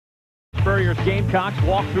Spurrier's Gamecocks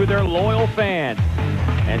walk through their loyal fans.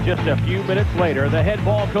 And just a few minutes later, the head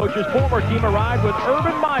ball coach's former team arrived with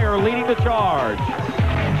Urban Meyer leading the charge.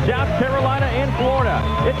 South Carolina and Florida,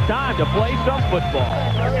 it's time to play some football.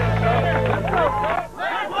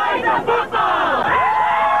 Let's play some football!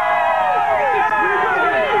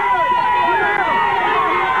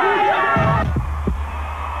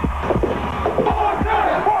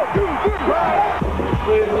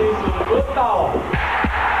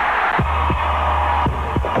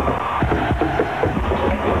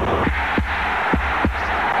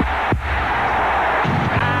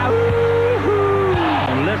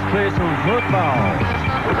 Let's play some football.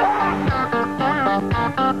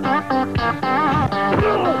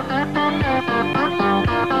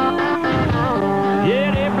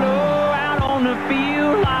 Yeah, they blow out on the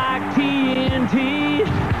field like TNT.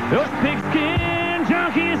 Those pigskin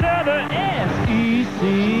junkies of the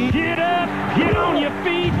SEC. Get up, get on your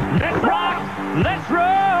feet. Let's rock, let's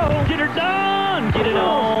roll. Get her done, get it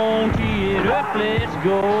on. Tee it up, let's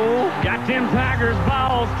go. Got them Tigers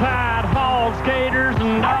balls tied, hogs, skaters,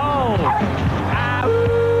 and dogs.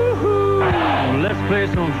 Ah-ooh-hoo. Let's play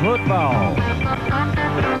some football.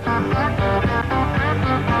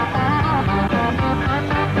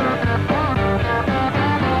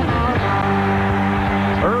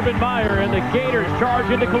 Urban Meyer and the Gators charge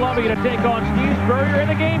into Columbia to take on Steve Spurrier and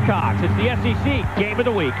the Gamecocks. It's the SEC Game of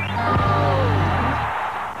the Week.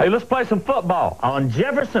 Hey, let's play some football on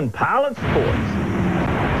Jefferson Pilot Sports.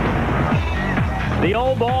 The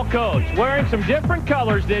old ball coach wearing some different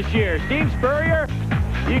colors this year. Steve Spurrier,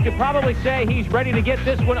 you could probably say he's ready to get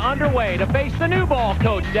this one underway to face the new ball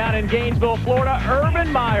coach down in Gainesville, Florida,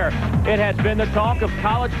 Urban Meyer. It has been the talk of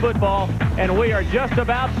college football, and we are just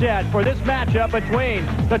about set for this matchup between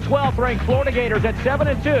the 12th-ranked Florida Gators at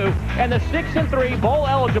 7-2 and the 6-3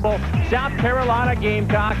 bowl-eligible South Carolina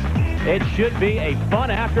Gamecocks. It should be a fun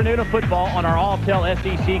afternoon of football on our All-Tell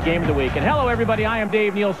SEC Game of the Week. And hello, everybody. I am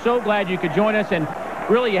Dave Neal. So glad you could join us. And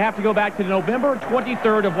really, you have to go back to November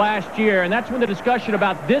 23rd of last year, and that's when the discussion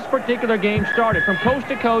about this particular game started. From coast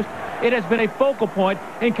to coast, it has been a focal point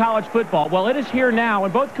in college football. Well, it is here now,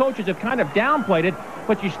 and both coaches have kind of downplayed it,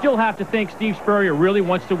 but you still have to think Steve Spurrier really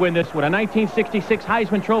wants to win this one. A 1966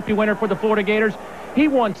 Heisman Trophy winner for the Florida Gators. He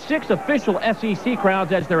won 6 official SEC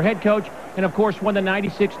crowns as their head coach, and of course won the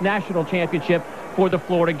 96 national championship for the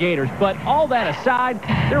Florida Gators. But all that aside,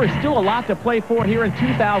 there is still a lot to play for here in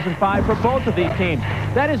 2005 for both of these teams.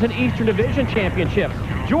 That is an Eastern Division championship.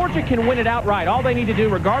 Georgia can win it outright. All they need to do,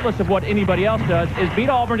 regardless of what anybody else does, is beat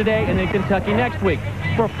Auburn today and then Kentucky next week.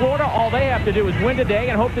 For Florida, all they have to do is win today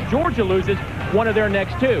and hope that Georgia loses one of their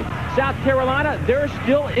next 2. South Carolina, they're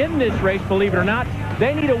still in this race, believe it or not.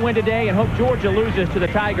 They need a win today and hope Georgia loses to the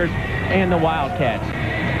Tigers and the Wildcats.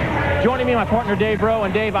 Joining me, my partner, Dave Rowe.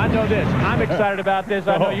 And, Dave, I know this. I'm excited about this.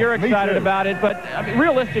 I know you're excited about it. But, I mean,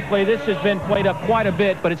 realistically, this has been played up quite a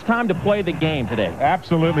bit. But it's time to play the game today.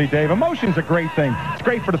 Absolutely, Dave. Emotion's a great thing. It's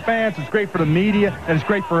great for the fans. It's great for the media. And it's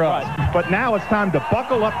great for us. Right. But now it's time to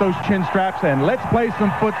buckle up those chin straps and let's play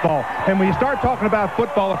some football. And when you start talking about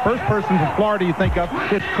football, the first person from Florida you think of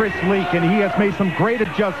is Chris Leak. And he has made some great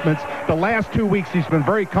adjustments. The last 2 weeks, he's been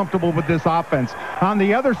very comfortable with this offense. On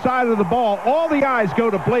the other side of the ball, all the eyes go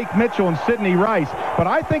to Blake Mitchell and Sidney Rice. But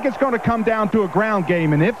I think it's going to come down to a ground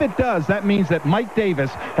game. And if it does, that means that Mike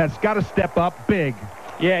Davis has got to step up big.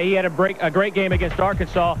 Yeah, he had a great game against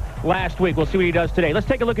Arkansas last week. We'll see what he does today. Let's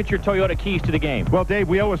take a look at your Toyota keys to the game. Well, Dave,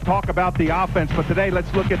 we always talk about the offense, but today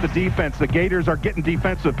let's look at the defense. The Gators are getting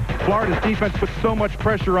defensive. Florida's defense puts so much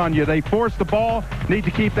pressure on you. They force the ball, need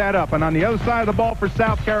to keep that up. And on the other side of the ball for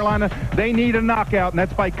South Carolina, they need a knockout, and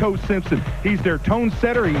that's by Coach Simpson. He's their tone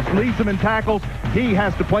setter. He leads them in tackles. He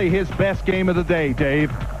has to play his best game of the day,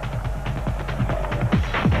 Dave.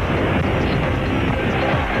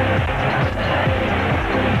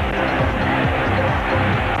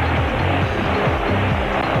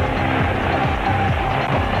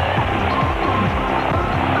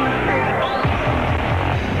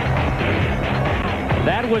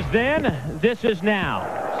 That was then, this is now.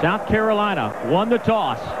 South Carolina won the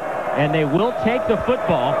toss, and they will take the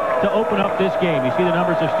football to open up this game. You see the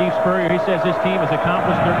numbers of Steve Spurrier. He says this team has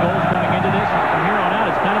accomplished their goals coming into this. From here on out,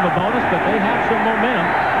 it's kind of a bonus, but they have some momentum,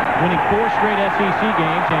 winning 4 straight SEC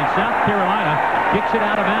games, and South Carolina kicks it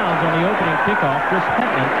out of bounds on the opening kickoff. Chris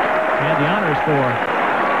Pentland had the honors for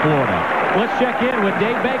Florida. Let's check in with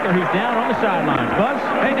Dave Baker, who's down on the sidelines. Buzz?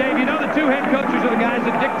 Hey, Dave, you know the 2 head coaches are the guys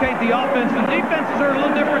that dictate the offense. The defenses are a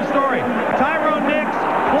little different story. Tyrone Nix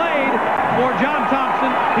played for John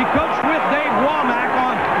Thompson. He coached with Dave Womack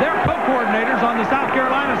on their coordinators on the South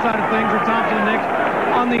Carolina side of things are Thompson and Nix.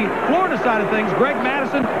 On the Florida side of things, Greg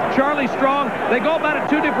Madison, Charlie Strong, they go about it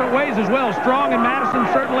 2 different ways as well. Strong and Madison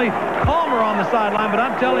certainly calmer on the sideline, but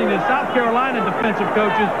I'm telling you, the South Carolina defensive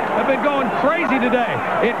coaches have been going crazy today.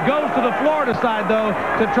 It goes to the Florida side, though,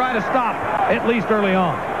 to try to stop, at least early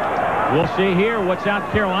on. We'll see here what South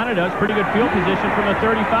Carolina does. Pretty good field position from the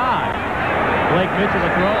 35. Blake Mitchell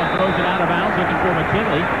to throw and throws it out of bounds, looking for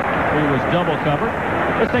McKinley, who was double covered.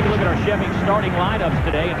 Let's take a look at our Chevy starting lineups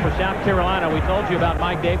today. And for South Carolina, we told you about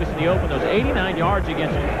Mike Davis in the open. Those 89 yards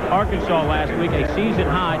against Arkansas last week, a season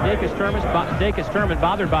high. Dacus Turman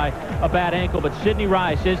bothered by a bad ankle, but Sidney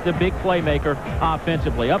Rice is the big playmaker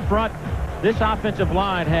offensively. Up front, this offensive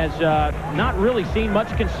line has not really seen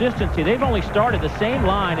much consistency. They've only started the same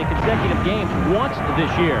line in consecutive games once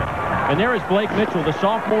this year. And there is Blake Mitchell, the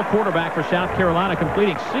sophomore quarterback for South Carolina,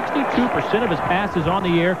 completing 62% of his passes on the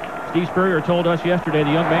year. Steve Spurrier told us yesterday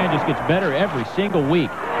the young man just gets better every single week.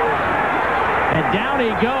 And down he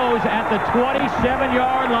goes at the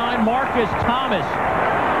 27-yard line. Marcus Thomas,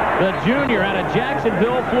 the junior out of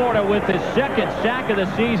Jacksonville, Florida, with his 2nd sack of the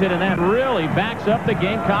season, and that really backs up the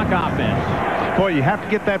Gamecock offense. Boy, you have to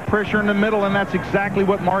get that pressure in the middle, and that's exactly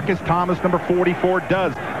what Marcus Thomas, number 44,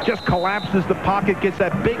 does. Just collapses the pocket, gets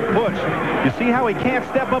that big push. You see how he can't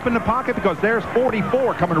step up in the pocket because there's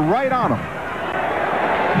 44 coming right on him.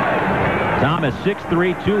 Thomas,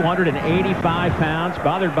 6'3", 285 pounds,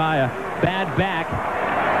 bothered by a bad back,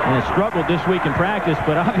 and has struggled this week in practice,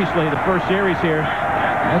 but obviously the first series here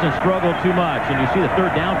hasn't struggled too much. And you see the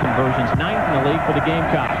 3rd down conversions, 9th in the league for the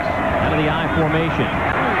Gamecocks, out of the I formation.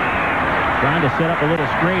 Trying to set up a little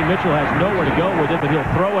screen. Mitchell has nowhere to go with it, but he'll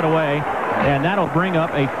throw it away, and that'll bring up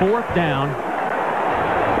a 4th down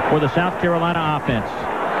for the South Carolina offense.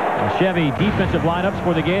 The Chevy defensive lineups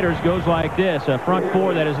for the Gators goes like this. A front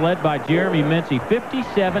 4 that is led by Jeremy Mincy.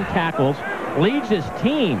 57 tackles, leads his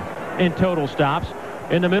team in total stops.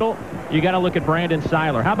 In the middle, you got to look at Brandon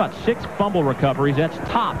Seiler. How about 6 fumble recoveries? That's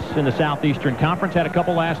tops in the Southeastern Conference. Had a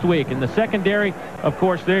couple last week. In the secondary, of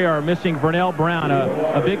course, they are missing Vernell Brown,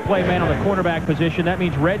 a big play man on the cornerback position. That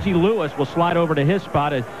means Reggie Lewis will slide over to his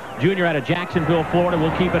spot. A junior out of Jacksonville, Florida.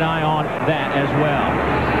 We'll keep an eye on that as well.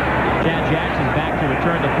 Chad Jackson back to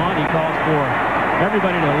return the punt. He calls for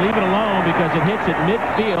everybody to leave it alone because it hits at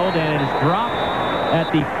midfield and it is dropped at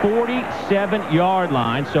the 47-yard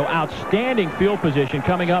line. So outstanding field position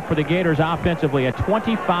coming up for the Gators offensively. A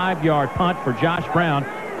 25-yard punt for Josh Brown,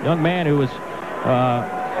 young man who was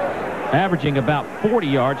averaging about 40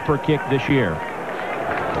 yards per kick this year.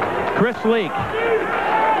 Chris Leak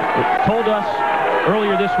told us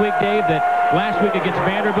earlier this week, Dave, that last week against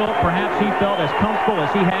Vanderbilt, perhaps he felt as comfortable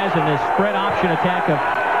as he has in this spread option attack of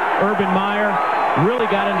Urban Meyer. Really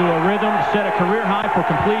got into a rhythm, set a career high for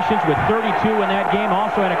completions with 32 in that game.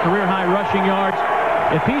 Also had a career high rushing yards.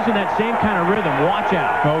 If he's in that same kind of rhythm, watch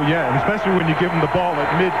out. Oh, yeah, and especially when you give him the ball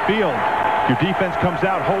at midfield. Your defense comes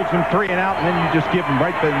out, holds him 3 and out, and then you just give him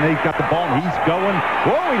right there, and they've got the ball, and he's going.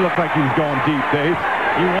 Whoa, he looked like he was going deep, Dave.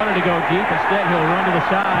 He wanted to go deep. Instead, he'll run to the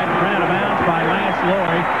side. Ran out of bounds by Lance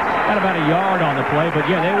Laurie. Got about a yard on the play, but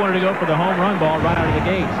yeah, they wanted to go for the home run ball right out of the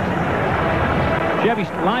gates. Chevy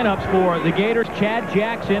lineups for the Gators. Chad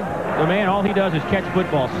Jackson, the man, all he does is catch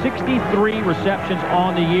football. 63 receptions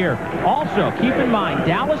on the year. Also, keep in mind,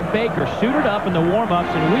 Dallas Baker suited up in the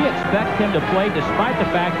warm-ups, and we expect him to play despite the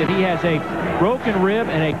fact that he has a broken rib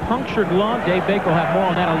and a punctured lung. Dave Baker will have more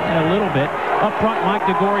on that in a little bit. Up front, Mike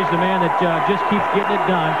DeGory's the man that just keeps getting it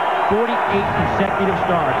done. 48 consecutive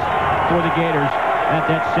starts for the Gators at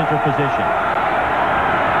that center position.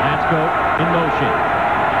 Let's go in motion.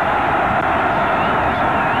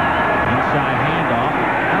 Inside handoff.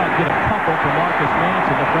 That'll get a couple for Marcus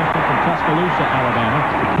Manson, the freshman from Tuscaloosa, Alabama.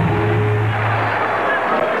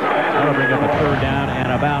 That'll bring up a 3rd down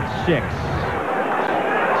and about 6.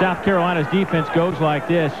 South Carolina's defense goes like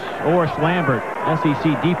this. Oris Lambert,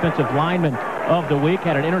 SEC Defensive Lineman of the Week,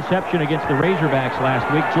 had an interception against the Razorbacks last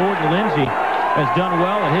week. Jordan Lindsay has done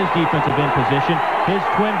well at his defensive end position. His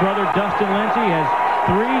twin brother, Dustin Lindsay, has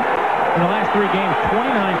in the last 3 games, 29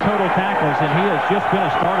 total tackles, and he has just been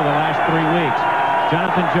a starter the last 3 weeks.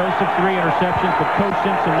 Jonathan Joseph, 3 interceptions, but Coach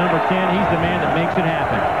Simpson, number 10, he's the man that makes it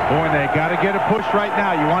happen. Boy, and they got to get a push right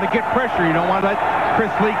now. You want to get pressure. You don't want to let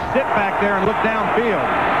Chris Leak sit back there and look downfield.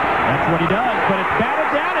 That's what he does, but it's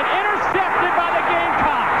batted down and intercepted by the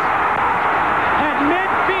Gamecocks at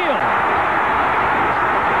midfield.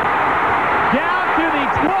 Down to the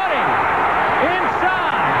 20.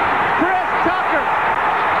 Inside. Chris Tucker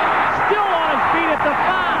still on his feet at the 5.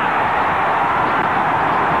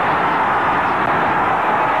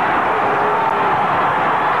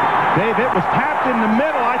 Dave, it was tapped in the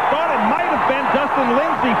middle. I thought it Dustin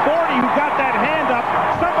Lindsay, 40, who got that hand up.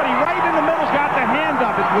 Somebody right in the middle's got the hand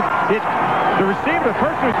up. The receiver, the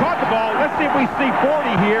person who caught the ball, let's see if we see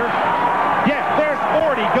 40 here. Yes, there's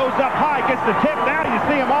 40, goes up high, gets the tip. Now you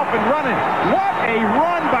see him off and running. What a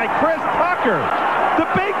run by Chris Tucker. The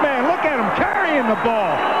big man, look at him carrying the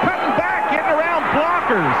ball, cutting back, getting around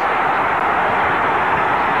blockers.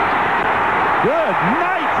 Good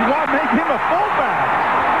night. You want to make him a fullback.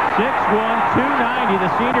 6'1", 290, the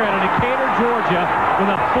senior out of Decatur, Georgia, with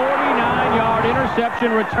a 49-yard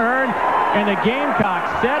interception return, and the Gamecocks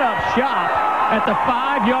set up shop at the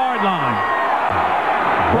 5-yard line.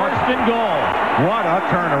 First and goal. What a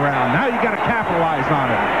turnaround. Now you got to capitalize on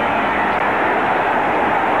it.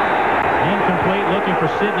 Incomplete, looking for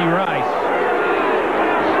Sidney Rice.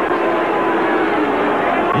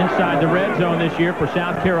 Inside the red zone this year for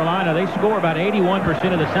South Carolina, they score about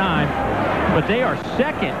 81% of the time, but they are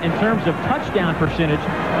second in terms of touchdown percentage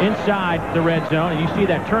inside the red zone. And you see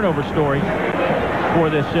that turnover story for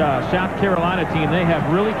this South Carolina team. They have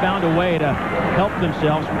really found a way to help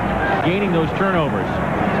themselves gaining those turnovers.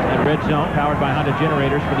 That red zone powered by Honda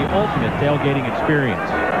generators for the ultimate tailgating experience.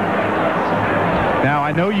 Now,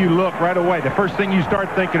 I know you look right away. The first thing you start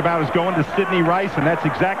thinking about is going to Sidney Rice, and that's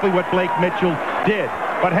exactly what Blake Mitchell did.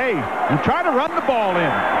 But, hey, you try to run the ball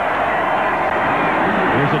in.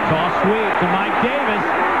 Here's a toss sweep to Mike Davis.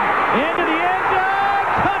 Into the end zone.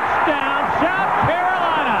 Touchdown, South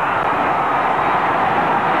Carolina.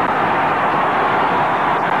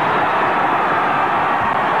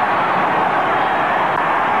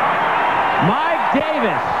 Mike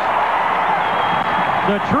Davis,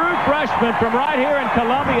 the true freshman from right here in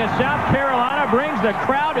Columbia, South Carolina, brings the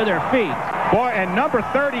crowd to their feet. Boy, and number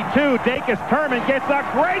 32, Dacus Turman, gets a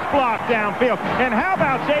great block downfield. And how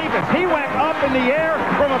about Davis? He went up in the air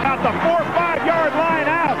from about the 4 or 5 yard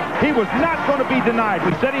line out. He was not going to be denied.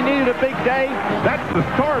 We said he needed a big day. That's the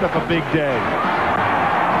start of a big day.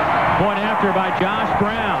 Point after by Josh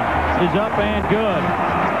Brown is up and good.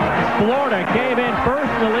 Florida came in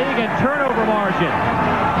first in the league in turnover margin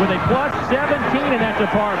with a plus 17 in that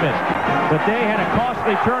department. But they had a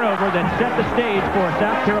costly turnover that set the stage for a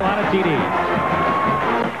South Carolina TD.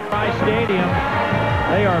 Rice Stadium,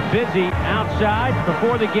 they are busy outside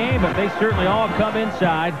before the game, but they certainly all come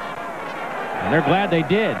inside. And they're glad they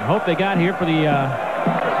did. Hope they got here for the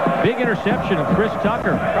big interception of Chris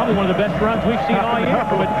Tucker. Probably one of the best runs we've seen all year.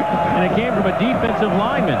 And it came from a defensive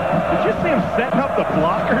lineman. Did you see him setting up the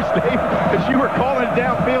blockers, Dave? As you were calling it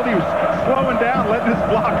downfield, he was slowing down, letting his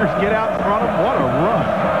blockers get out in front of him. What a run.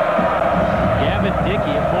 Gavin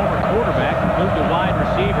Dickey, a former quarterback, moved to wide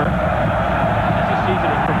receiver. As the season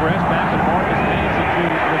has progressed, back to Marcus Manson to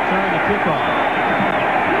return the kickoff.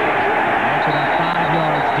 Manson 5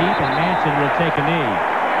 yards deep, and Manson will take a knee.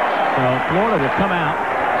 So Florida will come out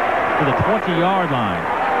to the 20-yard line.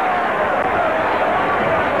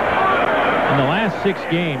 In the last 6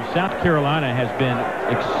 games, South Carolina has been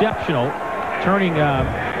exceptional, turning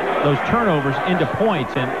those turnovers into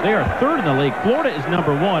points, and they are third in the league. Florida is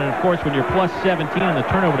number 1, and of course, when you're plus 17 in the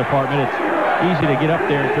turnover department, it's easy to get up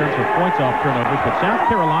there in terms of points off turnovers. But South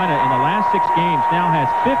Carolina, in the last 6 games, now has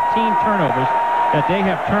 15 turnovers that they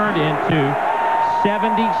have turned into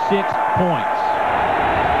 76 points.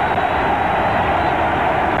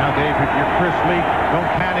 Now, Dave, if you're Chris Lee, don't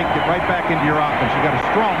panic. Get right back into your offense. You got a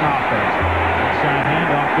strong offense. Inside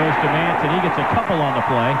handoff goes to Manson. He gets a couple on the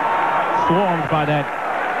play. Swarmed by that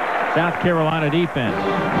South Carolina defense,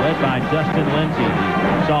 led by Dustin Lindsay,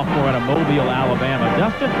 the sophomore out of Mobile, Alabama.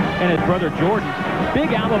 Dustin and his brother Jordan,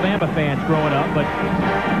 big Alabama fans growing up, but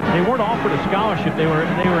they weren't offered a scholarship. They were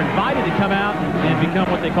invited to come out and become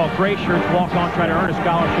what they call gray shirts, walk on, try to earn a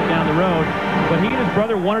scholarship down the road. But he and his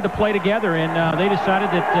brother wanted to play together, and they decided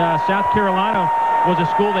that South Carolina was a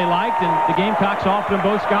school they liked, and the Gamecocks offered them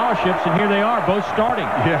both scholarships, and here they are, both starting.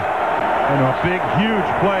 Yeah. And a big, huge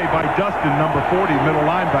play by Dustin, number 40, middle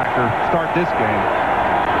linebacker, start this game.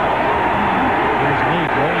 Here's Lee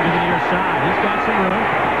rolling to the near side. He's got some room.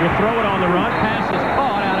 Will throw it on the run. Pass is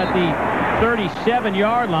caught out at the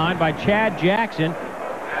 37-yard line by Chad Jackson.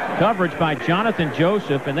 Coverage by Jonathan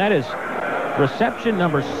Joseph, and that is reception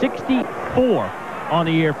number 64 on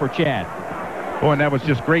the year for Chad. Oh, and that was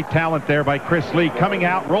just great talent there by Chris Lee. Coming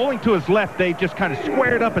out, rolling to his left, Dave just kind of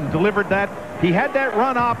squared up and delivered that. He had that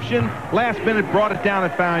run option. Last minute, brought it down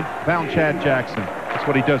and found Chad Jackson. That's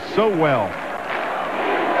what he does so well.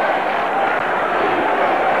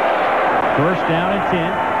 First down and 10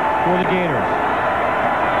 for the Gators.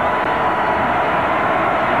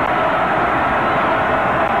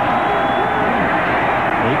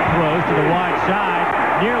 Lee throws to the wide side.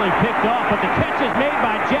 Nearly picked off, but the catch is made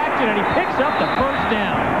by Jackson, and he picks up the first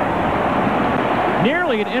down.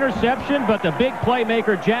 Nearly an interception, but the big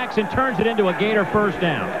playmaker Jackson turns it into a Gator first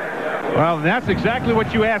down. Well, that's exactly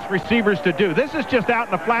what you ask receivers to do. This is just out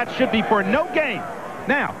in the flat, should be for no gain.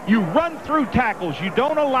 Now, you run through tackles. You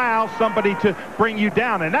don't allow somebody to bring you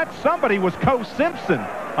down. And that somebody was Co Simpson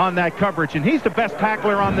on that coverage, and he's the best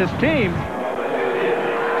tackler on this team.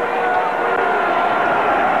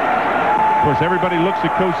 Of course, everybody looks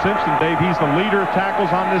at Co Simpson, Dave. He's the leader of tackles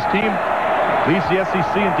on this team. Leads the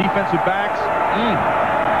SEC in defensive backs.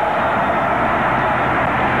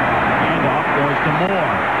 Handoff goes to Moore.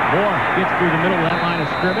 Moore gets through the middle of that line of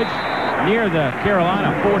scrimmage near the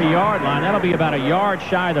Carolina 40-yard line. That'll be about a yard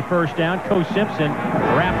shy of the first down. Co Simpson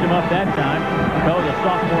wrapped him up that time. Co, the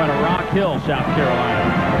sophomore out of Rock Hill, South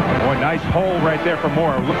Carolina. Boy, nice hole right there for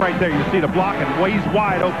Moore. Look right there. You see the block, and he's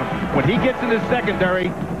wide open. When he gets in his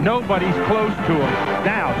secondary, nobody's close to him.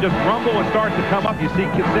 Now, just rumble and start to come up. You see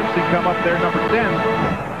Simpson come up there, number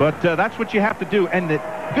 10. But that's what you have to do. And the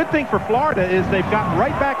good thing for Florida is they've gotten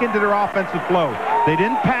right back into their offensive flow. They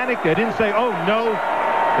didn't panic. They didn't say, oh, no.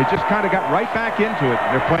 They just kind of got right back into it.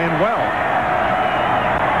 They're playing well.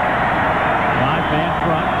 5-man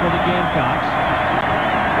front for the Gamecocks.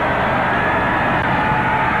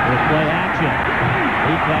 With play action.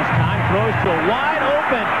 Leak has time, throws to a wide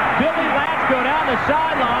open Billy Latchko down the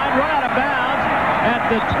sideline, run out of bounds at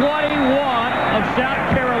the 21 of South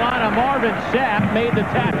Carolina. Marvin Sapp made the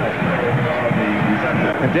tackle.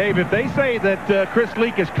 And Dave, if they say that Chris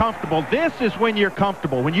Leak is comfortable, this is when you're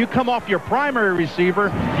comfortable. When you come off your primary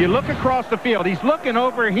receiver, you look across the field. He's looking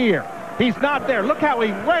over here. He's not there. Look how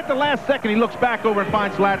right at the last second, he looks back over and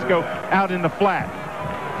finds Latchko out in the flat.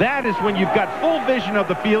 That is when you've got full vision of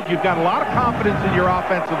the field. You've got a lot of confidence in your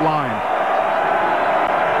offensive line.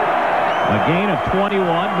 A gain of 21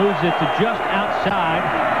 moves it to just outside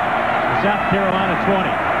the South Carolina 20.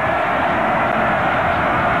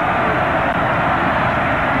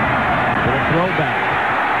 Throwback.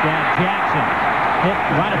 Chad Jackson hit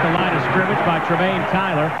right at the line of scrimmage by Tremaine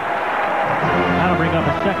Tyler. That'll bring up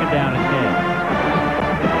a second down and 10.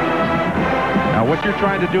 Now, what you're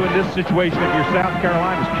trying to do in this situation, if you're South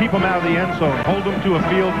Carolina, is keep them out of the end zone, hold them to a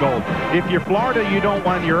field goal. If you're Florida, you don't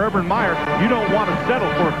want, you're Urban Meyer, you don't want to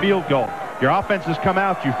settle for a field goal. Your offense has come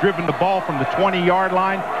out. You've driven the ball from the 20-yard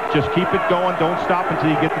line. Just keep it going. Don't stop until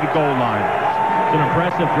you get to the goal line. It's an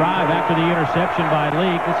impressive drive after the interception by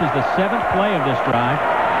Leak. This is the 7th play of this drive.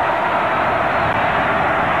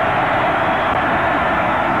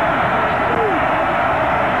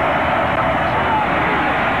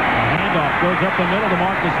 Handoff goes up the middle to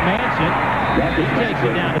Marcus Manson. He takes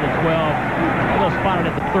it down to the 12. He'll spot it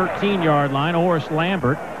at the 13-yard line. Horace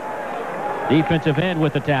Lambert, defensive end,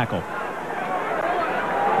 with the tackle.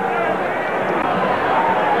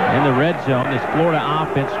 In the red zone, this Florida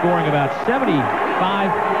offense scoring about 75%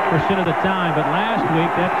 of the time, but last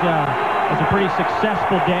week that was a pretty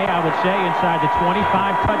successful day, I would say, inside the 25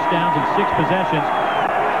 touchdowns and 6 possessions.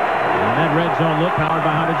 And that red zone look powered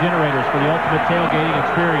by Honda Generators for the ultimate tailgating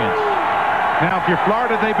experience. Now, if you're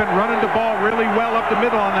Florida, they've been running the ball really well up the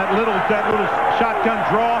middle on that little shotgun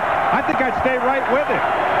draw. I think I'd stay right with it.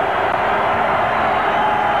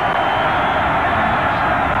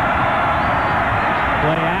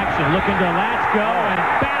 Play action, looking to Latchko, and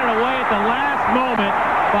batted away at the last moment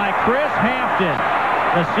by Chris Hampton,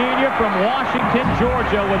 the senior from Washington,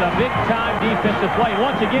 Georgia, with a big-time defensive play.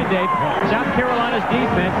 Once again, Dave, South Carolina's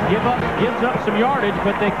defense gives up some yardage,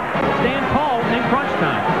 but they stand tall in crunch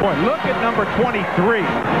time. Boy, look at number 23.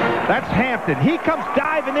 That's Hampton. He comes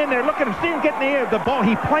diving in there. Look at him. See him get in the air. The ball.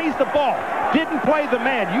 He plays the ball. Didn't play the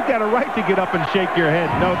man. You got a right to get up and shake your head.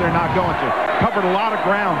 No, they're not going to. Covered a lot of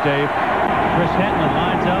ground, Dave. Chris Hetland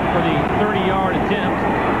lines up for the 30-yard attempt,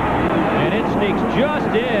 and it sneaks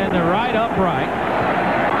just in the right upright.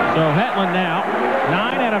 So Hetland now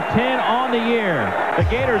 9 out of 10 on the year. The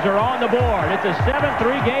Gators are on the board. It's a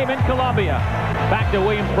 7-3 game in Columbia. Back to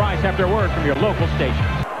Williams-Brice after a word from your local station.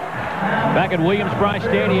 Back at Williams-Brice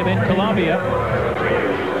Stadium in Columbia,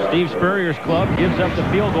 Steve Spurrier's club gives up the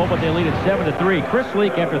field goal, but they lead at 7-3. Chris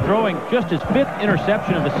Leak, after throwing just his 5th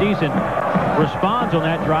interception of the season, responds on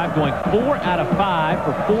that drive, going 4 out of 5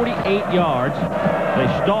 for 48 yards. They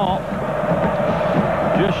stall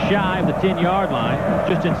just shy of the 10-yard line,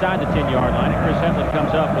 just inside the 10-yard line, and Chris Hetland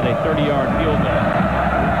comes up with a 30-yard field goal.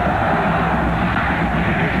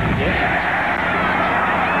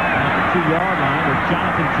 At the 2-yard line, where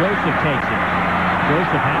Jonathan Joseph takes it.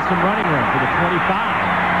 Joseph has some running room to the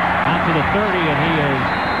 25. Out to the 30, and he is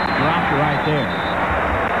dropped right there.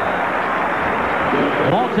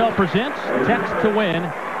 Waltel presents Text to Win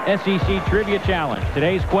SEC Trivia Challenge.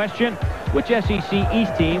 Today's question, Which SEC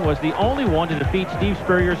East team was the only one to defeat Steve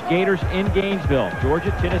Spurrier's Gators in Gainesville?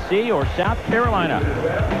 Georgia, Tennessee, or South Carolina?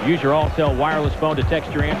 Use your Alltel wireless phone to text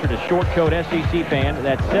your answer to short code SEC fan.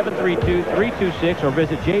 That's 732-326, or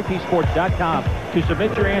visit jpsports.com to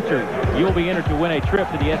submit your answer. You will be entered to win a trip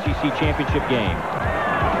to the SEC championship game.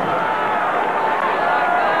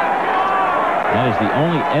 That is the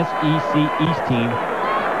only SEC East team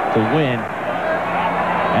to win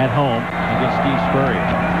at home against Steve Spurrier.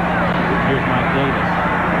 Here's Mike Davis.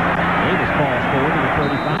 Davis falls forward to the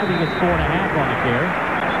 35. He gets 4.5 on the carry.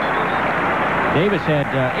 Davis had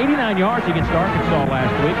 89 yards against Arkansas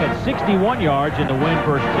last week, had 61 yards in the win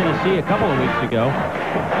versus Tennessee a couple of weeks ago.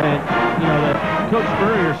 And, you know, Coach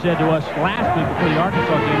Spurrier said to us last week before the Arkansas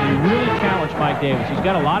game that he really challenged Mike Davis. He's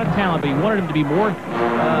got a lot of talent, but he wanted him to be more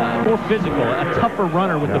physical, a tougher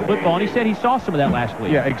runner with the football. And he said he saw some of that last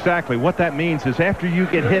week. Yeah, exactly. What that means is after you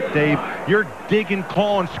get hit, Dave, you're digging,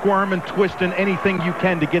 clawing, squirming, twisting, anything you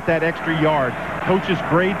can to get that extra yard. Coaches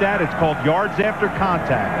grade that. It's called yards after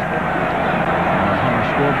contact.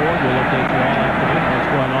 Scoreboard. We'll update you all afternoon what's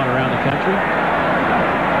going on around the country.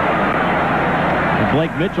 And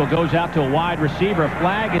Blake Mitchell goes out to a wide receiver. A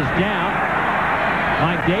flag is down.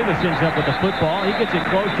 Mike Davis ends up with the football. He gets it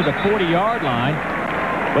close to the 40-yard line.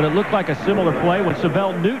 But it looked like a similar play when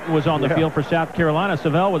Savell Newton was on the field for South Carolina.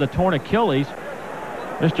 Savell with a torn Achilles.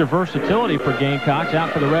 Mr. Versatility for Gamecocks,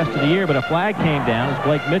 out for the rest of the year. But a flag came down as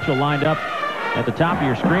Blake Mitchell lined up at the top of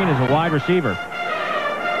your screen as a wide receiver.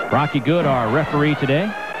 Rocky Good, our referee today.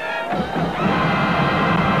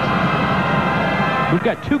 We've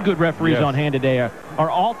got two good referees on hand today. Our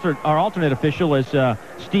alternate official is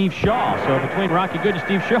Steve Shaw. So between Rocky Good and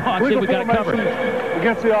Steve Shaw, I think we got it covered.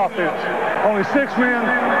 Against the offense. Only 6 men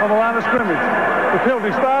on the line of scrimmage. The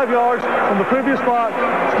penalty's 5 yards from the previous spot.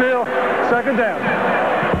 Still, second down.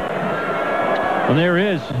 Well, there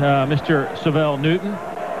is Mr. Savell Newton.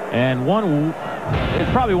 And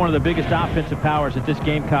it's probably one of the biggest offensive powers that this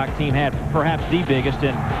Gamecock team had, perhaps the biggest.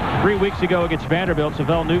 And 3 weeks ago against Vanderbilt,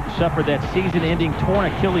 Savell Newton suffered that season-ending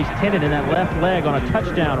torn Achilles tendon in that left leg on a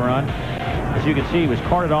touchdown run. As you can see, he was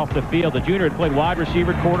carted off the field. The junior had played wide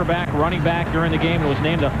receiver, quarterback, running back during the game, and was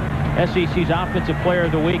named the SEC's Offensive Player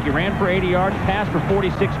of the Week. He ran for 80 yards, passed for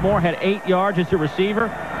 46 more, had 8 yards as a receiver.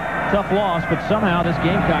 Tough loss, but somehow this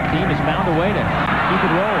Gamecock team has found a way to keep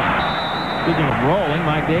it rolling. Speaking of rolling,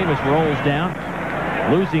 Mike Davis rolls down,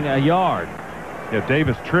 losing a yard. Yeah,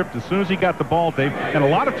 Davis tripped as soon as he got the ball, Dave. And a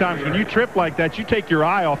lot of times when you trip like that, you take your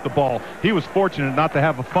eye off the ball. He was fortunate not to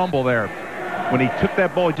have a fumble there. When he took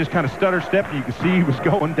that ball, he just kind of stutter-stepped, and you could see he was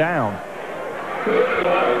going down.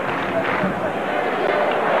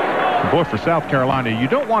 Boy, for South Carolina, you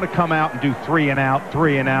don't want to come out and do 3 and out,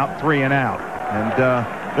 3 and out, 3 and out. And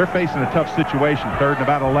they're facing a tough situation. 3rd and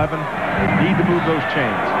about 11. They need to move those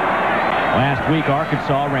chains. Last week,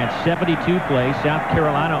 Arkansas ran 72 plays. South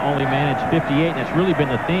Carolina only managed 58, and that's really been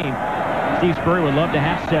the theme. Steve Spurrier would love to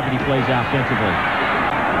have 70 plays offensively.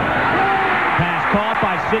 Pass caught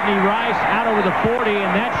by Sidney Rice out over the 40,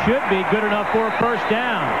 and that should be good enough for a first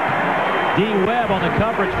down. D. Webb on the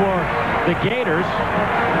coverage for the Gators.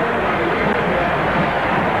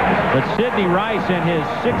 But Sidney Rice and his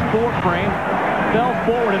 6'4" frame fell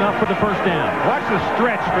forward enough for the first down. Watch the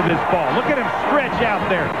stretch for this ball. Look at him stretch out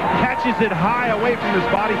there. Catches it high away from his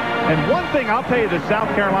body. And one thing I'll tell you that South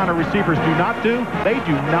Carolina receivers do not do, they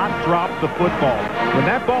do not drop the football. When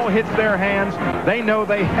that ball hits their hands, they know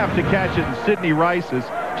they have to catch it, and Sidney Rice is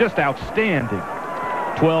just outstanding.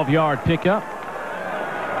 12-yard pickup.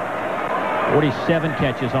 47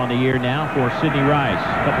 catches on the year now for Sidney Rice.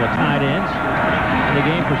 A couple of tight ends in the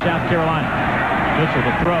game for South Carolina. Mitchell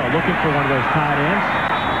to throw, looking for one of those tight ends.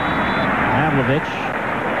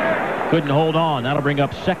 Pavlovich couldn't hold on. That'll bring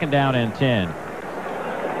up 2nd down and 10.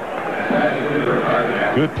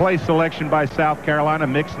 Good play selection by South Carolina,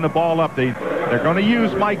 mixing the ball up. They're going to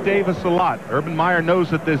use Mike Davis a lot. Urban Meyer knows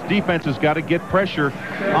that this defense has got to get pressure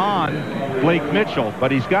on Blake Mitchell,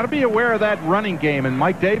 but he's got to be aware of that running game, and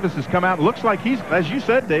Mike Davis has come out. Looks like he's, as you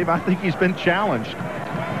said, Dave, I think he's been challenged.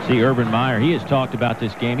 See, Urban Meyer, he has talked about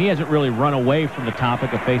this game. He hasn't really run away from the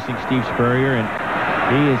topic of facing Steve Spurrier, and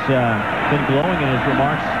he has been glowing in his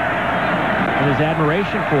remarks and his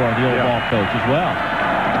admiration for the old ball coach as well.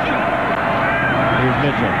 Here's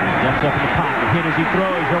Mitchell. Steps up in the pocket. Hit as he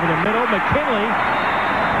throws over the middle. McKinley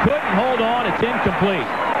couldn't hold on. It's incomplete.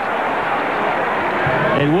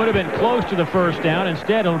 It would have been close to the first down.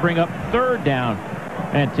 Instead, it'll bring up 3rd down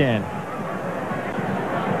and 10.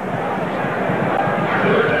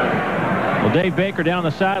 Well, Well, Dave Baker down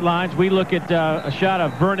the sidelines. We look at a shot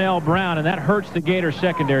of Vernell Brown, and that hurts the Gators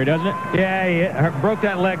secondary, doesn't it? Yeah, he broke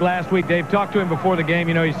that leg last week. Dave talked to him before the game.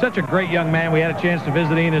 You know, he's such a great young man. We had a chance to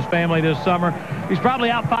visit he and his family this summer. He's probably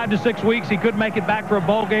out 5 to 6 weeks. He could make it back for a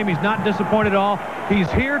bowl game. He's not disappointed at all.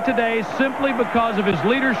 He's here today simply because of his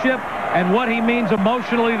leadership and what he means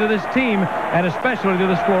emotionally to this team, and especially to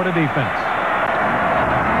this Florida defense.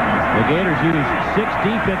 The Gators use 6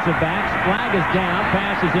 defensive backs. Flag is down.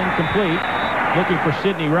 Pass is incomplete. Looking for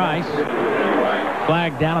Sidney Rice.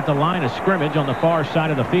 Flag down at the line of scrimmage on the far side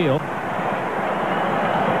of the field.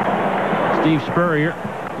 Steve Spurrier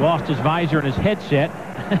lost his visor and his headset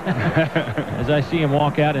as I see him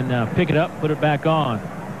walk out and pick it up, put it back on.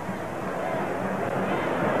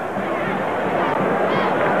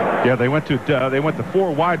 Yeah, they went to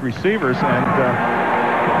 4 wide receivers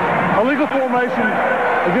and illegal formation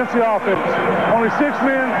against the offense. Only 6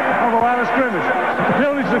 men on the line of scrimmage. The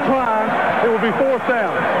penalties decline. It will be 4th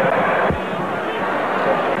down.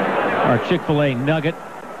 Our Chick-fil-A nugget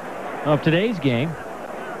of today's game.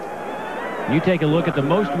 You take a look at the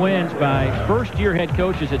most wins by first-year head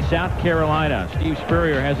coaches at South Carolina. Steve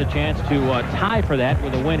Spurrier has a chance to tie for that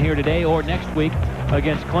with a win here today or next week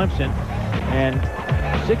against Clemson. And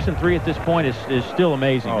 6-3 at this point is still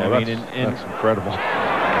amazing. Oh, that's incredible.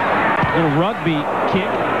 Little rugby kick.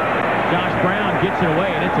 Josh Brown gets it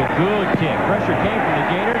away, and it's a good kick. Pressure came from the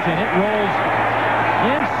Gators, and it rolls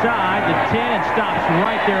inside the 10 and stops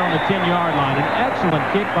right there on the 10-yard line. An excellent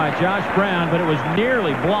kick by Josh Brown, but it was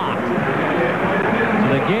nearly blocked.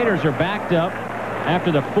 So the Gators are backed up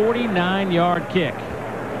after the 49-yard kick.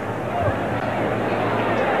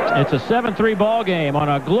 It's a 7-3 ball game on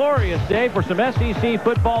a glorious day for some SEC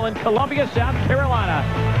football in Columbia, South Carolina.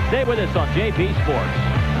 Stay with us on JP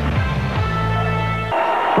Sports.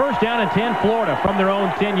 First down and 10, Florida from their own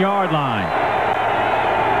 10-yard line.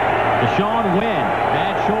 Deshaun Wynn,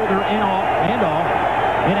 bad shoulder handoff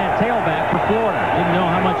in at tailback for Florida. Didn't know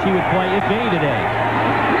how much he would play, if any, today.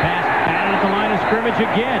 Pass batted at the line of scrimmage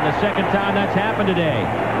again, the second time that's happened today.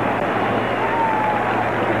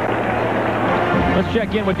 Let's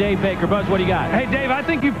check in with Dave Baker. Buzz, what do you got? Hey, Dave, I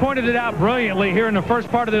think you pointed it out brilliantly here in the first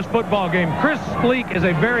part of this football game. Chris Leak is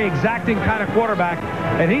a very exacting kind of quarterback,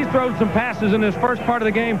 and he's thrown some passes in this first part of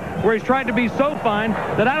the game where he's tried to be so fine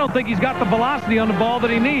that I don't think he's got the velocity on the ball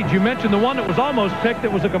that he needs. You mentioned the one that was almost picked.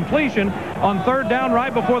 It was a completion on 3rd down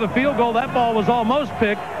right before the field goal. That ball was almost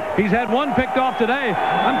picked. He's had one picked off today.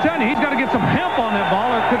 I'm telling you, he's got to get some hemp on that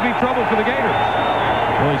ball or it could be trouble for the Gators.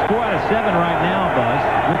 Well, he's 4 out of 7 right now, Buzz,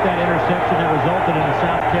 with that interception that resulted in a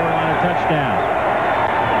South Carolina touchdown.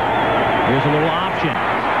 Here's a little option.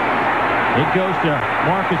 It goes to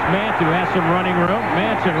Marcus Manson, who has some running room.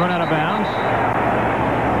 Manson run out of bounds.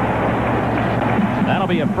 That'll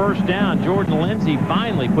be a first down. Jordan Lindsay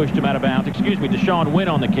finally pushed him out of bounds. Excuse me, Deshaun Wynn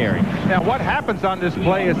on the carry. Now, what happens on this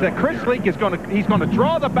play is that Chris Leak is going to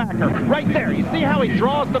draw the backer right there. You see how he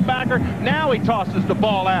draws the backer? Now he tosses the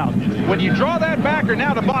ball out. When you draw that backer,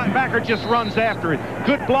 now the backer just runs after it.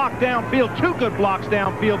 Good block downfield, 2 good blocks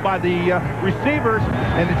downfield by the receivers,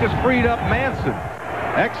 and it just freed up Manson.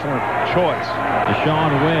 Excellent choice.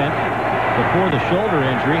 Deshaun Wynn, before the shoulder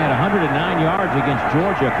injury, had 109 yards against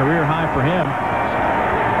Georgia, career high for him.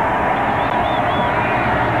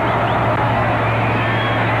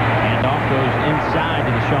 Inside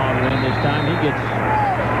to Deshaun Wynn this time. He gets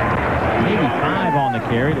maybe 5 on the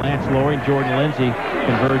carry. Lance Laurie and Jordan Lindsay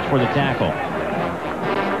converge for the tackle.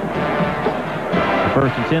 The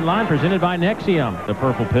 1st and 10 line presented by Nexium, the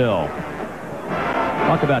purple pill.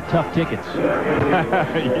 Talk about tough tickets. Yeah.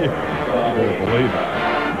 You believe it.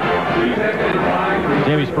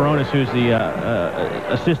 Jamie Speronis, who's the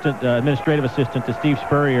administrative assistant to Steve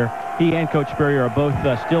Spurrier, he and Coach Spurrier are both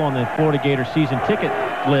still on the Florida Gators season ticket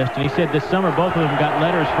list. And he said this summer both of them got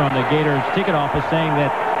letters from the Gators ticket office saying that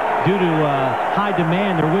due to high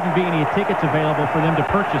demand, there wouldn't be any tickets available for them to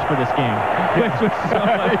purchase for this game.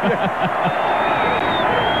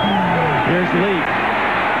 Here's Lee.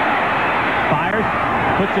 Fires,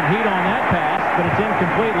 puts some heat on that pass, but it's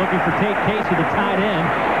incomplete. Looking for Tate Casey, the tight end.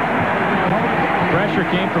 Pressure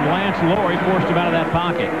came from Lance Laurie, forced him out of that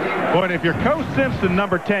pocket. Boy, and if you're Coach Simpson,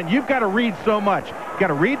 number 10, you've got to read so much. You've got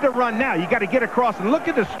to read the run now. You've got to get across, and look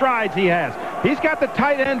at the strides he has. He's got the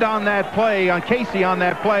tight end on that play, on Casey on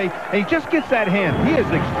that play, and he just gets that hand. He is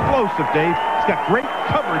explosive, Dave. He's got great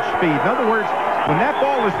coverage speed. In other words, when that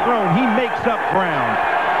ball is thrown, he makes up ground.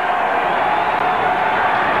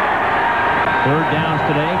 3rd downs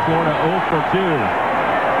today, Florida 0 for 2.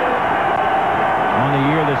 On the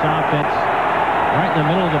year, this offense right in the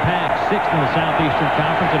middle of the pack, 6th in the Southeastern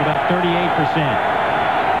Conference at about 38%.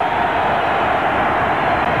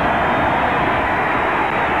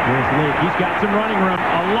 Here's Leak. He's got some running room.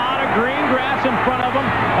 A lot of green grass in front of him.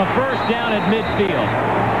 A first down at midfield.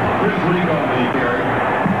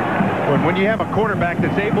 When you have a quarterback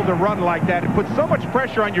that's able to run like that, it puts so much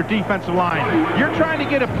pressure on your defensive line. You're trying to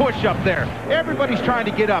get a push up there. Everybody's trying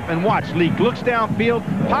to get up. And watch, Leak looks downfield.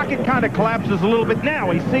 Pocket kind of collapses a little bit.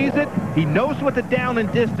 Now he sees it. He knows what the down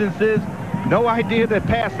and distance is. No idea to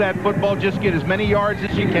pass that football. Just get as many yards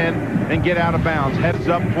as you can and get out of bounds. Heads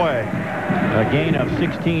up play. A gain of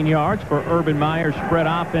 16 yards for Urban Meyer's spread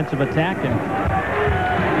offensive attack.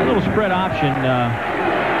 And a little spread option.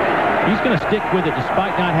 He's going to stick with it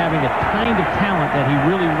despite not having the kind of talent that he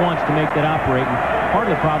really wants to make that operate. And part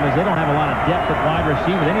of the problem is they don't have a lot of depth at wide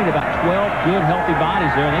receiver. They need about 12 good, healthy bodies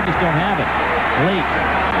there, and they just don't have it. Leak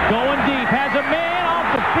going deep, has a man off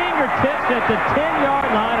the fingertips at the 10-yard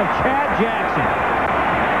line of Chad Jackson.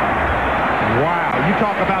 Wow, you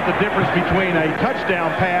talk about the difference between a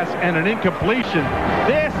touchdown pass and an incompletion.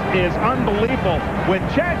 This is unbelievable. When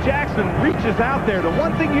Chad Jackson reaches out there, the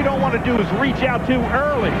one thing you don't want to do is reach out too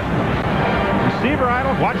early. Receiver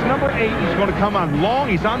idle, watch number 8. He's going to come on long.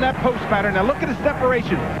 He's on that post pattern. Now look at his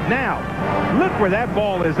separation. Now, look where that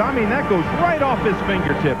ball is. I mean, that goes right off his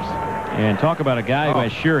fingertips. And talk about a guy who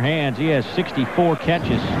has sure hands. He has 64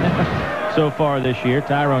 catches so far this year.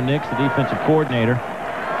 Tyrone Nix, the defensive coordinator,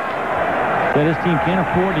 said his team can't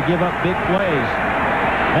afford to give up big plays.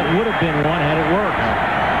 That would have been one had it worked.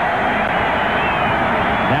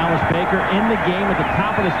 Dallas Baker in the game at the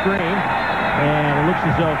top of the screen. And it looks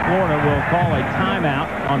as though Florida will call a timeout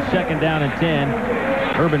on 2nd down and 10.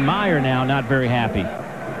 Urban Meyer now not very happy.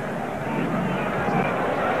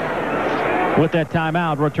 With that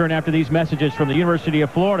timeout, we'll return after these messages from the University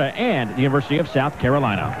of Florida and the University of South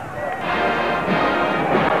Carolina.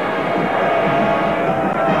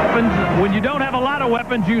 When you don't have a lot of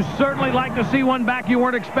weapons, you certainly like to see one back you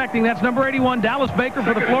weren't expecting. That's number 81, Dallas Baker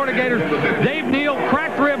for the Florida Gators. Dave Neal,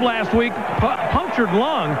 cracked rib last week, punctured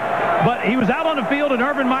lung, but he was out on the field, and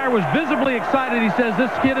Urban Meyer was visibly excited. He says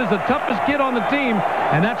this kid is the toughest kid on the team,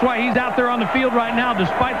 and that's why he's out there on the field right now,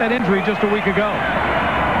 despite that injury just a week ago.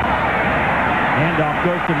 Handoff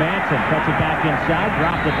goes to Manson. Cuts it back inside.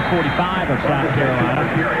 Dropped at the 45 of South Carolina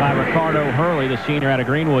by Ricardo Hurley, the senior out of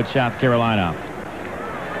Greenwood, South Carolina.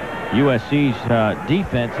 USC's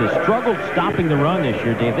defense has struggled stopping the run this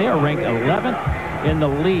year, Dave. They are ranked 11th in the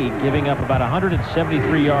league, giving up about 173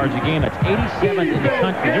 yards a game. That's 87th in the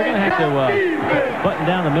country. They're going to have to button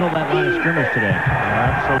down the middle of that line of scrimmage today.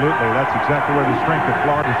 Absolutely. That's exactly where the strength of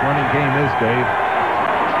Florida's running game is, Dave.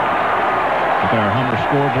 Look at our Hummer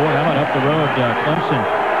scoreboard. How about up the road, Clemson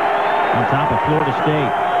on top of Florida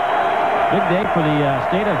State. Big day for the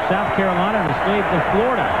state of South Carolina and the state of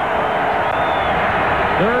Florida.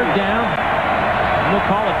 3rd down. We'll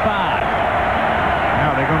call it 5.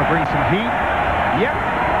 Now they're going to bring some heat. Yep.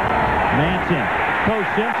 Manson. Coach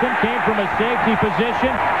Simpson came from a safety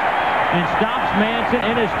position and stops Manson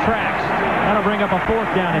in his tracks. That'll bring up a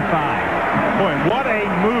 4th down and 5. Boy, what a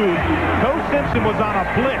move. Coach Simpson was on a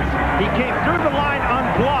blitz. He came through the line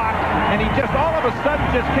unblocked, and he just all of a sudden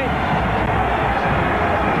just came.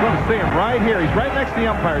 You're going to see him right here. He's right next to the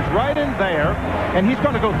umpires, right in there. And he's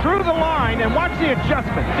going to go through the line, and watch the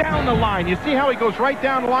adjustment down the line. You see how he goes right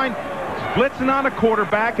down the line? Blitzing on a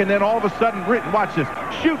quarterback, and then all of a sudden, watch this.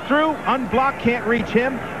 Shoot through, unblocked, can't reach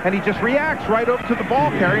him, and he just reacts right over to the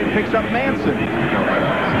ball carrier and picks up Manson.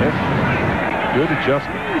 Good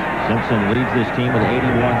adjustment. Simpson leads this team with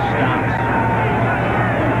 81 stops.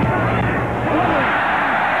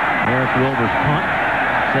 Eric Wilber's punt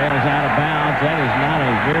sails out of bounds. That is not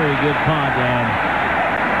a very good punt, and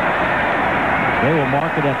they will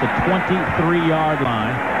mark it at the 23-yard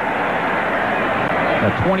line. A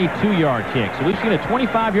 22-yard kick. So we've seen a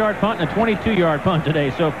 25-yard punt and a 22-yard punt today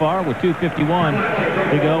so far with 2:51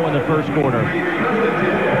 to go in the first quarter.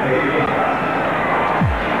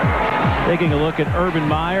 Taking a look at Urban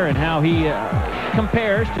Meyer and how he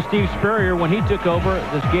compares to Steve Spurrier when he took over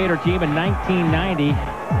this Gator team in 1990.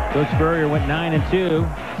 Coach Spurrier went 9-2.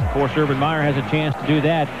 Of course, Urban Meyer has a chance to do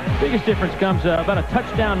that. Biggest difference comes about a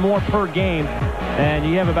touchdown more per game, and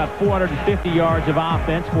you have about 450 yards of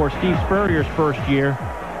offense for Steve Spurrier's first year.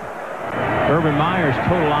 Urban Meyer's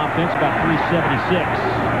total offense about 376.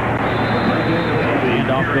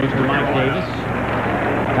 Handoff goes to Mike Davis.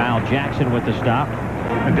 Kyle Jackson with the stop.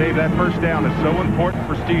 And Dave, that first down is so important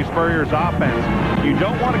for Steve Spurrier's offense. You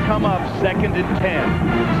don't want to come up 2nd and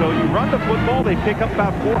 10. So you run the football, they pick up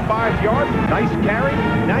about 4 or 5 yards. Nice carry.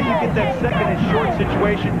 Now you get that 2nd and short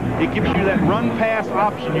situation. It gives you that run-pass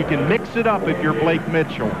option. You can mix it up if you're Blake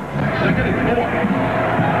Mitchell. 2nd and 4.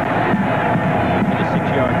 A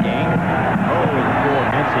 6-yard gain. Oh, for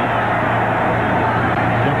Nancy.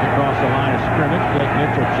 Jumping across the line of scrimmage. Blake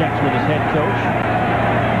Mitchell checks with his head coach.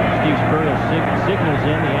 Steve Spurrier signals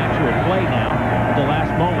in the actual play now at the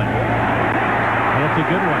last moment. And it's a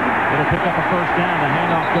good one. It'll pick up a first down. The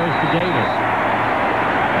handoff goes to Davis.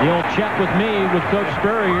 The old check with me with Coach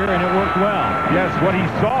Spurrier, and it worked well. Yes, what he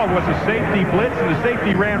saw was a safety blitz, and the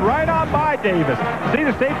safety ran right on by Davis. See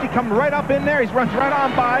the safety coming right up in there? He runs right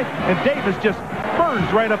on by, and Davis just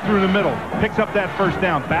burns right up through the middle. Picks up that first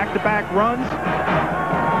down. Back-to-back runs.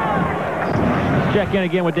 Let's check in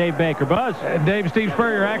again with Dave Baker. Buzz? Steve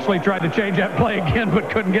Spurrier actually tried to change that play again, but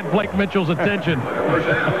couldn't get Blake Mitchell's attention.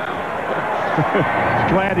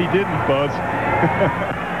 Glad he didn't, Buzz.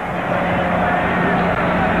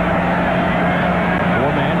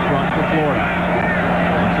 Florida.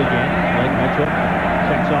 Once again, Blake Mitchell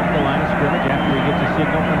checks off the line of scrimmage after he gets a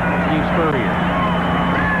signal from Steve Spurrier.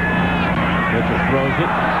 Mitchell throws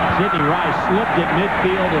it. Sidney Rice slipped at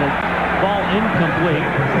midfield. It'll fall incomplete.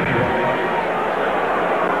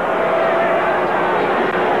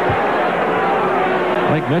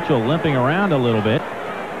 Blake Mitchell limping around a little bit.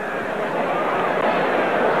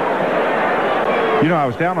 You know, I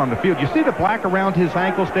was down on the field. You see the black around his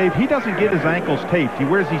ankles, Dave? He doesn't get his ankles taped. He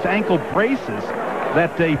wears these ankle braces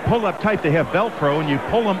that they pull up tight. They have Velcro, and you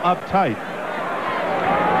pull them up tight.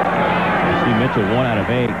 You see Mitchell 1 out of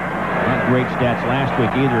 8. Not great stats last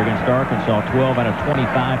week either against Arkansas. 12 out of 25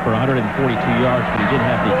 for 142 yards, but he did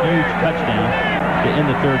have the huge touchdown in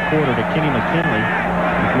the third quarter to Kenny McKinley,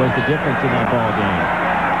 which was the difference in that ball game.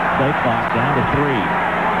 Play clock down to 3.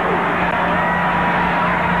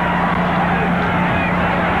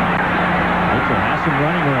 Some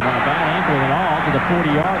running room on a bad ankle and all to the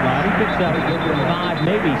 40-yard line. He picks up 5,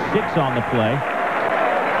 maybe 6 on the play.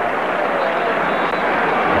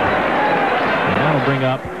 And that'll bring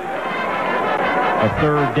up a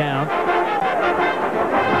third down.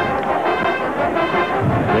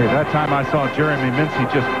 Hey, that time I saw Jeremy Mincy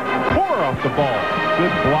just pour off the ball.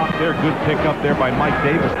 Good block there, good pickup there by Mike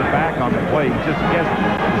Davis, the back on the play. He just guessed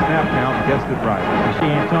the snap count and guessed it right. You see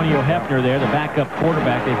Antonio Hefner there, the backup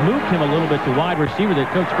quarterback. They've moved him a little bit to wide receiver. That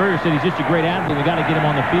Coach Spurrier said he's just a great athlete. We got to get him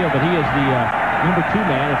on the field, but he is the number 2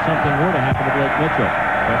 man if something were to happen to Blake Mitchell.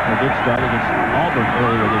 Hefner did start against Auburn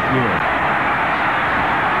earlier this year.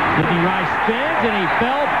 Sidney Rice spins, and he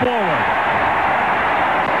fell forward.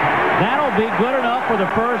 That'll be good enough for the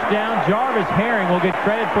first down. Jarvis Herring will get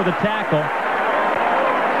credit for the tackle.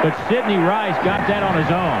 But Sidney Rice got that on his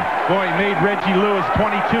own. Boy, he made Reggie Lewis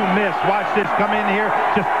 22 miss. Watch this come in here.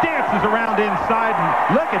 Just dances around inside.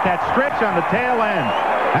 And look at that stretch on the tail end.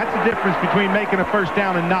 That's the difference between making a first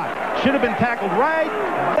down and not. Should have been tackled right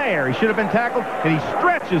there. He should have been tackled, and he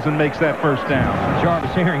stretches and makes that first down. Jarvis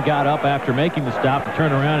Herring got up after making the stop and turned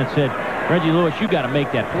around and said, Reggie Lewis, you got to make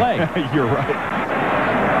that play. You're right.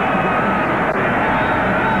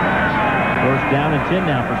 First down and 10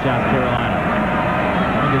 now for South Carolina.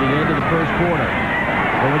 To the end of the first quarter.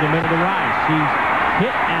 Over the middle to Rice. He's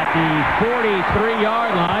hit at the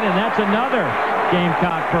 43-yard line, and that's another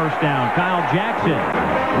Gamecock first down. Kyle Jackson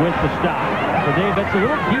with the stop. So, Dave, that's a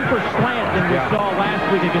little deeper slant than we saw last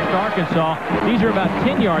week against Arkansas. These are about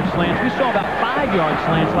 10-yard slants. We saw about 5-yard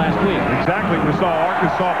slants last week. Exactly. We saw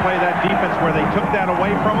Arkansas play that defense where they took that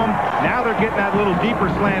away from them. Now they're getting that little deeper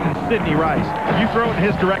slant in Sidney Rice. You throw it in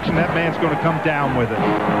his direction, that man's going to come down with it.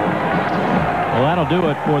 Well, that'll do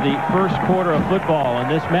it for the first quarter of football in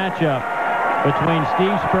this matchup between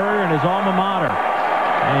Steve Spurrier and his alma mater.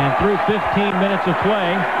 And through 15 minutes of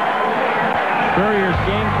play, Spurrier's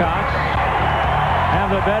Gamecocks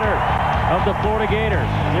have the better of the Florida Gators.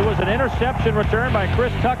 It was an interception return by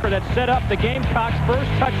Chris Tucker that set up the Gamecocks' first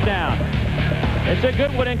touchdown. It's a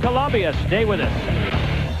good one in Columbia. Stay with us.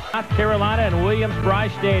 South Carolina and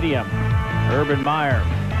Williams-Brice Stadium. Urban Meyer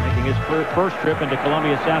making his first trip into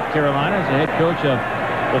Columbia, South Carolina as the head coach of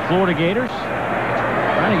the Florida Gators.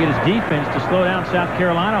 Trying to get his defense to slow down South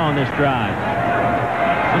Carolina on this drive. 6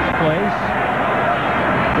 plays,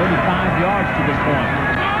 35 yards to this point.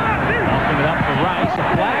 Bouncing it up for Rice. A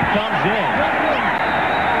flag comes in.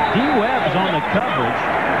 D. Webb's on the coverage.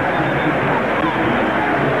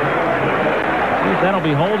 See if that'll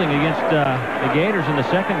be holding against the Gators in the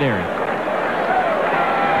secondary.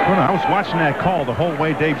 Well, I was watching that call the whole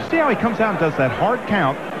way, Dave. See how he comes out and does that hard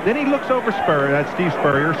count. Then he looks over Spurrier. That's Steve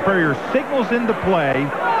Spurrier. Spurrier signals into play.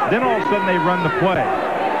 Then all of a sudden they run the play.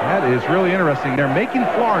 That is really interesting. They're making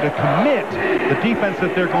Florida commit the defense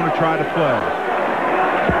that they're going to try to play.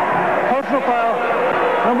 Personal foul,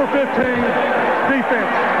 number 15, defense.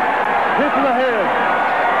 Hit to the head.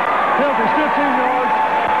 Penalty 15 yards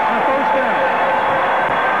and a first down.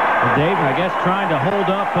 Well, Dave, I guess trying to hold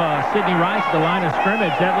up Sidney Rice at the line of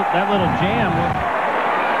scrimmage, that little jam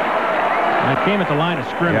It came at the line of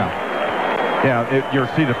scrimmage. Yeah, you'll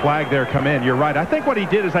see the flag there come in. You're right. I think what he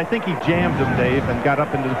did is I think he jammed him, Dave, and got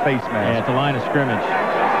up into the face mask. Yeah, at the line of scrimmage.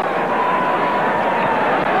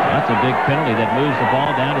 That's a big penalty that moves the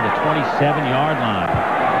ball down to the 27-yard line.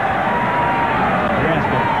 They're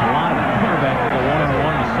asking a lot of the quarterback to go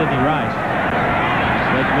one-on-one with Sidney Rice.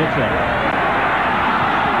 Greg Mitchell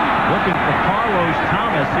looking for Carlos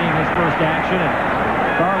Thomas, seeing his first action. And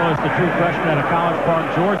Carlos, the true freshman out of College Park,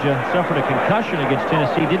 Georgia, suffered a concussion against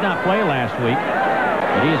Tennessee. Did not play last week,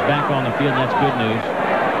 but he is back on the field, and that's good news.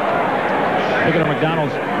 Look at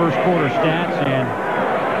McDonald's first quarter stats, and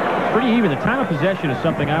pretty even. The time of possession is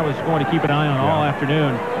something I was going to keep an eye on all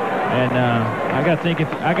afternoon. And I got to think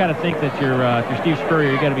that if you're Steve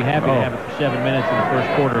Spurrier, you got to be happy to have it for 7 minutes in the first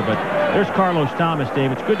quarter. But there's Carlos Thomas,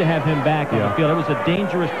 Dave. It's good to have him back on the field. It was a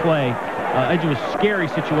dangerous play. It was a scary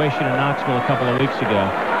situation in Knoxville a couple of weeks ago.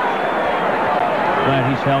 Glad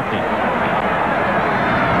he's healthy.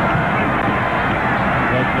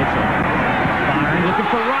 Greg Mitchell firing, looking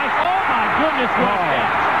for Rice. Oh my goodness, what a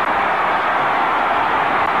catch!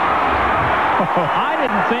 I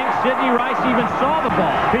didn't think Sidney Rice even saw the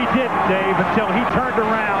ball. He didn't, Dave, until he turned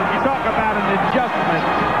around. You talk about an adjustment.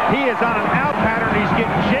 He is on an out pattern. He's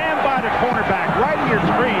getting jammed by the cornerback right at your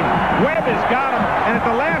screen. Webb has got him, and at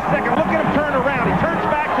the last second, look at him turn around. He turns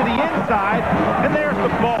back to the inside, and there's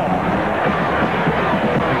the ball.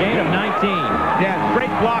 A gain of 19. Yeah,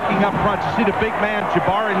 great blocking up front. You see the big man,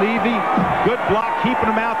 Jabari Levy. Good block, keeping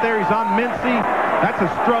him out there. He's on Mincy. That's a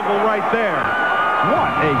struggle right there.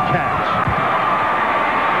 What a catch.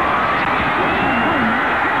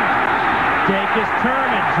 Dacus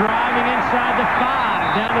Turman driving inside the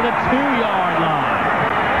 5, down to the 2-yard line.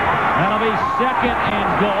 That'll be second and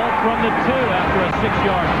goal from the 2 after a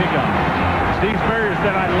 6-yard pickup. Steve Spurrier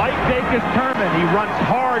said, I like Dacus Turman. He runs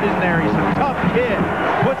hard in there. He's a tough kid.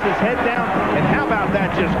 Puts his head down, and how about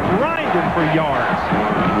that, just grinding for yards.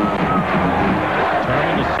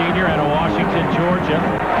 Turman, the senior out of Washington, Georgia.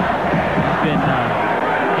 He's been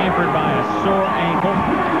hampered by a sore ankle.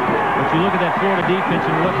 If you look at that Florida defense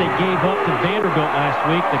and what they gave up to Vanderbilt last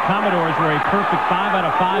week, the Commodores were a perfect 5 out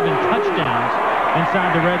of 5 in touchdowns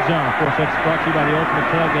inside the red zone. Of course, that's brought to you by the Ultimate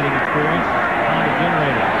Tailgating Experience, Honda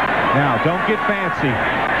Generator. Now, don't get fancy.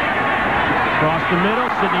 Across the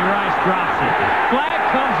middle, Sidney Rice drops it. Flag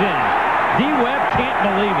comes in. D. Webb can't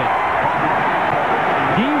believe it.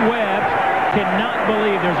 D. Webb cannot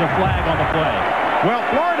believe there's a flag on the play. Well,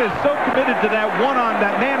 Florida is so committed to that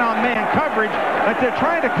man-on-man coverage that they're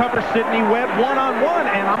trying to cover Sidney Webb one-on-one,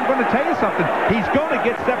 and I'm going to tell you something. He's going to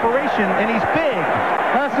get separation, and he's big.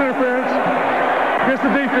 Pass interference against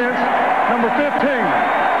the defense, number 15.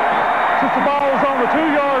 Since the ball is on the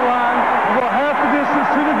 2-yard line, about half the distance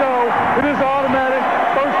to the goal, it is automatic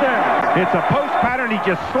first down. It's a post pattern. He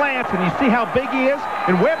just slants, and you see how big he is?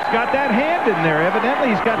 And Webb's got that hand in there.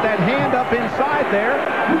 Evidently, he's got that hand up inside there.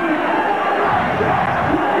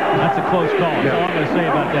 That's a close call. That's all I'm going to say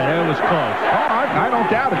about that. It was close. Oh, I don't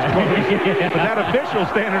doubt it's close. But that official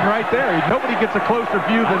standing right there, nobody gets a closer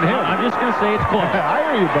view than him. I'm just going to say it's close. I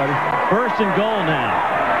hear you, buddy. First and goal now.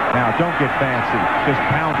 Now, don't get fancy. Just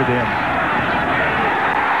pound it in.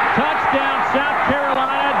 Touchdown, South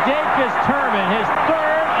Carolina. Dacus Turman, his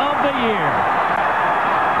 3rd of the year.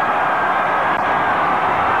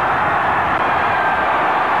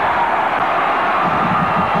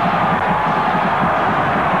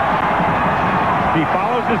 He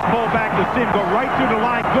follows his fullback to see him go right through the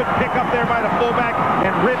line. Good pick up there by the fullback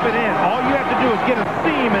and rip it in. All you have to do is get a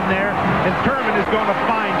seam in there, and Turman is going to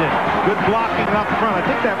find it. Good blocking up front. I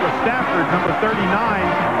think that was Stafford, number 39.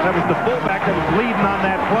 That was the fullback that was leading on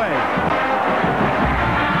that play.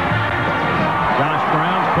 Josh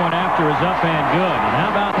Brown's point after is up and good. And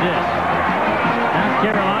how about this? South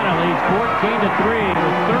Carolina leads 14-3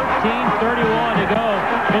 with 13:31 to go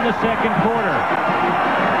in the second quarter.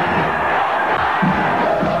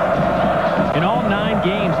 In all 9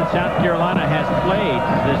 games that South Carolina has played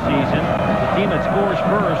this season, the team that scores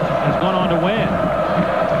first has gone on to win.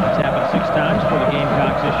 It's happened 6 times for the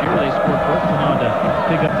Gamecocks this year. They scored first, went on to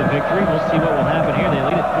pick up the victory. We'll see what will happen here. They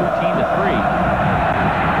lead at 14-3.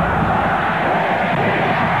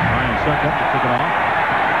 Ryan Succop to kick it off.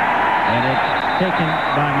 And it's taken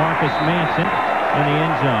by Marcus Manson in the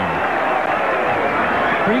end zone.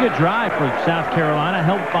 Pretty good drive for South Carolina,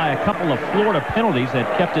 helped by a couple of Florida penalties that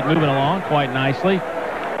kept it moving along quite nicely.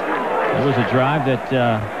 It was a drive that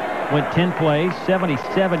went 10 plays, 77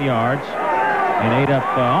 yards, and ate up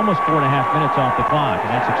almost 4.5 minutes off the clock.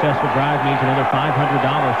 And that successful drive means another $500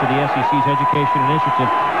 to the SEC's education initiative,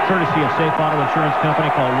 courtesy of Safe Auto Insurance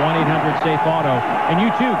Company. Call 1-800-SAFE-AUTO, and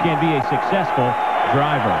you too can be a successful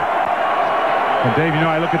driver. And Dave, you know,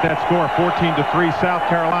 I look at that score, 14-3, South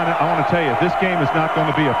Carolina. I want to tell you, this game is not going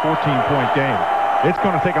to be a 14-point game. It's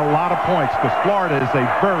going to take a lot of points because Florida is a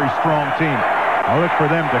very strong team. I look for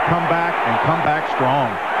them to come back and come back strong.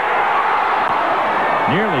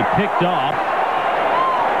 Nearly picked off.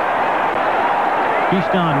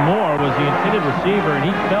 Keyshawn Moore was the intended receiver, and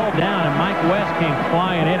he fell down, and Mike West came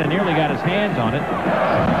flying in and nearly got his hands on it.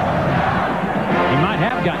 He might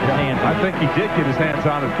have gotten his hands on it. I think he did get his hands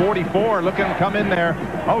on it. 44, look at him come in there.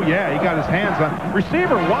 Oh, yeah, he got his hands on it.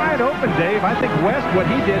 Receiver wide open, Dave. I think West, what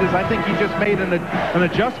he did is I think he just made an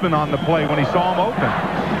adjustment on the play when he saw him open.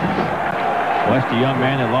 West, a young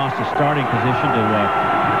man that lost his starting position to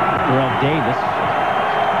Terrell Davis,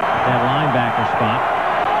 that linebacker spot.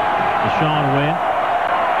 Deshaun Wynn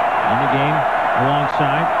in the game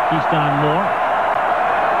alongside Keyshawn Moore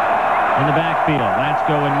in the backfield.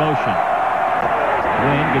 Latsko in motion.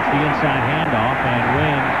 Wynn gets the inside handoff, and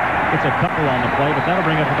Wynn gets a couple on the play, but that'll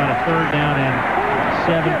bring up about a 3rd down and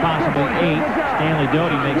 7, possibly 8. Stanley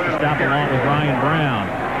Doty makes the stop along with Ryan Brown.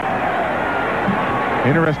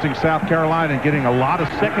 Interesting, South Carolina getting a lot of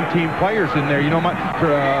second-team players in there. You know,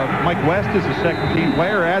 Mike West is a second-team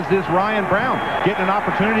player, as is Ryan Brown. Getting an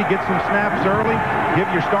opportunity, get some snaps early, give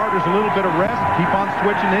your starters a little bit of rest, keep on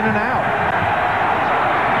switching in and out.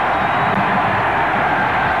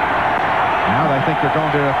 Now I think they're going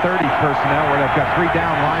to a 30 personnel where they've got 3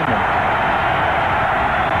 down linemen.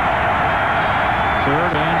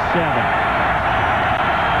 3rd and 7.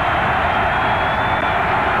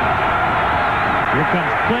 Here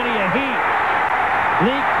comes plenty of heat.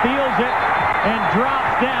 Leak feels it and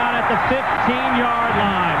drops down at the 15-yard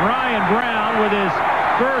line. Ryan Brown with his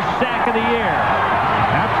first sack of the year.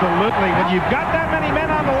 Absolutely. When you've got that many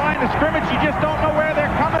men on the line of scrimmage, you just don't know where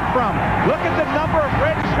they're coming from. Look at the number of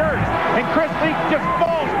red shirts. And Chris Leak just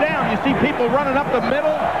falls down. You see people running up the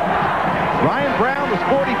middle. Ryan Brown was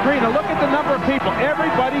 43. Now look at the number of people.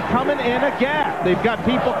 Everybody coming in a gap. They've got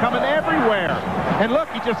people coming everywhere. And look,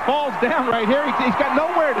 he just falls down right here. He's got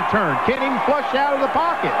nowhere to turn. Can't even flush out of the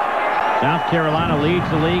pocket. South Carolina leads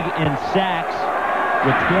the league in sacks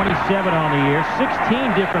with 27 on the year.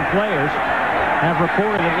 16 different players have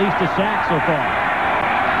recorded at least a sack so far.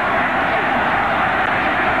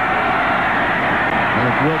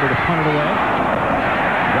 Eric Wilbur to punt it away.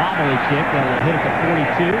 Wobbly kick that will hit at the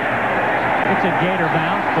 42. It's a gator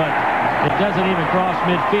bounce, but it doesn't even cross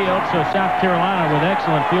midfield, so South Carolina with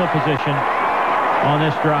excellent field position on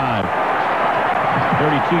this drive.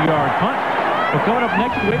 32-yard punt. Well, coming up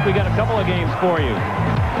next week, we got a couple of games for you,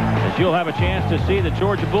 as you'll have a chance to see the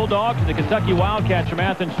Georgia Bulldogs and the Kentucky Wildcats from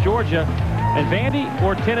Athens, Georgia, and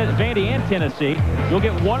Vandy and Tennessee. You'll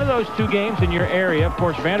get one of those 2 games in your area. Of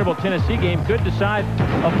course, Vanderbilt-Tennessee game could decide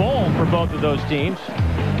a bowl for both of those teams.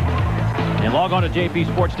 And log on to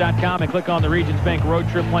jpsports.com and click on the Regions Bank Road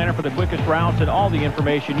Trip Planner for the quickest routes and all the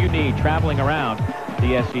information you need traveling around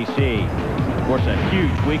the SEC. Of course, a huge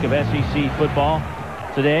week of SEC football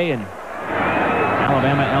today, and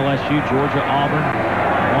Alabama, LSU, Georgia, Auburn,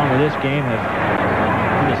 along with this game, have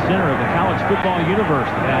been the center of the college football universe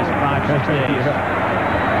the past 5-6 days. The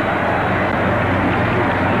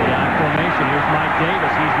I formation, here's Mike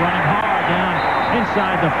Davis. He's running hard down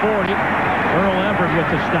inside the 40. Earl Everett with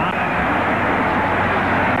the stop.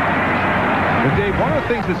 But Dave, one of the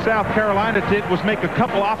things that South Carolina did was make a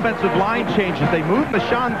couple offensive line changes. They moved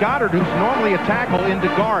Nashawn Goddard, who's normally a tackle, into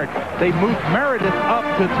guard. They moved Meredith up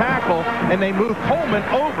to tackle, and they moved Coleman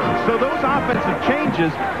over. So those offensive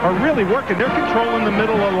changes are really working. They're controlling the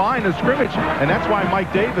middle of the line of scrimmage, and that's why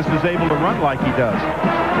Mike Davis is able to run like he does.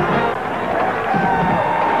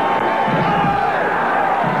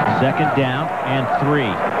 2nd down and 3.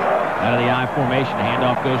 Out of the I formation,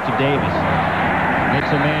 handoff goes to Davis. Makes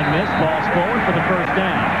a man miss, falls forward for the 1st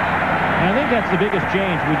down. And I think that's the biggest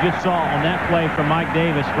change we just saw on that play from Mike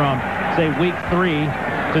Davis from, say, week 3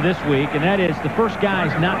 to this week, and that is the first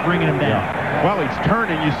guy's not bringing him down. Well, he's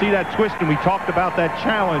turning. You see that twist, and we talked about that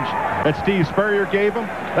challenge that Steve Spurrier gave him.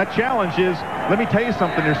 That challenge is, let me tell you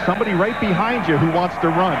something, there's somebody right behind you who wants to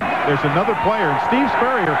run. There's another player, and Steve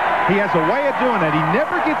Spurrier, he has a way of doing that. He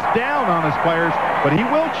never gets down on his players, but he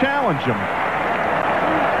will challenge them.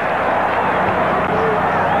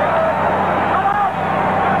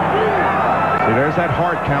 See, there's that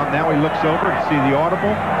hard count. Now he looks over to see the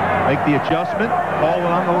audible, make the adjustment, falling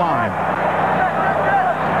on the line.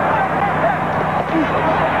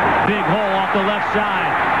 Big hole off the left side.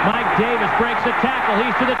 Mike Davis breaks the tackle.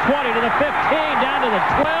 He's to the 20, to the 15, down to the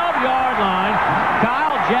 12-yard line.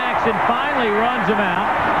 Kyle Jackson finally runs him out.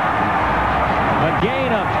 A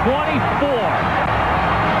gain of 24.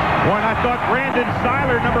 Boy, and I thought Brandon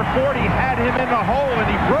Seiler, number 40, had him in the hole, and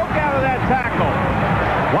he broke out of that tackle.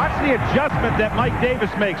 Watch the adjustment that Mike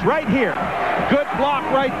Davis makes right here. Good block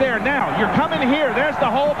right there. Now, you're coming here. There's the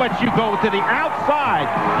hole, but you go to the outside.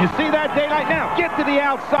 You see that, Daylight? Now, get to the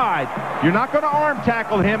outside. You're not going to arm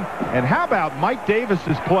tackle him. And how about Mike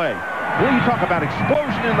Davis's play? Well, you talk about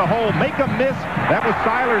explosion in the hole. Make a miss. That was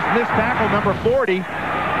Seiler's missed tackle, number 40.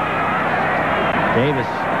 Davis,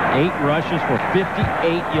 8 rushes for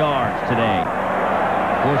 58 yards today.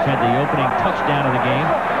 Of course, had the opening touchdown of the game.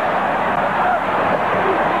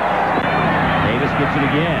 Davis gets it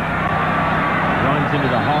again. Runs into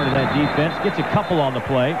the heart of that defense. Gets a couple on the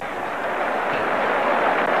play.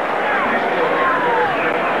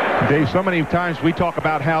 Dave, so many times we talk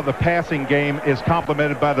about how the passing game is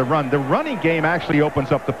complemented by the run. The running game actually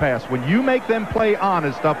opens up the pass. When you make them play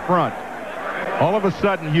honest up front, all of a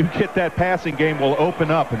sudden you get that passing game will open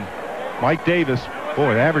up. And Mike Davis,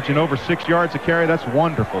 boy, averaging over 6 yards a carry, that's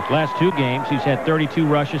wonderful. Last 2 games, he's had 32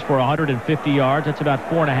 rushes for 150 yards. That's about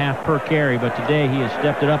 4.5 per carry. But today he has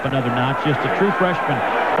stepped it up another notch. Just a true freshman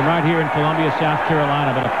from right here in Columbia, South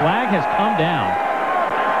Carolina. But a flag has come down.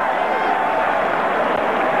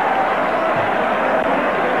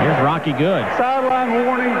 Here's Rocky Good. Sideline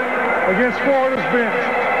warning against Florida's bench.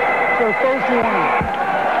 So first warning.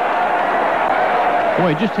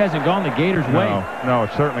 Boy, it just hasn't gone the Gators' way. No,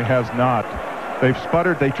 it certainly has not. They've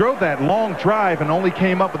sputtered. They drove that long drive and only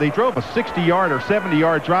came up with, they drove a 60-yard or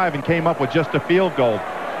 70-yard drive and came up with just a field goal.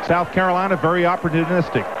 South Carolina, very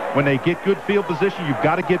opportunistic. When they get good field position, you've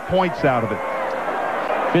got to get points out of it.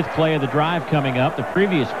 5th play of the drive coming up. The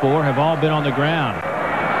previous 4 have all been on the ground.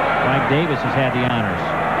 Mike Davis has had the honors.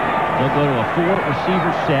 They'll go to a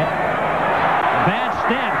 4-receiver set. Bad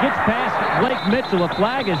snap. Gets past Blake Mitchell. A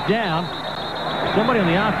flag is down. Somebody on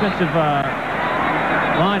the offensive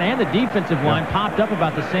line and the defensive line popped up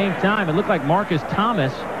about the same time. It looked like Marcus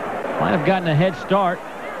Thomas might have gotten a head start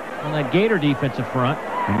on that Gator defensive front.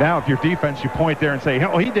 And now if your defense, you point there and say,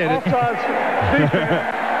 oh, he did it. Yeah,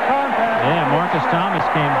 Marcus Thomas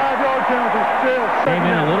came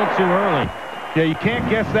in a little too early. Yeah, you can't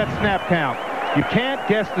guess that snap count. You can't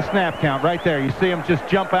guess the snap count right there. You see him just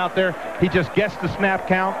jump out there. He just guessed the snap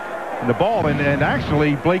count and the ball. And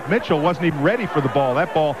actually, Blake Mitchell wasn't even ready for the ball.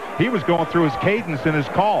 That ball, he was going through his cadence and his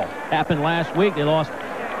call. Happened last week. They lost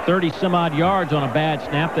 30-some-odd yards on a bad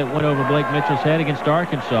snap that went over Blake Mitchell's head against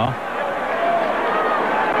Arkansas.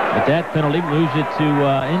 But that penalty moves it to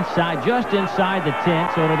just inside the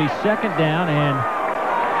 10, so it'll be 2nd down and,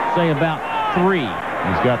 say, about 3.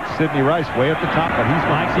 He's got Sidney Rice way at the top, but he's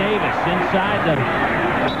Mike Davis inside the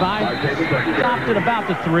 5, stopped at about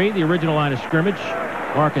the 3, the original line of scrimmage.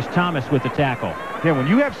 Marcus Thomas with the tackle. Yeah, when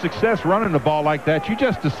you have success running the ball like that, you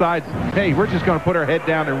just decide, hey, we're just going to put our head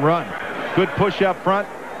down and run. Good push up front.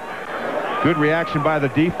 Good reaction by the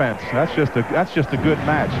defense. That's just a good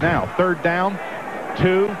match. Now, 3rd down,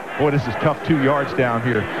 2. Boy, this is tough 2 yards down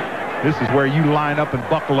here. This is where you line up and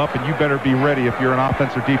buckle up, and you better be ready if you're an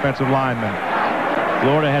offensive defensive lineman.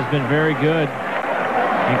 Florida has been very good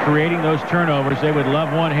in creating those turnovers. They would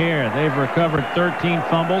love one here. They've recovered 13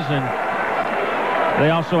 fumbles, and they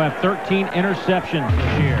also have 13 interceptions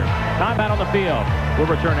this year. Timeout on the field. We'll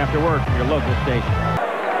return after word from your local station.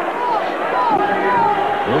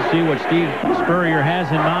 We'll see what Steve Spurrier has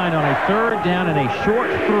in mind on a 3rd down and a short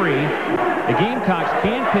 3. The Gamecocks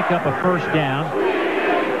can pick up a 1st down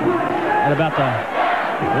at about the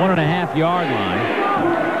 1.5-yard line.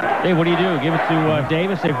 Hey, what do? Give it to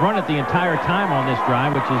Davis. They've run it the entire time on this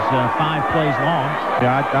drive, which is 5 plays long.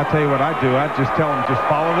 Yeah, I'll tell you what I'd do. I'd just tell them, just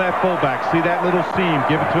follow that fullback. See that little seam,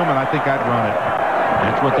 give it to him, and I think I'd run it.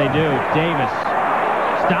 That's what they do. Davis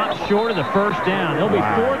stops short of the 1st down. They'll be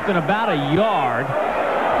 4th and about a yard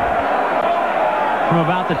from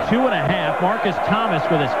about the 2.5. Marcus Thomas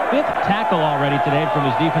with his 5th tackle already today from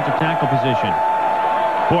his defensive tackle position.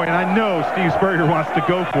 Boy, and I know Steve Spurrier wants to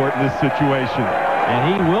go for it in this situation. And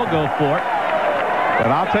he will go for it. But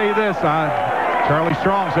I'll tell you this, Charlie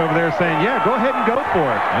Strong's over there saying, yeah, go ahead and go for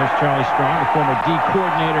it. There's Charlie Strong, the former D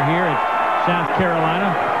coordinator here at South Carolina.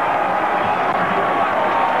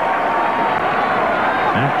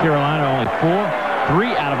 South Carolina only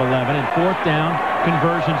 3 out of 11 in 4th down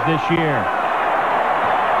conversions this year.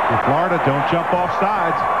 For Florida, don't jump off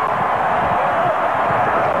sides.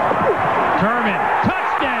 Turman,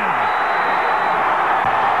 touchdown!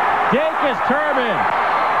 Dacus Turman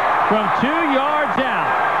from 2 yards out.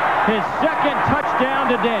 His 2nd touchdown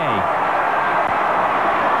today.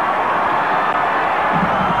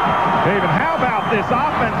 David, how about this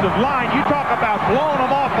offensive line. You talk about blowing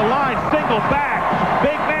them off the line, single back,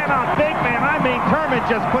 big man on big man. I mean, Turman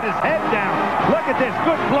just put his head down. Look at this,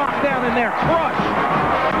 good block down in there, crush.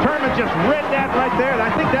 Turman just read that right there.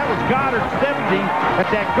 I think that was Goddard 70 at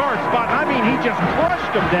that guard spot. I mean, he just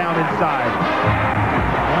crushed him down inside.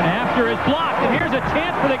 One after is blocked, and here's a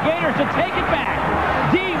chance for the Gators to take it back.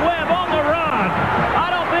 D. Webb on the run.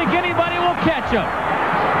 I don't think anybody will catch him.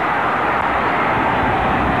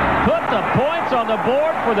 Put the points on the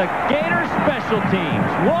board for the Gators special teams.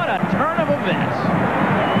 What a turn of events.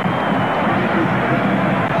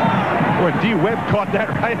 Boy, D. Webb caught that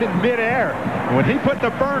right in midair. When he put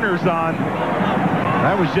the burners on,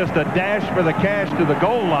 that was just a dash for the cash to the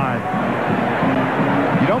goal line.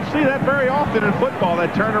 You don't see that very often in football,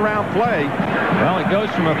 that turnaround play. Well, it goes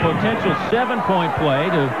from a potential 7-point play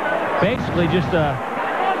to basically just a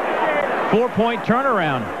 4-point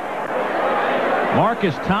turnaround.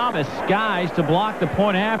 Marcus Thomas skies to block the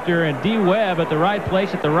point after, and D. Webb at the right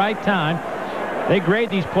place at the right time. They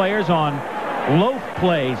grade these players on loaf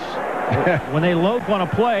plays. When they loaf on a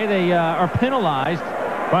play, they are penalized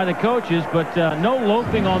by the coaches, but no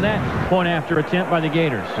loafing on that point after attempt by the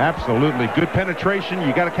Gators. Absolutely. Good penetration.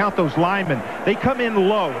 You got to count those linemen. They come in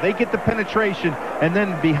low. They get the penetration, and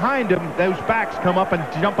then behind them, those backs come up and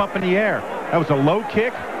jump up in the air. That was a low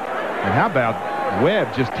kick. And how about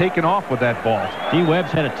Webb just taking off with that ball? D.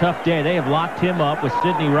 Webb's had a tough day. They have locked him up with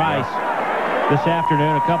Sidney Rice this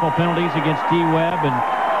afternoon. A couple penalties against D. Webb, and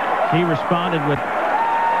he responded with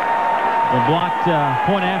the blocked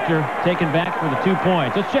point after taken back for the 2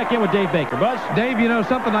 points. Let's check in with Dave Baker. Buzz? Dave, you know,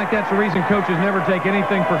 something like that's the reason coaches never take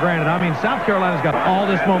anything for granted. I mean, South Carolina's got all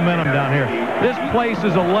this momentum down here. This place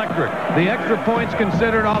is electric. The extra points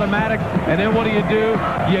considered automatic, and then what do?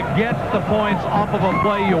 You get the points off of a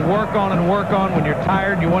play you work on when you're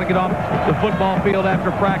tired and you want to get off the football field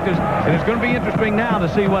after practice. And it's going to be interesting now to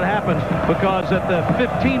see what happens, because at the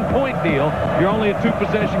 15-point deal, you're only a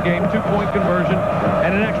 2-possession game, 2-point conversion,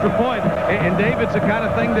 and an extra point. And Dave, it's the kind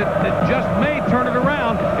of thing that just may turn it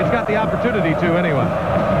around. It's got the opportunity to anyway.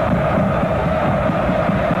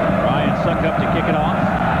 Ryan Succop to kick it off.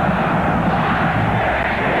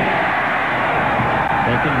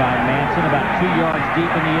 Taken by Manson about 2 yards deep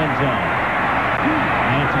in the end zone.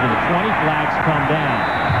 Manson to the 20. Flags come down.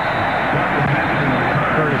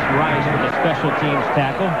 Curtis Rice with a special teams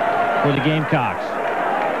tackle for the Gamecocks.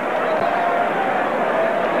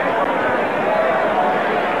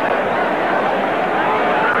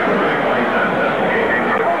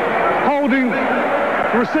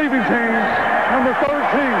 Receiving team, number 13.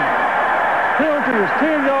 Penalty is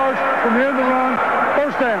 10 yards from the end of the run.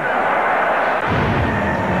 First down.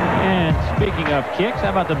 And speaking of kicks,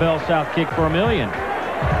 how about the Bell South kick for $1 million?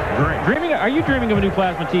 Are you dreaming of a new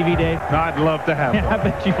plasma TV, Dave? I'd love to have one. I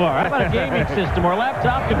bet you are. How about a gaming system or a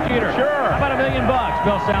laptop computer? Sure. How about $1 million?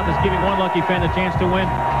 Bell South is giving one lucky fan the chance to win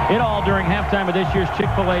it all during halftime of this year's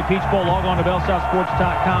Chick-fil-A Peach Bowl. Log on to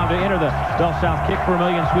BellSouthSports.com to enter the Bell South Kick for $1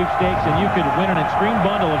 million sweepstakes, and you could win an extreme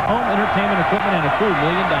bundle of home entertainment equipment and a cool $1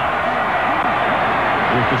 million.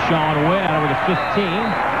 Here's Deshaun Webb over the 15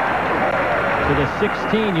 to the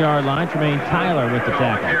 16-yard line. Tremaine Tyler with the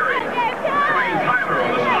tackle.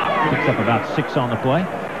 Picks up about 6 on the play.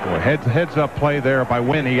 Boy, heads-up play there by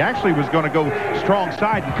Wynn. He actually was going to go strong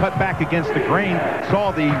side and cut back against the grain. Saw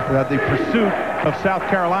the pursuit of South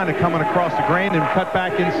Carolina coming across the grain and cut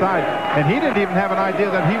back inside. And he didn't even have an idea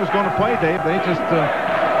that he was going to play, Dave. They just,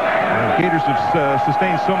 Gators have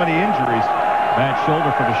sustained so many injuries. Bad shoulder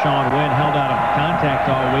for Deshaun Wynn, held out of contact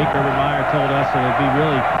all week. Urban Meyer told us it would be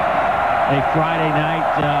really a Friday night,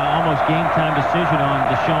 almost game time decision on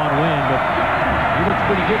Deshaun Wynn, but he looks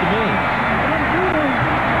pretty good to me.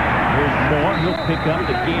 Here's Moore. He'll pick up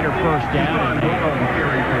the Gator first down, and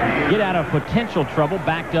they get out of potential trouble,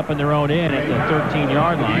 backed up in their own end at the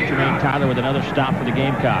 13-yard line. Tremaine Tyler with another stop for the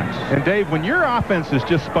Gamecocks. And Dave, when your offense is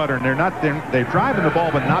just sputtering, they're driving the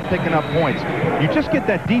ball but not picking up points, you just get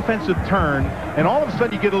that defensive turn, and all of a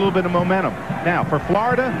sudden you get a little bit of momentum. Now, for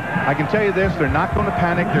Florida, I can tell you this, they're not going to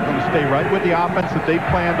panic. They're going to stay right with the offense that they've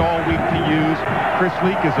planned all week to use. Chris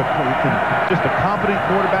Leak is just a competent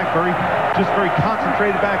quarterback, very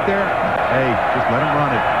concentrated back there. Hey, just let him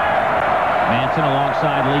run it. Manson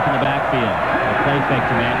alongside Leak in the backfield. A play fake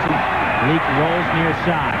to Manson. Leak rolls near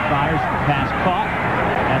side. Fires, pass caught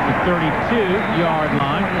at the 32-yard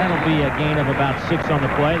line. That'll be a gain of about 6 on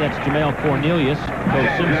the play. That's Jamel Cornelius. Bo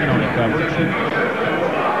Simpson on the coverage.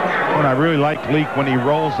 Well, And I really like Leak when he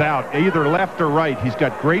rolls out, either left or right. He's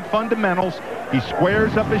got great fundamentals. He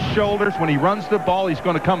squares up his shoulders. When he runs the ball, he's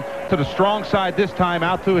going to come to the strong side this time,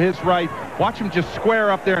 out to his right. Watch him just square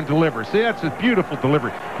up there and deliver. See, that's a beautiful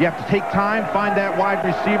delivery. You have to take time, find that wide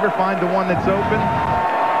receiver, find the one that's open.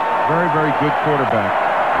 Very, very good quarterback.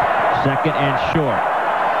 Second and short.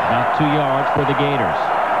 About 2 yards for the Gators.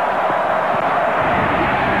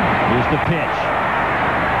 Here's the pitch.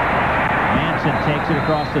 Manson takes it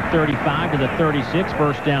across the 35 to the 36.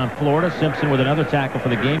 First down, Florida. Simpson with another tackle for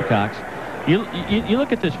the Gamecocks. You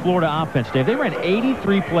look at this Florida offense, Dave. They ran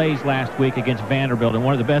 83 plays last week against Vanderbilt in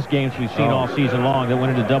one of the best games we've seen all season long that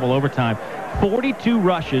went into double overtime. 42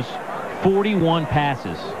 rushes, 41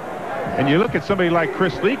 passes. And you look at somebody like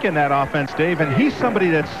Chris Leak in that offense, Dave, and he's somebody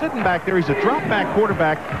that's sitting back there. He's a drop-back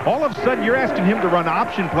quarterback. All of a sudden, you're asking him to run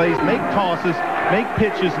option plays, make tosses, make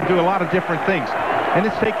pitches, and do a lot of different things. And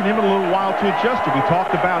it's taken him a little while to adjust to. We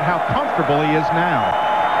talked about how comfortable he is now.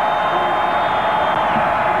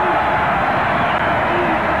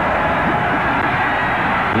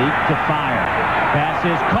 Leak to fire. Pass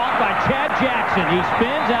is caught by Chad Jackson. He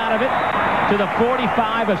spins out of it to the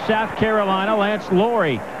 45 of South Carolina. Lance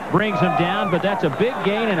Laurie brings him down, but that's a big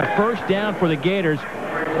gain and a first down for the Gators.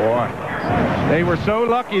 Boy, they were so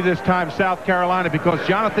lucky this time, South Carolina, because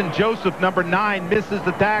Jonathan Joseph, number 9, misses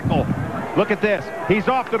the tackle. Look at this. He's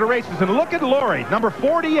off to the races. And look at Laurie, number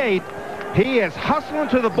 48. He is hustling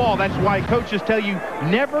to the ball. That's why coaches tell you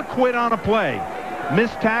never quit on a play.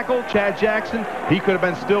 Missed tackle, Chad Jackson. He could have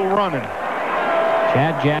been still running.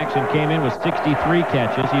 Chad Jackson came in with 63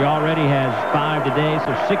 catches. He already has 5 today,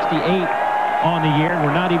 so 68 on the year.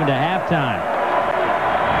 We're not even to halftime.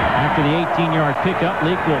 After the 18-yard pickup,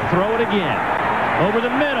 Leak will throw it again. Over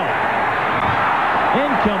the middle.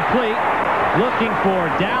 Incomplete. Looking for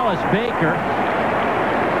Dallas Baker.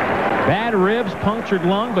 Bad ribs, punctured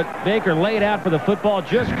lung, but Baker laid out for the football,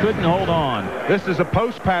 just couldn't hold on. This is a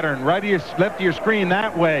post pattern, right of your, left of your screen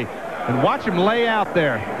that way. And watch him lay out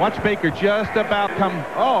there. Watch Baker just about come.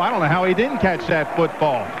 Oh, I don't know how he didn't catch that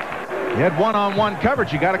football. He had one-on-one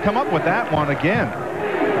coverage. You got to come up with that one again.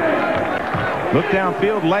 Look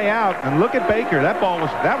downfield, lay out, and look at Baker. That was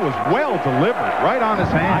well delivered, right on his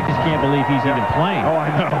hand. I just can't believe he's even playing. Oh, I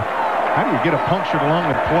know. How do you get a punctured lung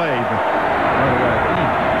and play?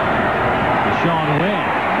 Deshaun Wynn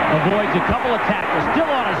avoids a couple of tackles,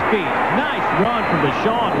 still on his feet. Nice run from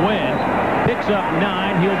Deshaun Wynn. Picks up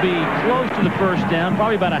 9. He'll be close to the first down,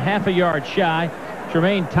 probably about a half a yard shy.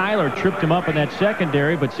 Tremaine Tyler tripped him up in that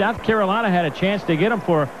secondary, but South Carolina had a chance to get him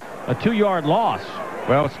for a 2-yard loss.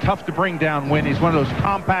 Well, it's tough to bring down Wynn. He's one of those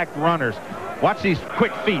compact runners. Watch these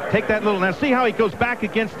quick feet. Take that little. Now see how he goes back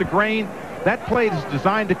against the grain? That play is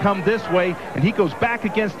designed to come this way, and he goes back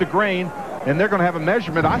against the grain, and they're going to have a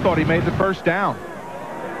measurement. I thought he made the first down.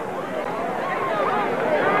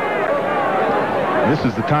 This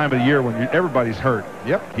is the time of the year when everybody's hurt.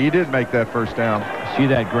 Yep, he did make that first down. See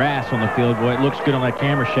that grass on the field, boy. It looks good on that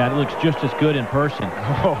camera shot. It looks just as good in person.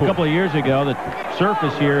 Oh. A couple of years ago, the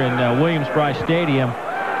surface here in Williams-Brice Stadium,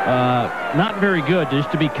 not very good, just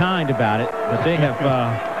to be kind about it. But they have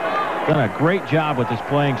done a great job with this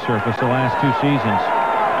playing surface the last 2 seasons.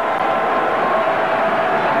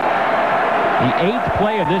 The 8th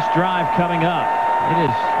play of this drive coming up. It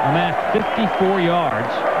is amassed 54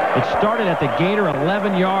 yards. It started at the Gator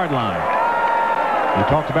 11-yard line. We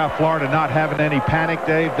talked about Florida not having any panic,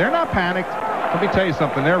 Dave. They're not panicked. Let me tell you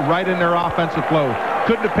something. They're right in their offensive flow.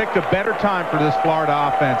 Couldn't have picked a better time for this Florida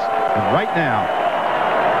offense than right now.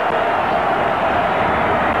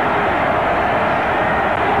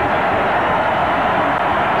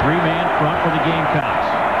 Three-man front for the Gamecocks.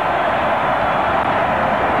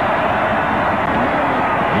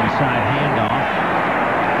 Inside handoff.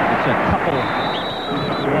 It's a couple,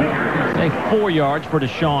 say 4 yards for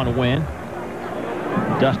Deshaun Wynn.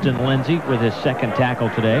 Dustin Lindsay with his second tackle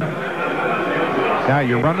today. Now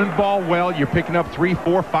you're running the ball well. You're picking up 3,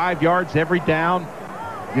 4, 5 yards every down.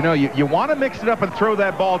 You know, you want to mix it up and throw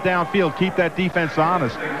that ball downfield, keep that defense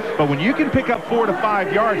honest. But when you can pick up 4 to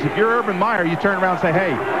 5 yards, if you're Urban Meyer, you turn around and say,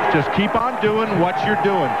 hey, just keep on doing what you're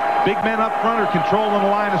doing. Big men up front are controlling the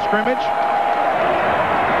line of scrimmage.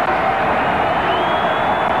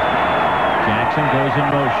 Jackson goes in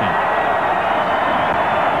motion.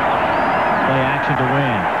 Play action to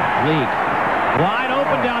Wynn. Leak. Wide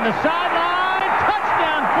open down the sideline.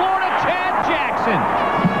 Touchdown, Florida, Chad Jackson.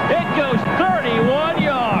 It goes 31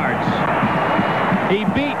 yards. He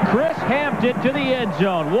beat Chris Hampton to the end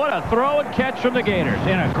zone. What a throw and catch from the Gators.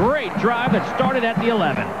 And a great drive that started at the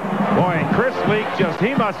 11. Boy, and Chris Leak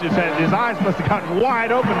he must have said, his eyes must have gotten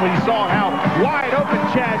wide open when he saw how wide open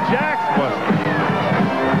Chad Jackson was.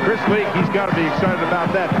 Chris Leak, he's got to be excited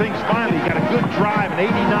about that. Things finally got a good drive, an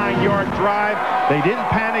 89-yard drive. They didn't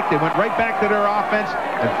panic. They went right back to their offense,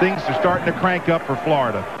 and things are starting to crank up for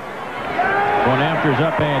Florida. Going after is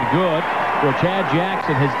up and good for Chad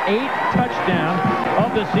Jackson, his 8th touchdown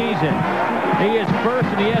of the season. He is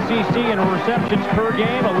first in the SEC in receptions per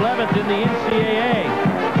game, 11th in the NCAA.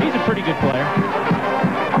 He's a pretty good player.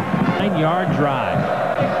 9-yard drive.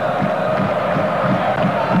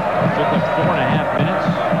 Took up 4.5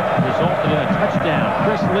 minutes. Resulted in a touchdown.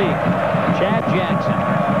 Chris Leak, Chad Jackson,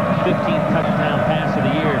 15th touchdown pass of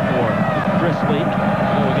the year for Chris Leak.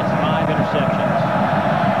 Go against 5 interceptions.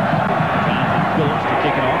 Jonathan Phillips to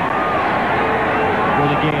kick it off for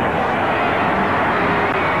the Gators.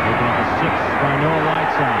 Looking at the 6th by Noah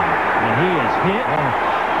Whiteside. And he is hit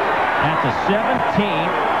at the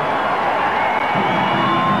 17th.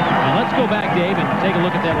 And let's go back, Dave, and take a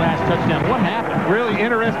look at that last touchdown. What happened? Really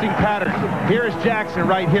interesting pattern. Here is Jackson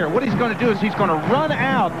right here. What he's going to do is he's going to run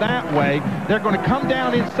out that way. They're going to come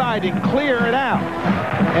down inside and clear it out.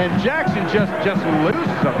 And Jackson just loses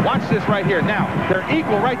them. Watch this right here. Now, they're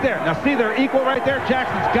equal right there. Now, see, they're equal right there.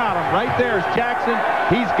 Jackson's got them. Right there is Jackson.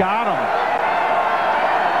 He's got them.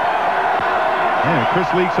 Man, Chris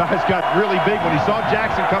Leak's eyes got really big when he saw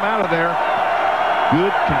Jackson come out of there.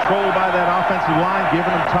 Good control by that offensive line,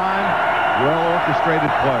 giving them time. Well-orchestrated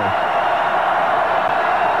play.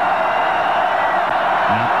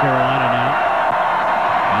 South Carolina now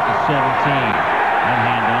at the 17. That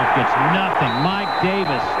handoff gets nothing. Mike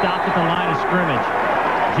Davis stopped at the line of scrimmage.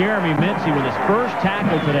 Jeremy Mincy with his first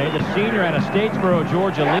tackle today. The senior out of Statesboro,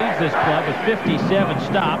 Georgia, leads this club with 57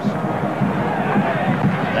 stops.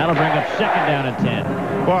 That'll bring up 2nd down and 10.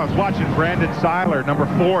 Well, I was watching Brandon Seiler, number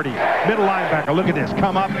 40, middle linebacker. Look at this.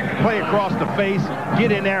 Come up, play across the face,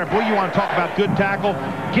 get in there. Boy, you want to talk about good tackle?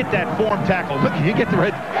 Get that form tackle. Look, you get the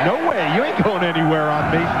red. No way. You ain't going anywhere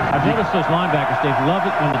on me. I've noticed those linebackers, Dave, love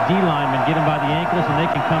it when the D linemen get them by the ankles and they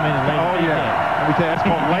can come in and lay Oh, yeah. Let me tell you, that's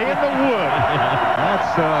called laying the wood. That's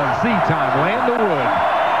Z time, laying the wood.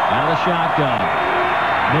 Out of the shotgun.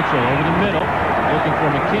 Mitchell over the middle, looking for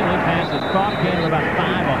McKinley. Pass is caught, gain of about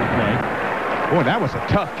 5 on the play. Boy, that was a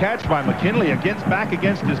tough catch by McKinley back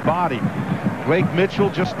against his body. Blake Mitchell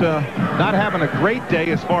just not having a great day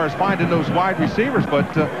as far as finding those wide receivers, but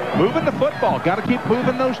moving the football. Got to keep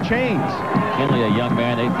moving those chains. McKinley, a young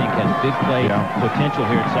man they think has big play potential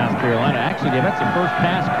here at South Carolina. Actually, that's the first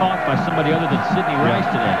pass caught by somebody other than Sidney Rice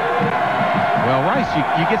today. Well, Rice,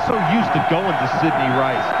 you get so used to going to Sidney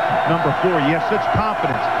Rice, number 4. You have such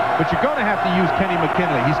confidence, but you're going to have to use Kenny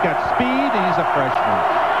McKinley. He's got speed, and he's a freshman.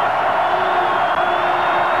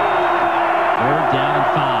 3rd down and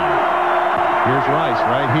 5. Here's Rice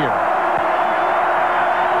right here.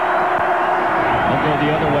 They'll go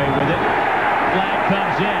the other way with it. Flag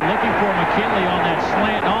comes in, looking for McKinley on that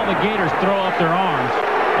slant. All the Gators throw up their arms.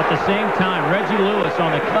 At the same time, Reggie Lewis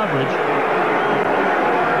on the coverage.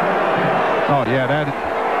 Oh, yeah, that...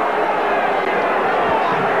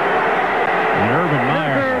 And Urban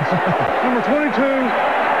Meyer. Number 22,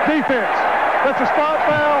 defense. That's a spot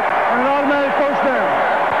foul and an automatic first down.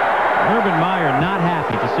 Urban Meyer not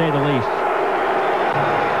happy, to say the least.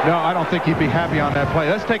 No, I don't think he'd be happy on that play.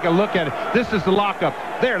 Let's take a look at it. This is the lockup.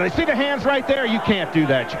 There, they see the hands right there. You can't do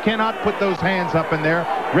that. You cannot put those hands up in there.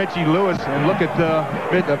 Reggie Lewis, and look at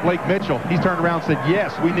Blake Mitchell. He's turned around and said,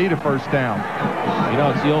 yes, we need a first down. You know,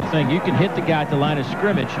 it's the old thing. You can hit the guy at the line of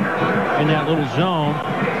scrimmage in that little zone,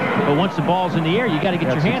 but once the ball's in the air, you got to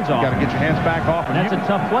get your hands off. You got to get your hands back off. And that's a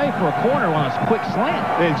tough play for a corner on a quick slant.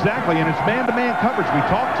 Exactly, and it's man-to-man coverage. We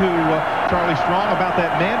talked to Charlie Strong about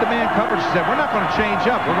that man-to-man coverage. He said, we're not going to change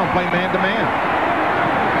up. We're going to play man-to-man.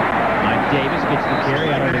 Mike Davis gets the carry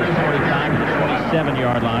out over the 45 to the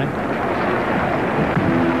 27-yard line.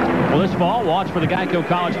 Well, this fall, watch for the Geico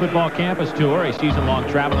College Football Campus Tour, a season-long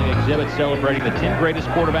traveling exhibit celebrating the 10 greatest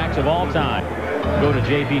quarterbacks of all time. Go to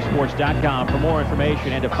jbsports.com for more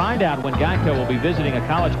information and to find out when Geico will be visiting a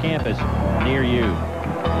college campus near you.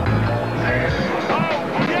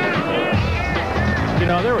 You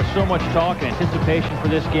know, there was so much talk and anticipation for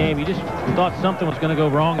this game. You just thought something was going to go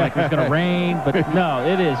wrong, like it was going to rain, but no,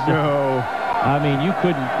 it is. No. I mean, you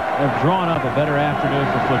couldn't have drawn up a better afternoon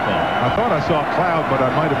for football. I thought I saw a cloud, but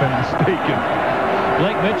I might have been mistaken.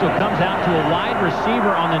 Blake Mitchell comes out to a wide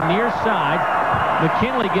receiver on the near side.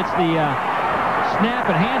 McKinley gets the snap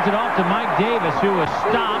and hands it off to Mike Davis, who was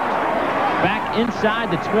stopped back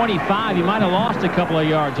inside the 25. He might have lost a couple of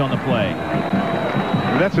yards on the play.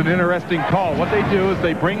 That's an interesting call. What they do is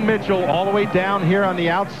they bring Mitchell all the way down here on the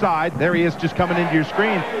outside. There he is, just coming into your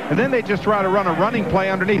screen. And then they just try to run a running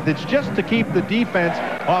play underneath. It's just to keep the defense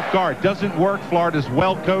off guard. Doesn't work. Florida's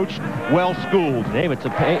well coached, well schooled. Dave, it's a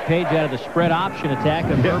page out of the spread option attack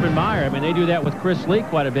of Urban Meyer. I mean, they do that with Chris Lee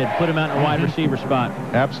quite a bit. Put him out in a wide receiver spot.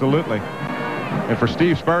 Absolutely. And for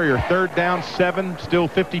Steve Spurrier, 3rd down, 7, still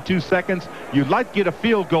 52 seconds. You'd like to get a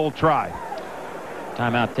field goal try.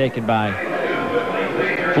 Timeout taken by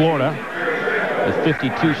Florida with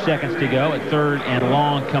 52 seconds to go at 3rd and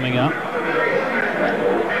long coming up.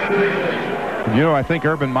 You know, I think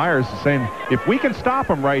Urban Meyer is saying, if we can stop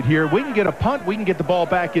them right here, we can get a punt, we can get the ball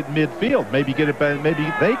back at midfield. Maybe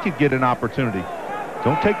they could get an opportunity.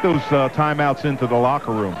 Don't take those timeouts into the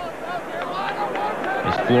locker room.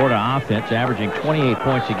 This Florida offense averaging 28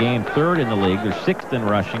 points a game, 3rd in the league. They're 6th in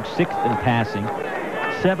rushing, 6th in passing,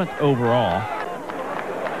 7th overall.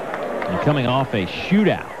 And coming off a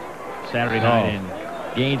shootout Saturday night in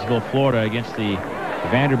Gainesville, Florida against the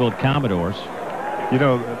Vanderbilt Commodores. You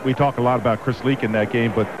know, we talk a lot about Chris Leak in that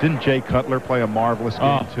game, but didn't Jay Cutler play a marvelous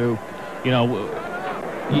game too? You know,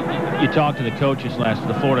 you talked to the coaches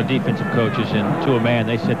the Florida defensive coaches, and to a man,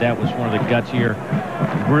 they said that was one of the gutsier,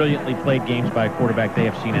 brilliantly played games by a quarterback they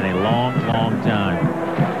have seen in a long, long time.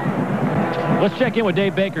 Let's check in with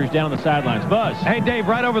Dave Baker, who's down on the sidelines. Buzz. Hey, Dave,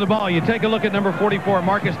 right over the ball. You take a look at number 44,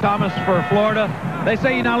 Marcus Thomas for Florida. They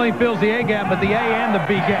say he not only fills the A gap, but the A and the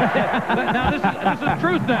B gap. Now, this is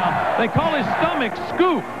truth now. They call his stomach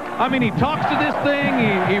Scoop. I mean, he talks to this thing.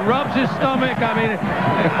 He rubs his stomach. I mean,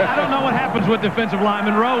 I don't know what happens with defensive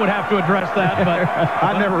lineman. Rowe would have to address that, but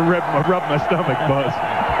I never rub my stomach, Buzz.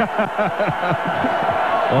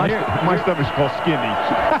 My stomach's called skinny.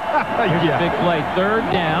 Here's a big play. 3rd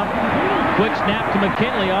down. Quick snap to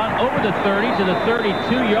McKinley on over the 30 to the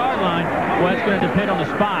 32-yard line. Well, that's going to depend on the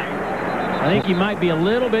spot. I think he might be a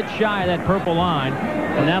little bit shy of that purple line,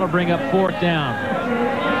 and that'll bring up 4th down.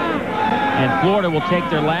 And Florida will take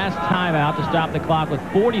their last timeout to stop the clock with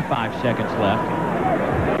 45 seconds left.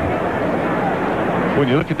 When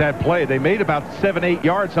you look at that play, they made about 7-8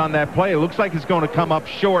 yards on that play. It looks like it's going to come up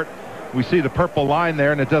short. We see the purple line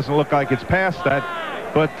there, and it doesn't look like it's past that.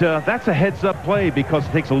 But that's a heads-up play because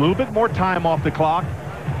it takes a little bit more time off the clock,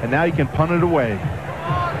 and now you can punt it away.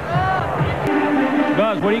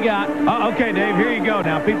 Buzz, what do you got? Okay, Dave, here you go.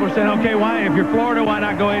 Now, people are saying, okay, why, if you're Florida, why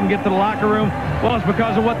not go ahead and get to the locker room? Well, it's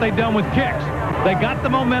because of what they've done with kicks. They got the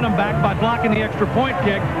momentum back by blocking the extra point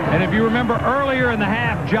kick. And if you remember earlier in the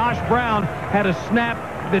half, Josh Brown had a snap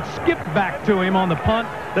that skipped back to him on the punt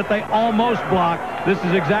that they almost blocked. This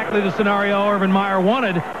is exactly the scenario Urban Meyer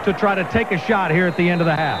wanted to try to take a shot here at the end of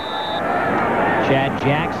the half. Chad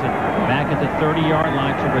Jackson back at the 30-yard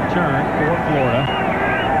line to return for Florida.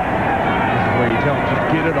 Where you tell him just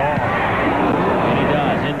get it off. And he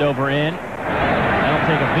does. End over end. That'll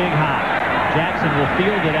take a big hop. Jackson will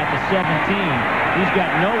field it at the 17. He's got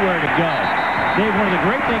nowhere to go. Dave, one of the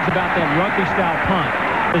great things about that rugby-style punt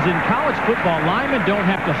is in college football, linemen don't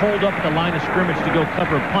have to hold up at the line of scrimmage to go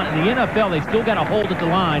cover a punt. In the NFL, they still got to hold at the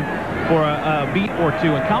line for a beat or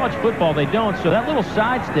two. In college football, they don't. So that little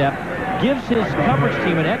sidestep gives his coverage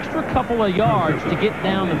team an extra couple of yards to get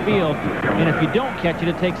down the field. And if you don't catch it,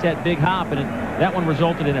 it takes that big hop. And that one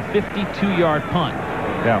resulted in a 52-yard punt.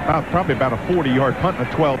 Yeah, probably about a 40-yard punt and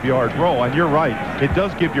a 12-yard roll. And you're right. It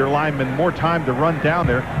does give your linemen more time to run down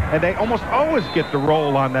there. And they almost always get the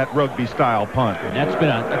roll on that rugby-style punt. And that's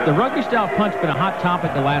been the rugby-style punt's been a hot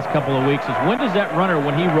topic the last couple of weeks. Is when does that runner,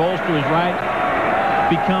 when he rolls to his right,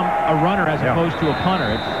 become a runner as opposed to a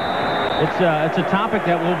punter? It's a topic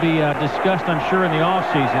that will be discussed, I'm sure, in the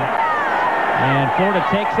offseason. And Florida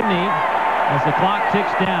takes a knee as the clock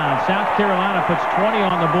ticks down. South Carolina puts 20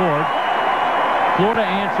 on the board. Florida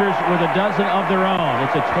answers with a dozen of their own.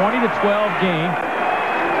 It's a 20-12 game.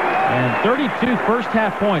 And 32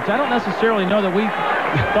 first-half points. I don't necessarily know that we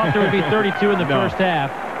thought there would be 32 in the first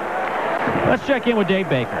half. Let's check in with Dave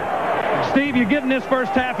Baker. Steve, you're getting this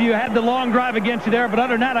first half. You had the long drive against you there, but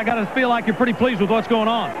other than that, I got to feel like you're pretty pleased with what's going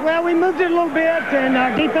on. Well, we moved it a little bit, and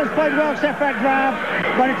our defense played well except for that drive,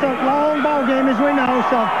 but it's a long ball game, as we know,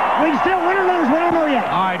 so we can still win or lose. We don't know yet.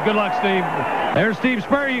 All right, good luck, Steve. There's Steve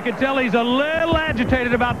Spurrier. You can tell he's a little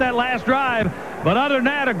agitated about that last drive, but other than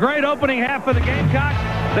that, a great opening half for the Gamecocks.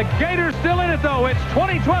 The Gators still in it, though. It's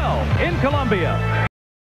 2012 in Columbia.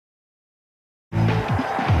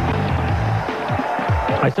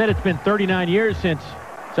 I said it's been 39 years since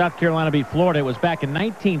South Carolina beat Florida. It was back in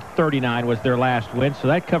 1939 was their last win, so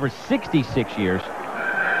that covers 66 years,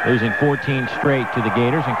 losing 14 straight to the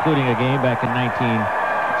Gators, including a game back in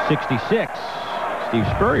 1966. Steve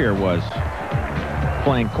Spurrier was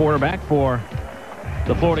playing quarterback for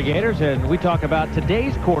the Florida Gators, and we talk about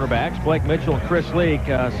today's quarterbacks, Blake Mitchell and Chris Leak.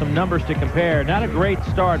 Some numbers to compare. Not a great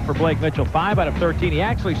start for Blake Mitchell, 5 out of 13. He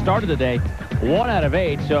actually started the day 1 out of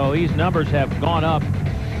 8, so these numbers have gone up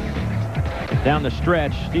down the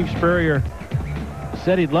stretch. Steve Spurrier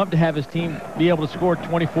said he'd love to have his team be able to score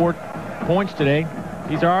 24 points today.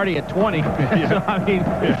 He's already at 20. So, I mean,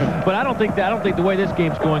 but I don't think the way this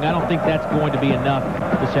game's going, I don't think that's going to be enough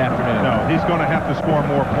this afternoon. No, he's going to have to score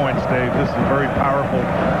more points, Dave. This is a very powerful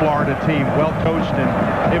Florida team, well coached, and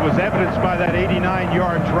it was evidenced by that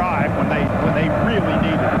 89-yard drive when they really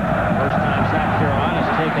needed it. First time South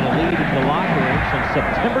Carolina's taken a lead in the locker room since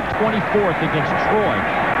September 24th against Troy.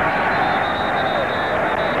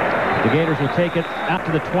 The Gators will take it out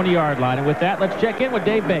to the 20-yard line. And with that, let's check in with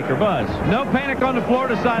Dave Baker. Buzz. No panic on the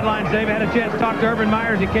Florida sidelines, Dave. Had a chance to talk to Urban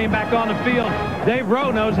Meyer as he came back on the field. Dave Rowe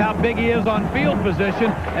knows how big he is on field position,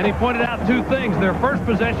 and he pointed out 2 things. Their first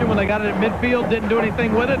possession, when they got it at midfield, didn't do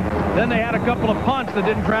anything with it. Then they had a couple of punts that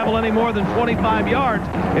didn't travel any more than 25 yards.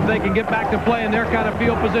 If they can get back to playing their kind of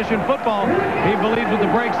field position football, he believes with the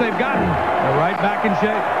breaks they've gotten, they're right back in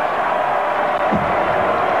shape.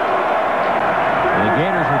 The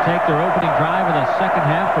Gators will take their opening drive of the second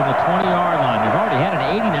half from the 20-yard line. They've already had an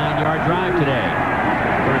 89-yard drive today.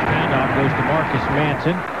 First handoff goes to Marcus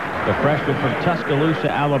Manson, the freshman from Tuscaloosa,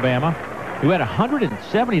 Alabama, who had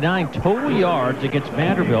 179 total yards against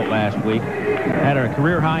Vanderbilt last week. Had a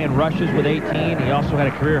career high in rushes with 18. He also had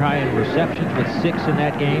a career high in receptions with 6 in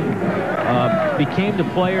that game. Became the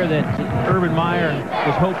player that Urban Meyer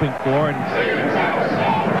was hoping for. And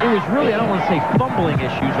it was really, I don't want to say fumbling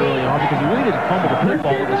issues early on, because he really didn't fumble the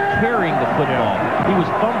football. It was carrying the football. He was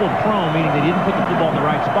fumbled prone, meaning they didn't put the football in the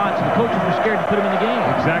right spots, and the coaches were scared to put him in the game.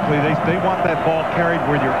 Exactly. They want that ball carried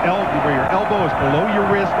where your elbow is below your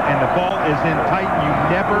wrist and the ball is in tight. You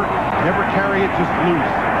never carry it just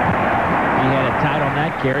loose. He had it tight on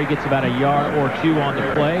that carry. Gets about a yard or 2 on the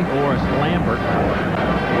play. Horace Lambert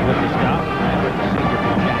with the stop. Lambert, the senior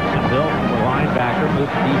from Jacksonville, the linebacker, moved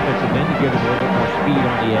the defensive end to give him a little bit more speed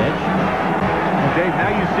on the edge. And Dave, now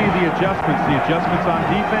you see the adjustments on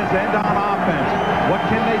defense and on offense. What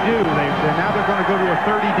can they do? Now they're going to go to a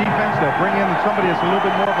 30 defense. They'll bring in somebody that's a little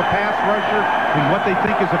bit more of a pass rusher in what they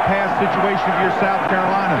think is a pass situation of your South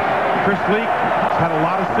Carolina. Chris Leak has had a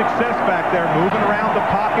lot of success back there, moving around the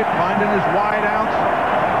pocket, finding his wideouts.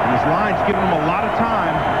 And his line's giving him a lot of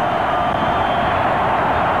time.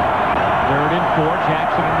 3rd and 4.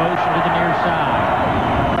 Jackson in motion to the near side.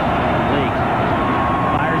 Leak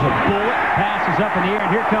fires a bullet, passes up in the air, and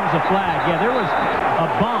here comes a flag. Yeah, there was a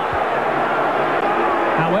bump.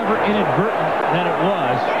 However inadvertent that it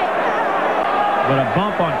was, but a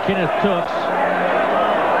bump on Kenneth Tooks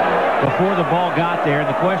before the ball got there, and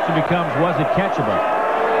the question becomes, was it catchable?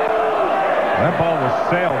 That ball was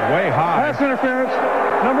sailed way high. Pass interference,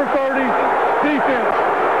 number 30, defense.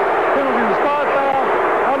 Penalty, the spot foul,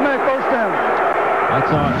 automatic first down.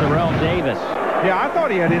 That's on Terrell Davis. Yeah, I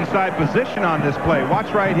thought he had inside position on this play.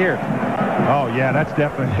 Watch right here. Oh, yeah, that's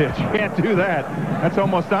definitely it. You can't do that. That's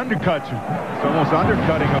almost undercut you. It's almost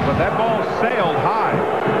undercutting him, but that ball sailed high.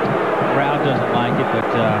 The crowd doesn't like it, but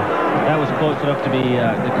that was close enough to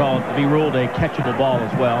be ruled a catchable ball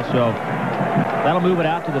as well. So that'll move it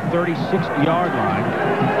out to the 36-yard line.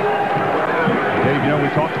 Dave, you know, we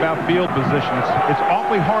talked about field position. It's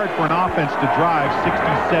awfully hard for an offense to drive 60,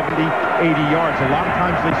 70, 80 yards. A lot of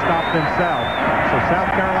times they stop themselves. So South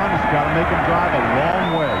Carolina's got to make them drive a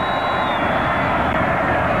long way.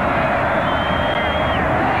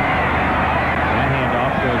 That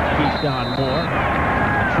handoff goes to Keyshawn Moore,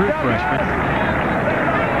 a true freshman.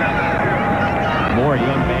 Moore, a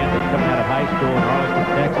young man that's coming out of high school in Arlington,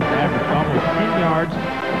 Texas, averaged almost 10 yards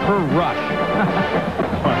per rush.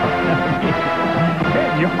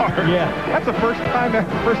 10 yards? Yeah. That's the first down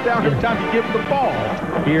every time you give him the ball.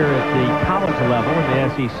 Here at the college level in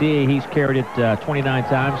the SEC, he's carried it 29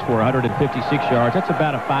 times for 156 yards. That's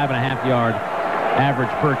about a 5.5-yard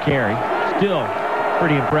average per carry. Still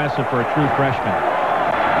pretty impressive for a true freshman.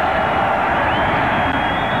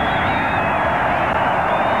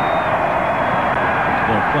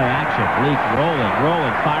 Little play action. Leak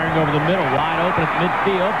rolling, firing over the middle, wide open at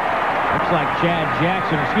midfield. Looks like Chad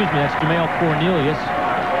Jackson, that's Jamel Cornelius.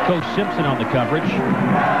 Coach Simpson on the coverage.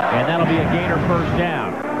 And that'll be a Gator first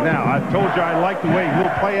down. Now, I told you I like the way he will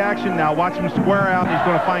play action. Now watch him square out, and he's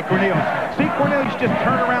going to find Cornelius. See, Cornelius just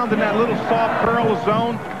turn around in that little soft curl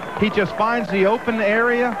zone. He just finds the open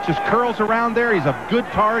area, just curls around there. He's a good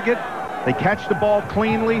target. They catch the ball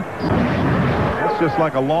cleanly. It's just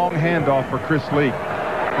like a long handoff for Chris Leak.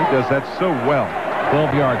 He does that so well.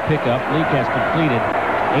 12-yard pickup. Leak has completed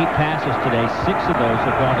 8 passes today. 6 of those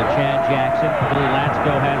have gone to Chad Jackson. Billy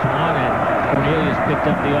Latsko has one, and Cornelius picked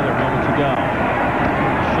up the other moments ago.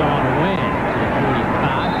 Sean Wynn to the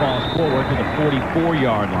 45, falls forward to the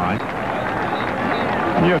 44-yard line.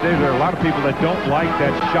 You know, Dave, there are a lot of people that don't like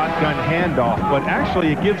that shotgun handoff, but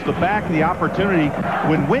actually it gives the back the opportunity.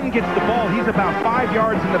 When Wynn gets the ball, he's about 5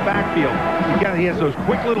 yards in the backfield. He has those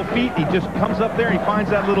quick little feet. He just comes up there, he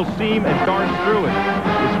finds that little seam and darts through it.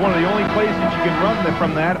 It's one of the only plays that you can run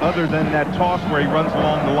from that other than that toss where he runs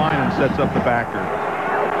along the line and sets up the backer.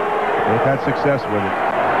 They've had success with it.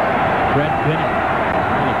 Brett Bennett,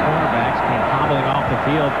 one of the cornerbacks, came hobbling off the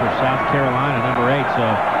field for South Carolina, number 8, so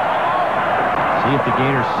see if the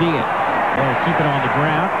Gators see it. They'll keep it on the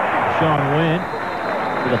ground. Sean Wynn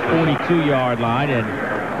to the 42-yard line, and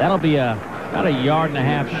that'll be about a yard and a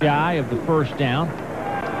half shy of the first down.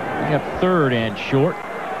 We have 3rd and short.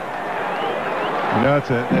 You know,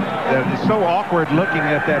 it's so awkward looking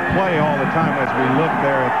at that play all the time as we look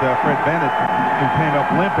there at Fred Bennett, who came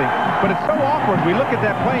up limping. But it's so awkward. We look at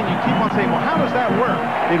that play and you keep on saying, well, how does that work?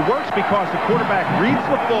 It works because the quarterback reads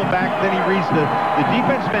the fullback, then he reads the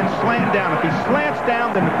defense men slant down. If he slants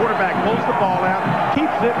down, then the quarterback pulls the ball out,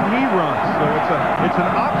 keeps it, and he runs. So it's an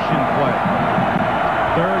option play.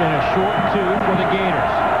 3rd and a short 2 for the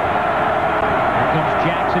Gators. Here comes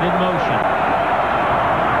Jackson in motion.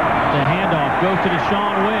 The handoff goes to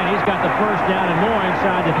Deshaun Wynn. He's got the first down and more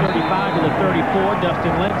inside the 35 to the 34.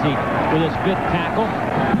 Dustin Lindsey with his 5th tackle.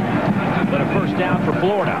 But a first down for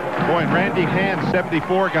Florida. Boy, and Randy Hand,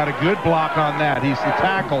 74, got a good block on that. He's the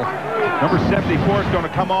tackle. Number 74 is going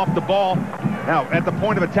to come off the ball. Now, at the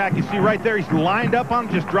point of attack, you see right there, he's lined up on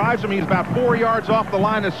him, just drives him. He's about 4 yards off the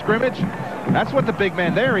line of scrimmage. That's what the big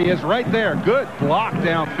man, there he is right there. Good block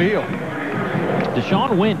downfield.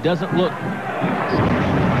 Deshaun Wynn doesn't look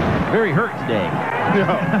very hurt today.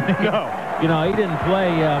 No. You know, he didn't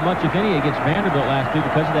play much, if any, against Vanderbilt last week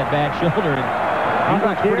because of that bad shoulder. And he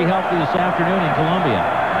looks pretty healthy this afternoon in Columbia.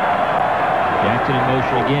 Jackson in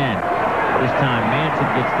motion again. This time Manson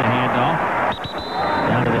gets the handoff.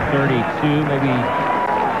 Down to the 32, maybe.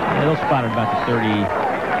 They'll spot it about the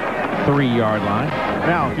 33-yard line.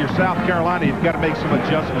 Now, if you're South Carolina, you've got to make some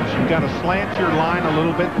adjustments. You've got to slant your line a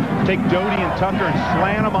little bit, take Doty and Tucker and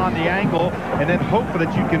slant them on the angle, and then hope that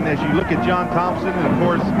you can, as you look at John Thompson and, of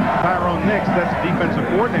course, Tyrone Nix, that's the defensive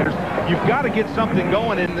coordinators, you've got to get something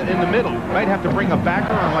going in the middle. You might have to bring a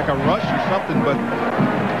backer on like a rush or something, but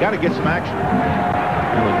you got to get some action.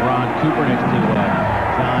 That was Ron Cooper next to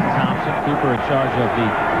John Thompson. Cooper in charge of the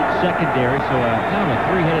secondary, so kind of a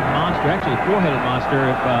 3-headed monster, actually a 4-headed monster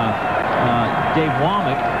if Dave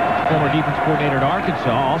Womack, former defense coordinator at Arkansas,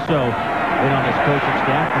 also been on this coaching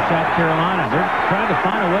staff for South Carolina. They're trying to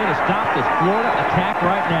find a way to stop this Florida attack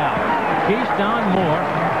right now. Keyshawn Moore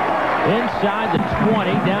inside the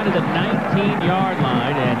 20, down to the 19-yard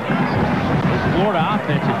line, and this Florida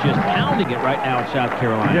offense is just pounding it right now at South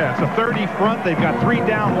Carolina. Yeah, it's a 30 front. They've got 3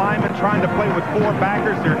 down linemen trying to play with 4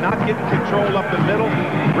 backers. They're not getting control up the middle.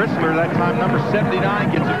 Bristler, that time, number 79,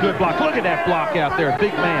 gets a good block. Look at that block out there,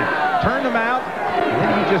 big man. Turn them out, and then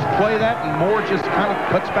you just play that, and Moore just kind of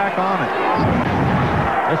cuts back on it.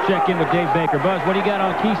 Let's check in with Dave Baker. Buzz, what do you got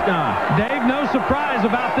on Keystone? Dave, no surprise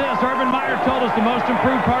about this. Urban Meyer told us the most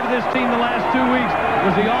improved part of this team the last 2 weeks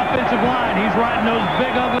was the offensive line. He's riding those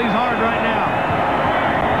big uglies hard right now.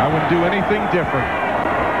 I wouldn't do anything different.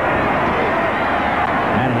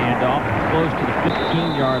 That handoff close to the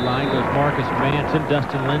 15-yard line goes Marcus Manson.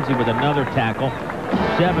 Dustin Lindsey with another tackle.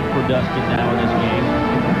 7 for Dustin now in this game.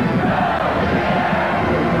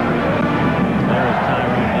 There is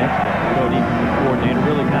Tyrone Nix, the defensive coordinator,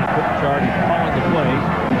 really kind of put in charge of calling the plays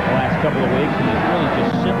the last couple of weeks, and he's really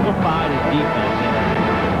just simplified his defense.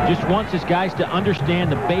 And just wants his guys to understand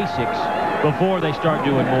the basics before they start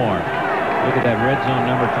doing more. Look at that red zone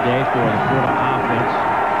number today for the Florida offense.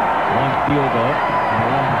 1 field goal and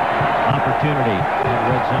 1 opportunity. That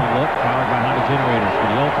red zone look powered by Honda Generators for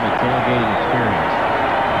the ultimate tailgating experience.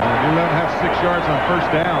 Well, you let them have 6 yards on first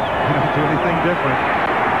down. You don't do anything different.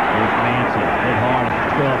 There's Manson hit hard at the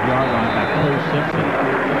 12-yard line by Cole Simpson.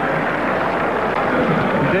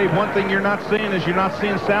 Dave, one thing you're not seeing is you're not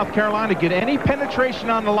seeing South Carolina get any penetration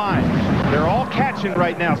on the line. They're all catching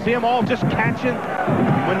right now. See them all just catching?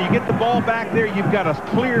 When you get the ball back there, you've got a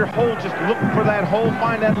clear hole. Just look for that hole,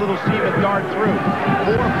 find that little seam and dart through.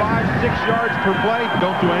 4, 5, 6 yards per play.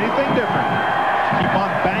 Don't do anything different. Just keep on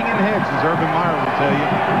banging heads, as Urban Meyer will tell you.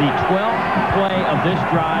 The 12th play of this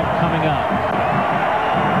drive coming up.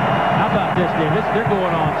 How about this, Dave? They're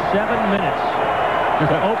going on 7 minutes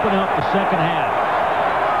to open up the second half.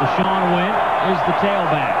 Deshaun Wynn is the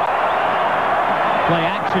tailback. Play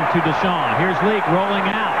action to Deshaun. Here's Leak rolling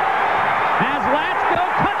out. Has Latsko.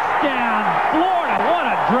 Touchdown, Florida. What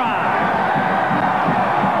a drive.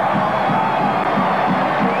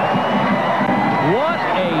 What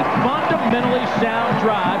a fundamentally sound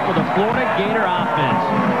drive for the Florida Gator offense.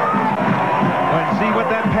 And see what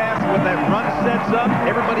that pass, what that run sets up.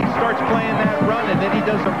 Everybody starts playing that run, and then he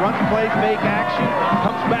does a run play fake action,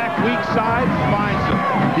 comes back weak side, finds him.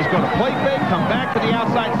 He's going to play fake, come back to the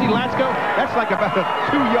outside. See, Latsko, that's like about a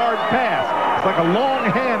 2-yard pass. It's like a long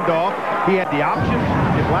handoff. He had the option.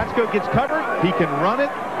 If Latsko gets covered, he can run it.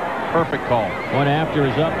 Perfect call. One after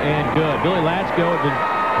is up and good. Billy Latsko had been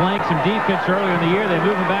playing some defense earlier in the year. They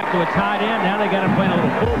move him back to a tight end. Now they got him playing a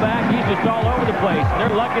little fullback. He's just all over the place.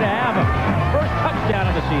 They're lucky to have him. First touchdown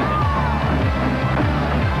of the season.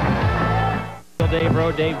 Dave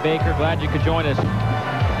Rowe, Dave Baker, glad you could join us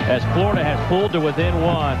as Florida has pulled to within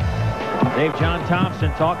 1. Dave, John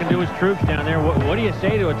Thompson talking to his troops down there. What do you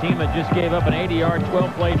say to a team that just gave up an 80-yard,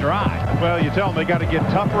 12-play drive? Well, you tell them they got to get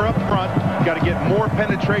tougher up front, got to get more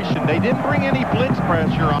penetration. They didn't bring any blitz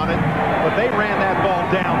pressure on it, but they ran that ball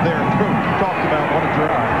down there through. You talked about what a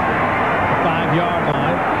drive. 5-yard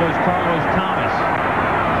line goes Carlos Thomas.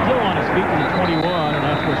 Still on his feet to the 21, and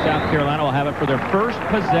that's where South Carolina will have it for their first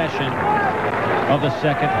possession of the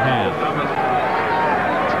second half.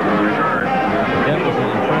 That was an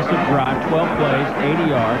impressive drive, 12 plays, 80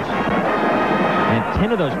 yards, and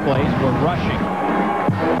 10 of those plays were rushing.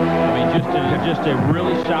 I mean, just a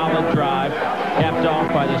really solid drive, capped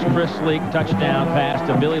off by this Chris Leak touchdown pass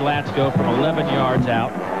to Billy Latsko from 11 yards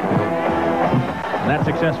out. And that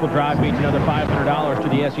successful drive means another $500 to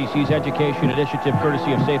the SEC's education initiative,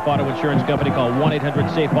 courtesy of Safe Auto Insurance Company. Call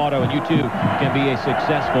 1-800-SAFE-AUTO, and you too can be a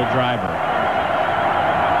successful driver.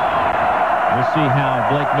 We'll see how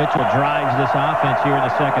Blake Mitchell drives this offense here in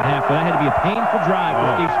the second half. But that had to be a painful drive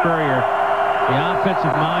for Steve Spurrier. The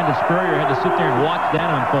offensive mind of Spurrier had to sit there and watch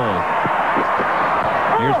that unfold.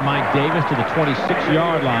 Here's Mike Davis to the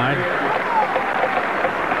 26-yard line.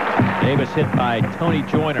 Davis hit by Tony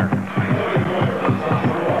Joyner.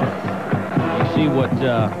 You see what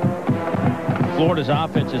Florida's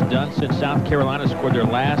offense has done since South Carolina scored their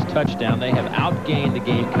last touchdown. They have outgained the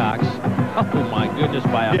Gamecocks. Oh my goodness,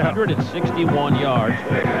 by 161 yards,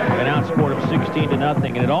 and outscored them 16-0.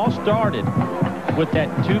 And it all started with that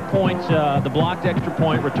 2 points, the blocked extra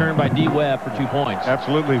point returned by D. Webb for 2 points.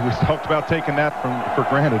 Absolutely, we talked about taking that for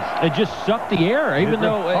granted. It just sucked the air, even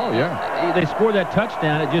though they scored that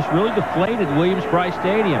touchdown. It just really deflated Williams-Brice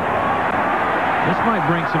Stadium. This might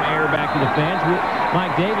bring some air back to the fans.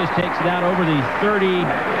 Mike Davis takes it out over the 34.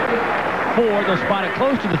 They'll spot it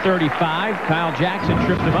close to the 35. Kyle Jackson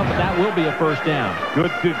tripped him up, but that will be a first down. Good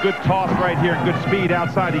toss right here. Good speed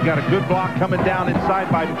outside. He got a good block coming down inside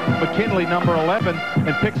by McKinley, number 11,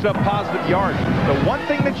 and picks up positive yards. The one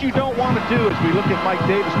thing that you don't want to do as we look at Mike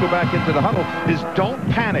Davis go back into the huddle is don't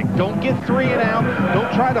panic. Don't get 3 and out.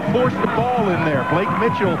 Don't try to force the ball in there. Blake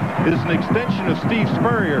Mitchell is an extension of Steve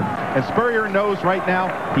Spurrier, and Spurrier knows right now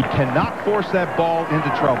he cannot force that ball into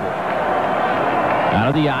trouble. Out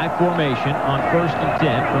of the I formation on 1st and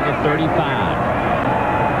 10 from the 35.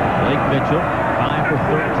 Blake Mitchell, 5 for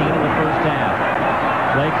 13 in the first half.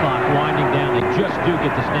 Play clock winding down. They just do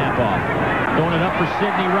get the snap off. Throwing it up for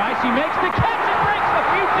Sidney Rice. He makes the catch and breaks a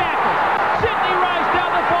few tackles. Sidney Rice down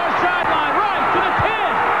the far sideline. Rice to the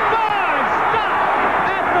 10. 5. Stop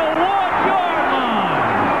at the 1-yard line.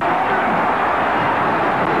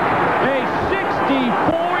 A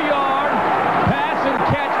 64-yard pass and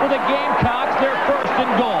catch for the Gamecocks. Their first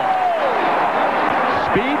and goal.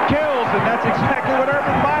 Speed kills, and that's exactly what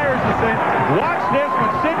Urban Myers is saying. Watch this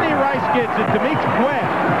when Sidney Rice gets it. Demetrius Webb,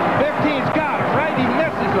 15's got him, right? He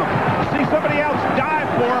misses him. See somebody else dive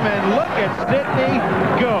for him, and look at Sidney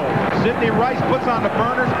go. Sidney Rice puts on the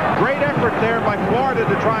burners. Great effort there by Florida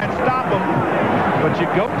to try and stop him. But you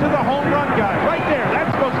go to the home run guy. Right there,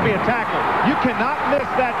 that's supposed to be a tackle. You cannot miss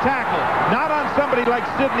that tackle. Not on somebody like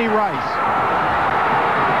Sidney Rice.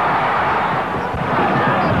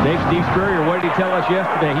 Steve Spurrier, what did he tell us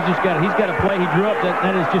yesterday? He's got a play he drew up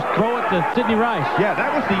that is just throw it to Sidney Rice. Yeah,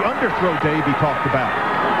 that was the underthrow Dave he talked about.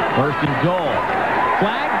 First and goal.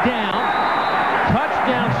 Flag down.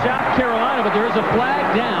 Touchdown South Carolina, but there is a flag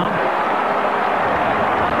down.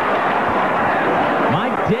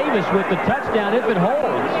 Mike Davis with the touchdown if it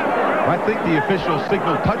holds. I think the official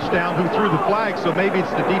signaled touchdown who threw the flag, so maybe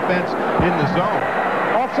it's the defense in the zone.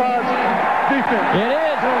 Offside defense. It is.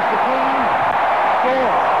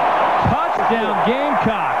 Touchdown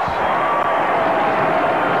Gamecocks.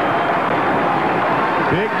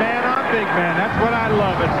 Big man on big man. That's what I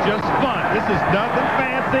love. It's just fun. This is nothing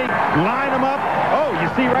fancy. Line them up. Oh, you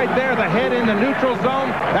see right there the head in the neutral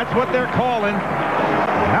zone? That's what they're calling.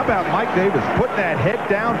 How about Mike Davis putting that head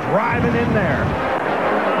down, driving in there?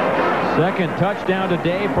 Second touchdown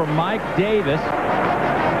today for Mike Davis.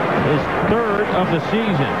 His third of the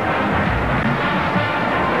season.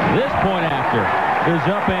 This point after is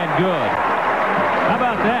up and good. How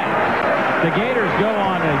about that? The Gators go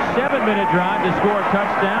on a 7-minute drive to score a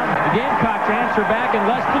touchdown. The Gamecocks answer back in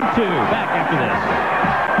less than 2. Back after this.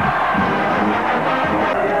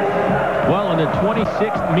 Well, in the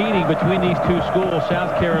 26th meeting between these two schools,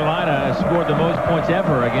 South Carolina has scored the most points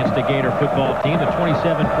ever against a Gator football team. The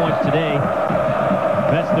 27 points today.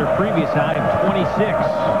 That's their previous high of 26.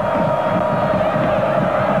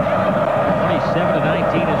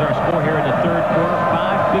 27-19 is our score here in the third quarter.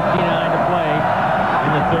 5:59 to play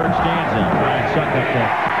in the third stanza. Ryan Sutton up to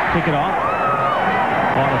kick it off.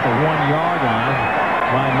 Caught at the 1-yard line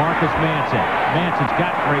by Marcus Manson. Manson's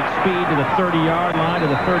got great speed to the 30-yard line, to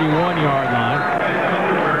the 31-yard line.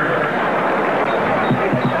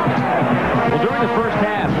 Well, during the first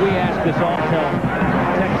half, we asked this Alltel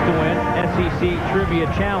text-to-win SEC Trivia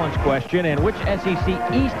Challenge question, and which SEC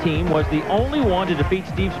East team was the only one to defeat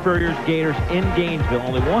Steve Spurrier's Gators in Gainesville?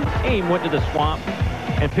 Only one team went to the Swamp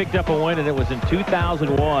and picked up a win, and it was in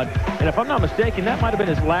 2001. And if I'm not mistaken, that might have been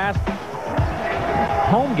his last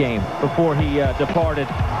home game before he departed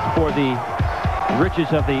for the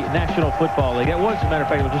riches of the National Football League. That was, as a matter of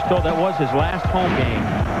fact, I was just told that was his last home game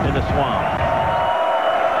in the Swamp.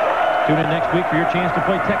 Tune in next week for your chance to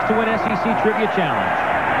play Text-to-Win SEC Trivia Challenge.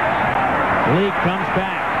 Leak comes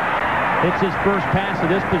back. Hits his first pass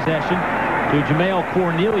of this possession to Jamale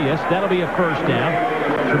Cornelius. That'll be a first down.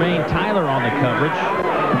 Jermaine Tyler on the coverage.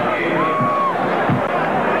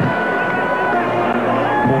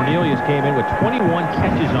 Cornelius came in with 21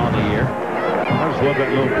 catches on the year. I just love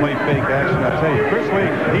that little play fake action. I tell you, Chris Leak,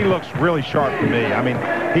 he looks really sharp to me. I mean,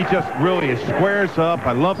 he just really squares up.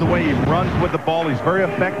 I love the way he runs with the ball. He's very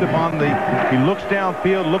effective on the, he looks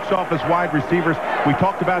downfield, looks off his wide receivers. We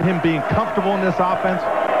talked about him being comfortable in this offense.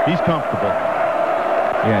 He's comfortable.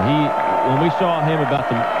 Yeah, when we saw him about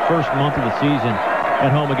the first month of the season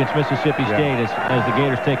at home against Mississippi State as the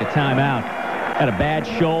Gators take a timeout, had a bad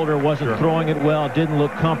shoulder, wasn't throwing it well, didn't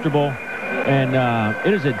look comfortable. And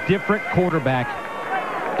it is a different quarterback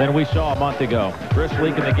than we saw a month ago. Chris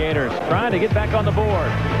Leak and the Gators trying to get back on the board.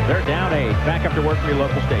 They're down 8. Back after work from your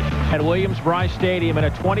local station. At Williams-Brice Stadium in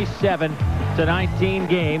a 27-19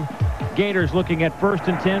 game. Gators looking at 1st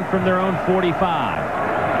and 10 from their own 45.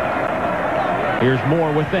 Here's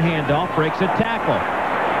Moore with the handoff. Breaks a tackle.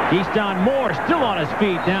 Keyston Moore still on his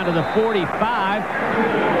feet down to the 45.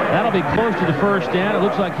 That'll be close to the first down. It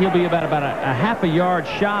looks like he'll be about a half a yard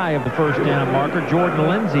shy of the first down marker. Jordan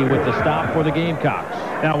Lindsay with the stop for the Gamecocks.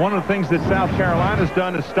 Now, one of the things that South Carolina's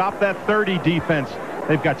done is stop that 30 defense.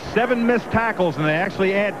 They've got 7 missed tackles, and they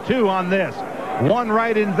actually add 2 on this. 1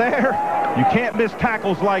 right in there. You can't miss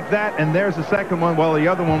tackles like that, and there's the second one. Well, the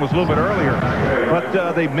other one was a little bit earlier. But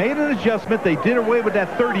they made an adjustment. They did away with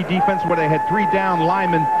that 30 defense where they had 3 down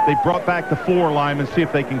linemen. They brought back the 4 linemen, see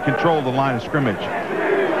if they can control the line of scrimmage.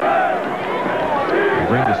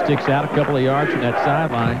 Bring the sticks out a couple of yards from that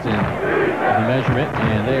sidelines and the measurement,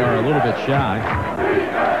 and they are a little bit shy.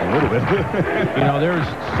 A little bit. You know, there's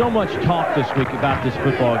so much talk this week about this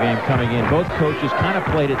football game coming in. Both coaches kind of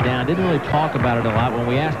played it down, didn't really talk about it a lot. When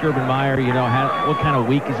we asked Urban Meyer, you know, what kind of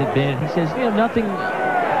week has it been, he says, you know, nothing,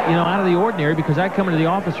 you know, out of the ordinary, because I come into the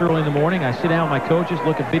office early in the morning, I sit down with my coaches,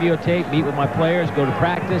 look at videotape, meet with my players, go to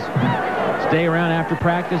practice, stay around after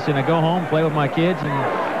practice, and I go home, play with my kids,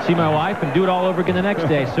 and see my wife, and do it all over again the next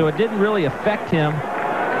day. So it didn't really affect him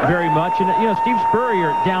very much. And, you know, Steve Spurrier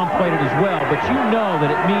downplayed it as well, but you know that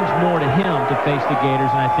it means more to him to face the Gators,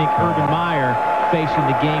 and I think Urban Meyer facing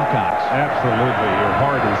the Gamecocks. Absolutely. Your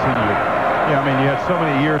heart is in you. Yeah, I mean, you had so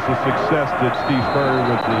many years of success that Steve Spurrier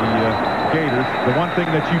with the Gators. The one thing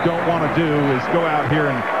that you don't want to do is go out here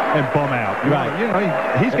and bum out. Right. You know,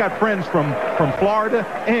 he's got friends from Florida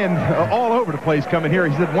and all over the place coming here.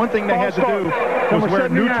 He said one thing they had to do was wear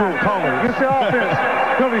neutral colors. Against the offense.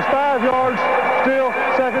 Penalty's 5 yards, still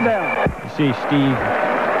second down. You see Steve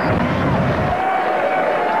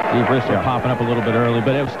Brister popping up a little bit early,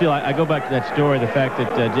 but it was still, I go back to that story, the fact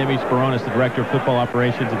that Jimmy Speronis, the director of football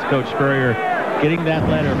operations, it's Coach Spurrier, getting that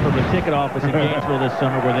letter from the ticket office in Gainesville this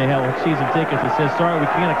summer where they held season tickets that says, sorry, we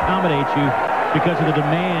can't accommodate you because of the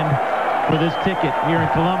demand for this ticket here in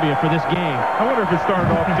Columbia for this game. I wonder if it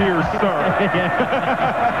started off Dear Sir.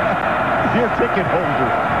 Dear ticket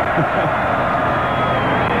holder.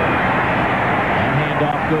 And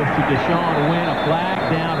handoff goes to Deshaun Wynn. A flag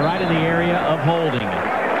down right in the area of holding.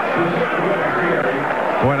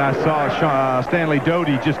 When I saw Stanley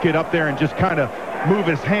Doty just get up there and just kind of move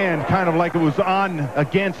his hand, kind of like it was on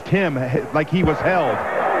against him, like he was held.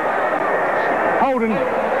 Holding,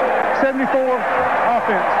 74,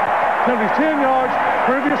 offense. Penalties 10 yards,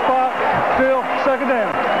 previous spot, still second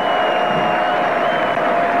down.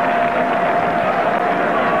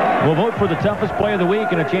 We'll vote for the toughest play of the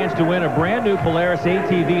week and a chance to win a brand new Polaris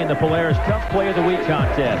ATV in the Polaris Tough Play of the Week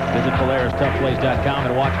contest. Visit PolarisToughPlays.com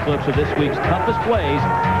and watch clips of this week's toughest plays.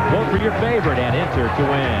 Vote for your favorite and enter to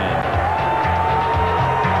win.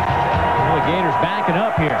 Well, the Gators backing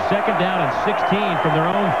up here. Second down and 16 from their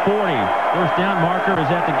own 40. First down marker is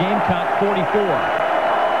at the Gamecock 44.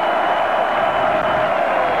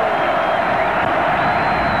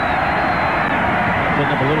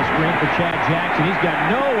 Up a little screen for Chad Jackson. He's got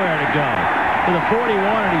nowhere to go. To the 41,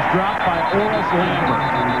 and he's dropped by Oris Lambert.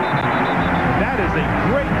 That is a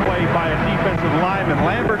great play by a defensive lineman.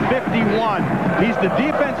 Lambert, 51. He's the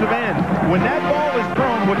defensive end. When that ball is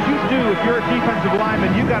thrown, what you do if you're a defensive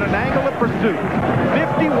lineman, you got an angle of pursuit.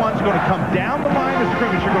 51's going to come down the line of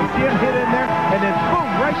scrimmage. You're going to see him hit in there, and then boom,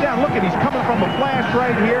 right down. Look at, he's coming from a flash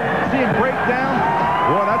right here. See him break down.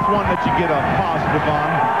 Boy, that's one that you get a positive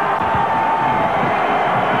on.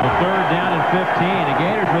 The third down and 15. The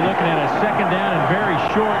Gators were looking at a second down and very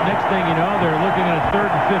short. Next thing you know, they're looking at a third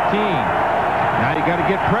and 15. Now you got to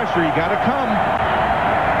get pressure. You got to come.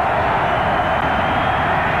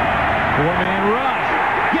 Four-man rush.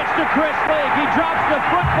 Gets to Chris Leak. He drops the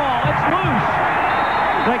football. It's loose.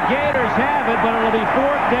 The Gators have it, but it'll be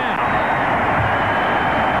fourth down.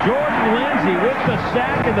 Jordan Lindsay with the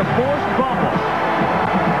sack and the forced fumble.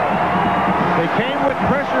 They came with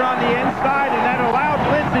pressure on the inside, and that allowed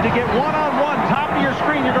Lindsay to get one-on-one. Top of your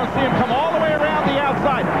screen, you're going to see him come all the way around the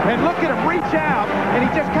outside. And look at him reach out, and he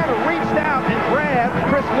just kind of reached out and grabbed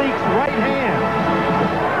Chris Leak's right hand.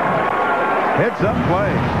 Heads-up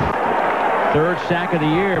play. Third sack of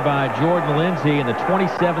the year by Jordan Lindsay, and the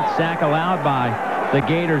 27th sack allowed by the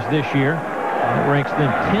Gators this year. That ranks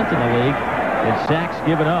them 10th in the league in sacks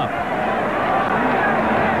given up.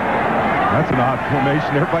 That's an odd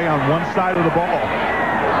formation. Everybody on one side of the ball.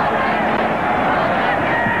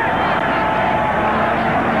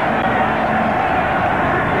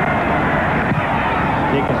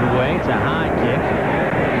 Kick is away. It's a high kick.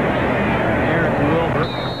 Eric Wilbur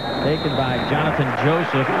taken by Jonathan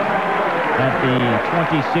Joseph at the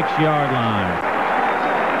 26-yard line.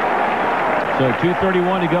 So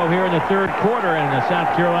 2:31 to go here in the third quarter, and the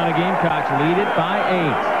South Carolina Gamecocks lead it by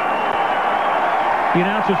 8. The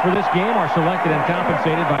announcers for this game are selected and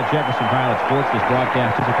compensated by Jefferson Pilot Sports. This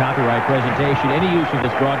broadcast is a copyright presentation. Any use of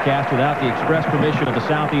this broadcast without the express permission of the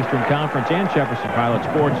Southeastern Conference and Jefferson Pilot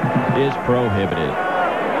Sports is prohibited.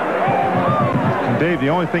 And Dave, the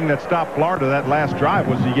only thing that stopped Florida that last drive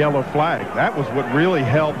was the yellow flag. That was what really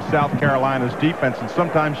helped South Carolina's defense, and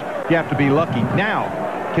sometimes you have to be lucky. Now,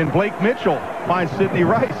 can Blake Mitchell find Sidney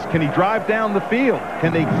Rice? Can he drive down the field?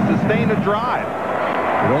 Can they sustain a drive?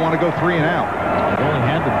 You don't want to go 3 and out. They've only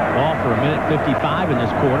had the ball for 1:55 in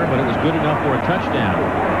this quarter, but it was good enough for a touchdown.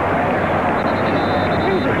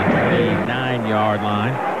 29-yard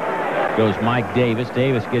line goes Mike Davis.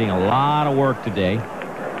 Davis getting a lot of work today.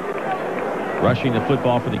 Rushing the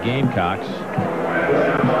football for the Gamecocks.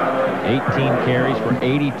 18 carries for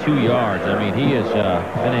 82 yards. I mean, he has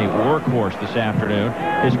been a workhorse this afternoon.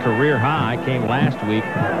 His career high came last week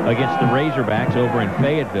against the Razorbacks over in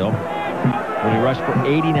Fayetteville, when he rushed for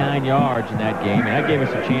 89 yards in that game. And that gave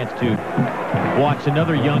us a chance to watch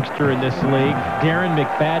another youngster in this league, Darren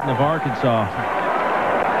McFadden of Arkansas,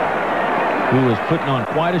 who was putting on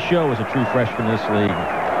quite a show as a true freshman in this league.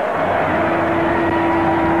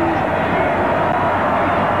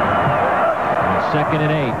 Second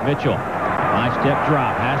and 8. Mitchell. High step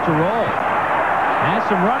drop. Has to roll. Has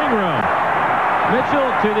some running room.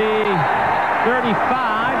 Mitchell to the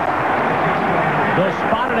 35. They'll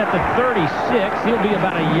spot it at the 36. He'll be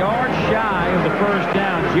about a yard shy of the first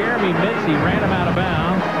down. Jeremy Mincy ran him out of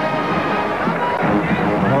bounds.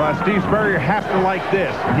 Well, Steve Spurrier has to like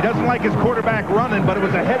this. He doesn't like his quarterback running, but it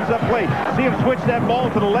was a heads-up play. See him switch that ball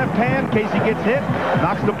to the left hand in case he gets hit,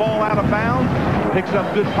 knocks the ball out of bounds, picks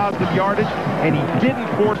up good positive yardage, and he didn't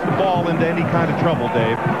force the ball into any kind of trouble,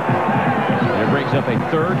 Dave. It brings up a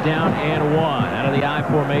third down and 1. Out of the I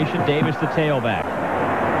formation, Davis the tailback.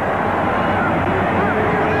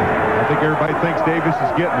 I think everybody thinks Davis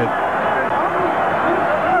is getting it.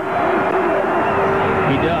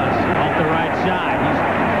 He does. Off the right side.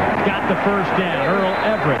 He's got the first down. Earl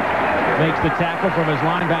Everett makes the tackle from his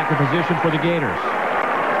linebacker position for the Gators.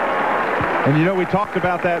 And you know, we talked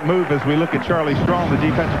about that move as we look at Charlie Strong, the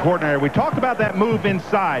defensive coordinator. We talked about that move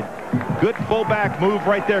inside. Good fullback move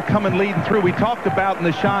right there coming leading through. We talked about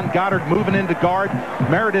Nashawn Goddard moving into guard,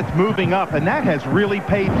 Meredith moving up, and that has really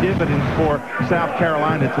paid dividends for South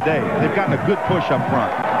Carolina today. They've gotten a good push up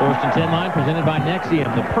front. 1st and 10 line presented by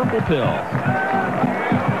Nexium, the purple pill.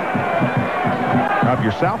 Now, if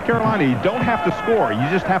you're South Carolina, you don't have to score. You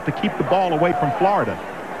just have to keep the ball away from Florida.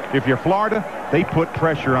 If you're Florida, they put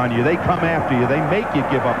pressure on you. They come after you. They make you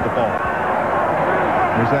give up the ball.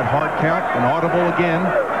 There's that hard count, an audible again.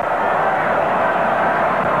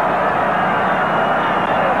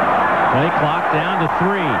 Play clock down to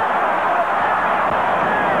 3.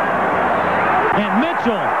 And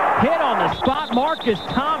Mitchell hit on the spot. Marcus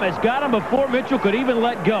Thomas got him before Mitchell could even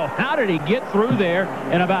let go. How did he get through there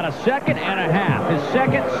in about a second and a half? His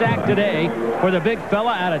second sack today for the big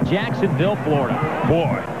fella out of Jacksonville, Florida.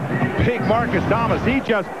 Boy, big Marcus Thomas. He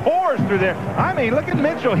just pours through there. I mean, look at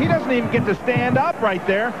Mitchell. He doesn't even get to stand up right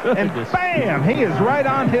there. And bam, he is right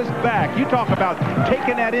on his back. You talk about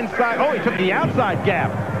taking that inside. Oh, he took the outside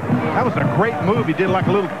gap. That was a great move. He did like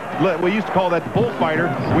a little, we used to call that bullfighter,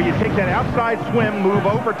 where you take that outside swim, move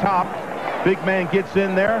over top. Big man gets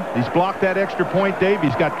in there. He's blocked that extra point, Dave.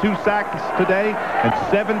 He's got 2 sacks today and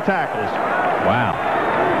 7 tackles. Wow.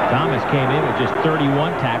 Thomas came in with just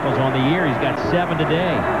 31 tackles on the year. He's got 7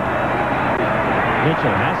 today.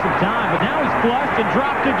 Mitchell has some time, but now he's flushed and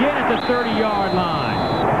dropped again at the 30-yard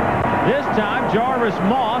line. This time, Jarvis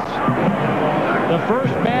Moss, the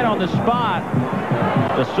first man on the spot,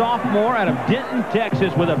 the sophomore out of Denton,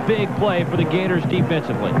 Texas, with a big play for the Gators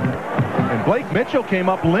defensively. And Blake Mitchell came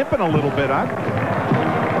up limping a little bit.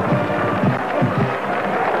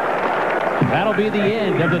 That'll be the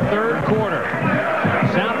end of the 3rd quarter.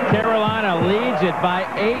 South Carolina leads it by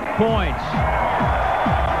 8 points.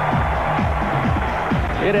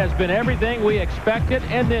 It has been everything we expected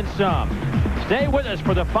and then some. Stay with us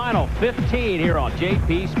for the final 15 here on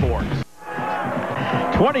JP Sports.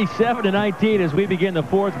 27-19 as we begin the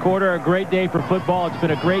 4th quarter. A great day for football. It's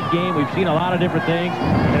been a great game. We've seen a lot of different things.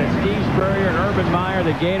 And it's Steve Spurrier and Urban Meyer,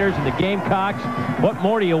 the Gators and the Gamecocks. What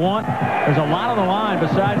more do you want? There's a lot on the line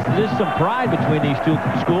besides just some pride between these 2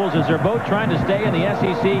 schools as they're both trying to stay in the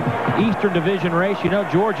SEC Eastern Division race. You know,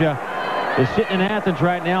 Georgia is sitting in Athens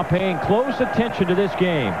right now paying close attention to this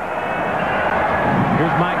game.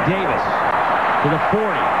 Here's Mike Davis to the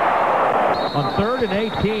 40. On 3rd and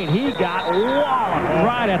 18, he got walloped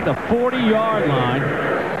right at the 40-yard line.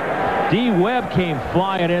 D. Webb came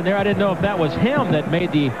flying in there. I didn't know if that was him that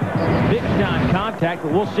made the big-time contact,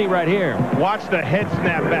 but we'll see right here. Watch the head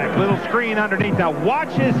snap back. Little screen underneath. Now watch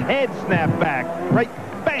his head snap back. Right,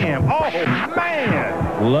 bam. Oh,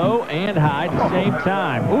 man. Low and high at the same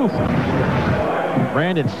time. Oof.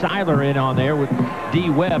 Brandon Seiler in on there with D.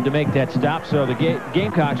 Webb to make that stop, so the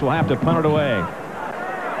Gamecocks will have to punt it away.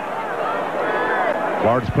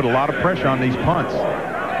 Florida's put a lot of pressure on these punts.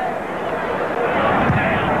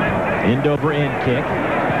 End over end kick.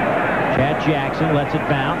 Chad Jackson lets it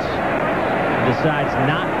bounce. Decides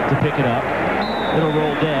not to pick it up. It'll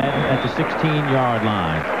roll dead at the 16-yard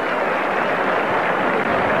line.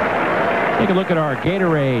 Take a look at our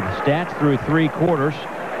Gatorade stats through 3 quarters.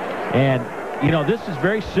 And, you know, this is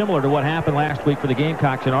very similar to what happened last week for the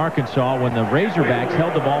Gamecocks in Arkansas when the Razorbacks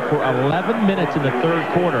held the ball for 11 minutes in the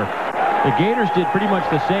 3rd quarter. The Gators did pretty much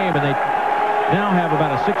the same, and they now have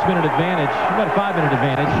about a 6-minute advantage, about a 5-minute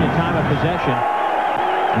advantage in time of possession.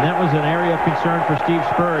 And that was an area of concern for Steve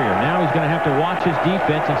Spurrier. Now he's going to have to watch his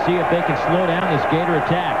defense and see if they can slow down this Gator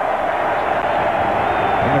attack.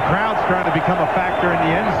 And the crowd's trying to become a factor in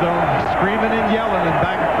the end zone, screaming and yelling in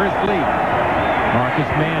back of Chris Lee.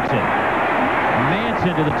 Marcus Manson.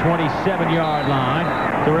 Manson to the 27-yard line.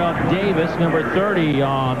 Terrell Davis, number 30,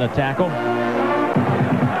 on the tackle.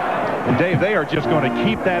 And Dave, they are just going to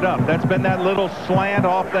keep that up. That's been that little slant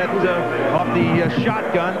off that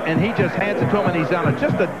shotgun, and he just hands it to him, and he's on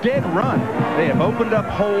just a dead run. They have opened up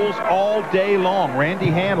holes all day long. Randy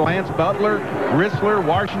Hand, Lance Butler, Rissler,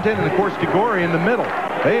 Washington, and of course Tagore in the middle.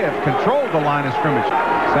 They have controlled the line of scrimmage.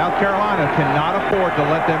 South Carolina cannot afford to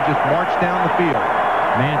let them just march down the field.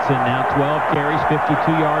 Manson now 12 carries, 52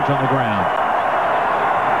 yards on the ground.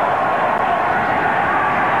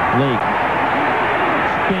 Leak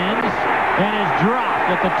spins and is dropped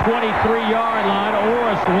at the 23-yard line.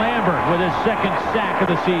 Oris Lambert with his 2nd sack of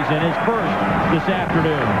the season, his first this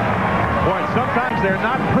afternoon. Boy, sometimes they're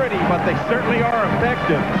not pretty, but they certainly are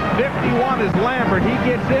effective. 51 is Lambert. He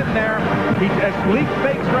gets in there. As Leak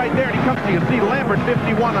fakes right there, and he comes to you. See Lambert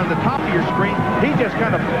 51 on the top of your screen. He just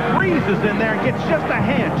kind of freezes in there and gets just a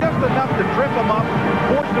hand, just enough to trip him up,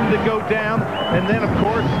 force him to go down, and then, of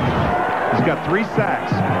course, He's got 3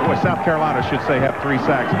 sacks. Boy, South Carolina should say have 3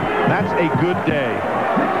 sacks. That's a good day.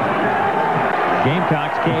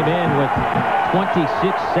 Gamecocks came in with 26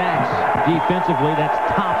 sacks defensively. That's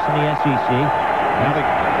tops in the SEC. Now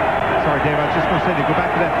sorry, Dave, I was just going to say they go back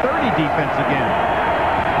to that 30 defense again.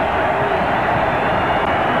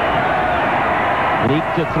 Leak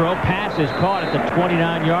to throw, passes caught at the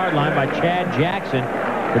 29-yard line by Chad Jackson.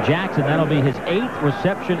 For Jackson, that'll be his 8th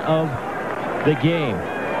reception of the game.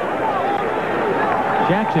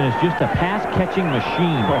 Jackson is just a pass-catching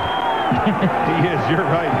machine. He is, you're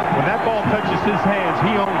right. When that ball touches his hands,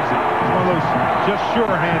 he owns it. He's one of those just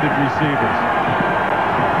sure-handed receivers.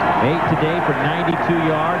 8 today for 92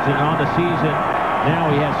 yards, and on the season,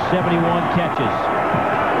 now he has 71 catches.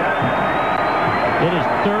 It is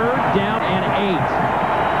 3rd down and 8.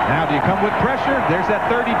 Now, do you come with pressure? There's that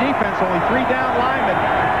 30 defense, only 3 down linemen.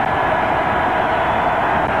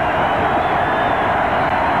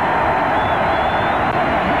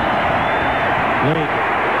 Leak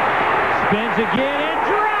spins again and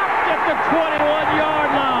dropped at the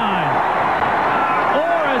 21-yard line.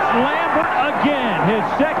 Oris Lambert again, his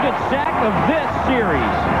 2nd sack of this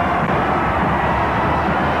series.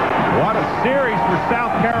 What a series for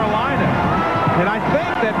South Carolina. And I think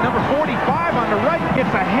that number 45 on the right gets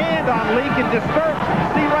a hand on Leak and disturbs.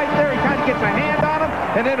 See right there, he kind of gets a hand on him,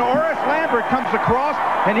 and then Oris Lambert comes across,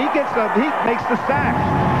 and he makes the sack.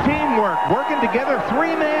 Teamwork, working together,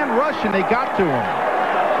 3-man rush, and they got to him.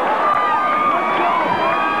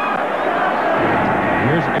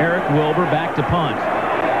 Here's Eric Wilbur back to punt.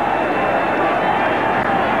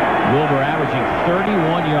 Wilbur averaging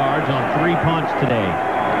 31 yards on 3 punts today.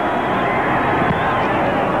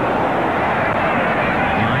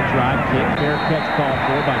 Drive kick, fair catch called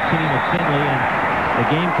for by Kenny McKinley, and the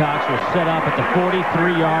Gamecocks will set up at the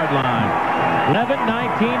 43-yard line.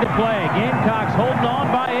 11:19 to play. Gamecocks holding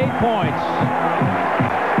on by 8 points.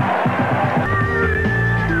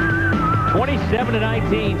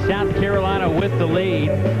 27-19, South Carolina with the lead.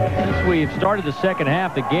 Since we've started the second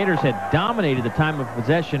half, the Gators had dominated the time of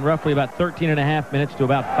possession, roughly about 13.5 minutes to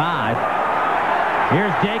about 5.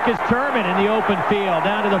 Here's Dacus Turman in the open field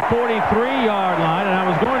down to the 43-yard line, and I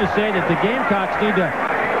was going to say that the Gamecocks need to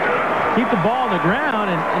keep the ball on the ground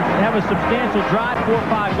and have a substantial drive, 4 or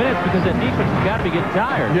 5 minutes, because that defense has got to be getting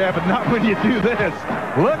tired. Yeah, but not when you do this.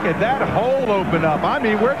 Look at that hole open up. I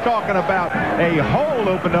mean, we're talking about a hole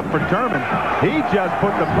opened up for Turman. He just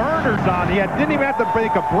put the burners on. He didn't even have to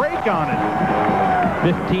make a break on it.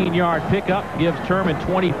 15-yard pickup gives Turman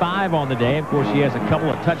 25 on the day. Of course, he has a couple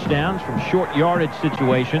of touchdowns from short yardage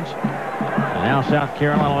situations. And now South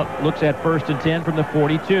Carolina looks at 1st and 10 from the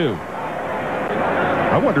 42.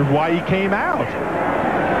 I wondered why he came out.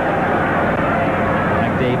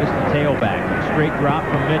 Mac Davis, the tailback. Straight drop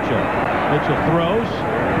from Mitchell. Mitchell throws.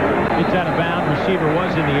 Gets out of bounds. Receiver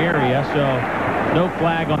was in the area, so no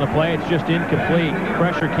flag on the play. It's just incomplete.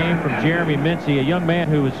 Pressure came from Jeremy Mincy, a young man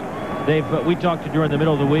who was we talked to during the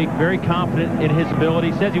middle of the week, very confident in his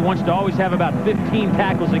ability. Says he wants to always have about 15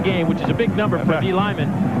 tackles a game, which is a big number for a D lineman.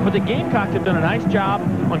 But the Gamecocks have done a nice job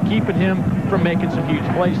on keeping him from making some huge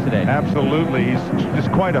plays today. Absolutely. He's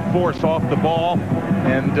just quite a force off the ball.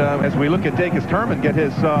 And as we look at Dacus Turman get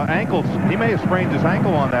his ankles, he may have sprained his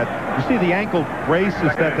ankle on that. You see the ankle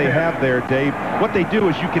braces that they have there, Dave. What they do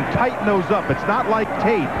is you can tighten those up. It's not like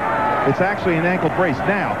tape. It's actually an ankle brace.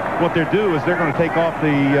 Now, what they're doing is they're going to take off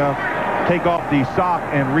the sock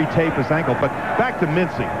and retape his ankle. But back to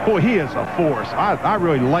Mincy. Boy, he is a force. I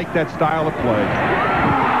really like that style of play.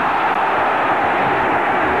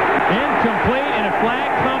 Incomplete, and a flag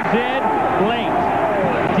comes in late.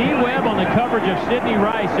 D. Webb on the coverage of Sidney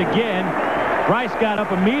Rice again. Rice got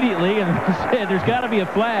up immediately and said there's got to be a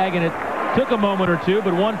flag, and it took a moment or two,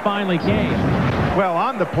 but one finally came. Well,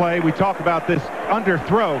 on the play, we talk about this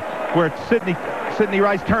underthrow where Sidney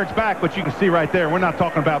Rice turns back, but you can see right there, we're not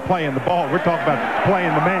talking about playing the ball. We're talking about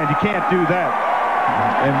playing the man. You can't do that.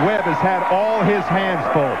 And Webb has had all his hands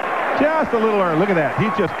full. Just a little early. Look at that.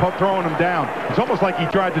 He's just throwing him down. It's almost like he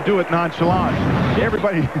tried to do it nonchalant.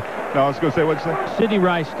 Everybody... No, I was going to say, what'd you say? Sidney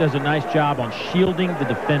Rice does a nice job on shielding the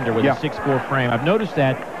defender with a 6'4" frame. I've noticed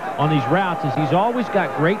that on these routes is he's always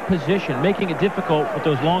got great position, making it difficult with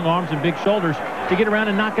those long arms and big shoulders to get around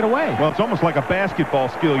and knock it away. Well, it's almost like a basketball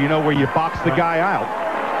skill, you know, where you box the guy out.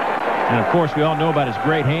 And, of course, we all know about his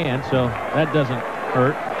great hand, so that doesn't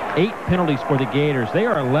hurt. 8 penalties for the Gators. They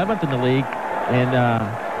are 11th in the league in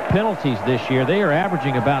penalties this year. They are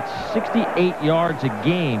averaging about 68 yards a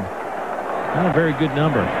game. Not a very good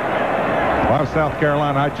number. If I was South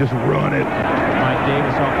Carolina, I'd just run it. Mike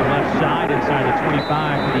Davis off the left side inside the 25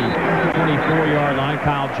 to the 24-yard line.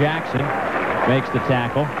 Kyle Jackson makes the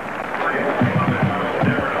tackle.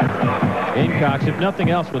 Gamecocks, if nothing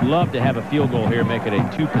else, would love to have a field goal here, make it a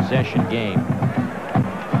 2-possession game.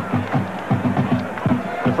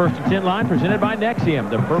 The 1st and 10 line presented by Nexium,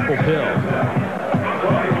 the purple pill.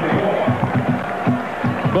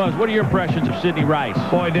 Buzz, what are your impressions of Sidney Rice?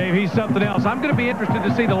 Boy, Dave, he's something else. I'm going to be interested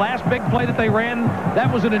to see the last big play that they ran. That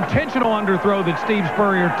was an intentional underthrow that Steve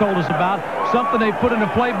Spurrier told us about. Something they put in the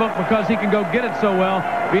playbook because he can go get it so well.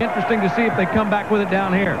 Be interesting to see if they come back with it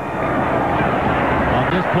down here. On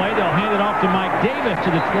this play, they'll hand it off to Mike Davis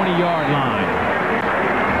to the 20-yard line.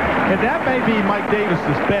 And that may be Mike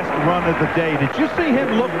Davis's best run of the day. Did you see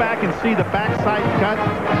him look back and see the backside cut?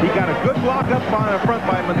 He got a good block up on the front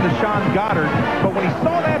by Deshaun Goddard, but when he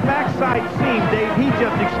saw that backside seam, Dave, he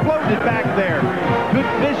just exploded back there. Good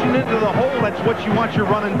vision into the hole. That's what you want your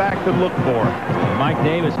running back to look for. Mike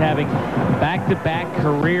Davis having back-to-back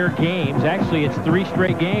career games. Actually, it's 3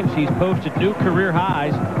 straight games. He's posted new career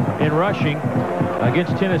highs in rushing.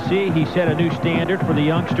 Against Tennessee, he set a new standard for the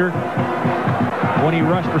youngster when he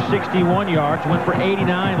rushed for 61 yards, went for 89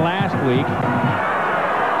 last week.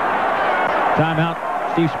 Timeout.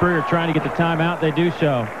 Steve Spurrier trying to get the timeout. They do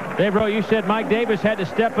so. Dave Rowe, you said Mike Davis had to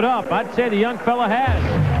step it up. I'd say the young fella has.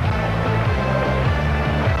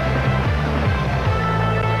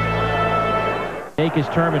 Jake is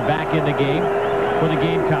Turman back in the game for the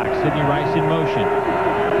Gamecocks. Sidney Rice in motion.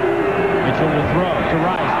 Mitchell will throw to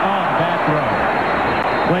Rice. Oh, bad throw.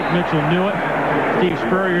 Blake Mitchell knew it. Steve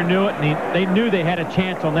Spurrier knew it, and they knew they had a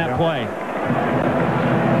chance on that play.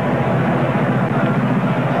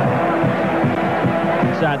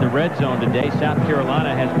 Inside the red zone today, South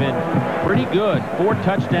Carolina has been pretty good. 4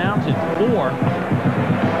 touchdowns and 4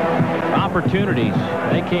 opportunities.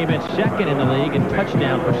 They came in second in the league in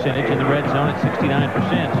touchdown percentage in the red zone at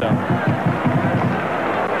 69%. So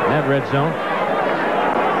that red zone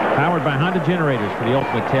powered by Honda generators for the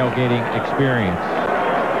ultimate tailgating experience.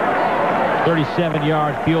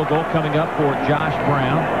 37-yard field goal coming up for Josh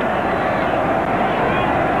Brown.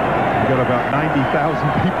 We've got about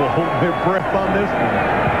 90,000 people holding their breath on this one.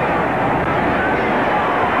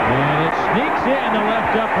 And it sneaks in the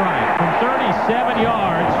left upright from 37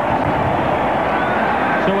 yards.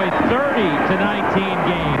 So a 30-19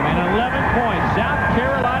 game, an 11-point South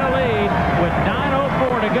Carolina lead with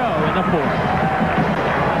 9:04 to go in the 4th.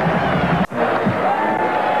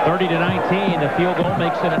 30-19, the field goal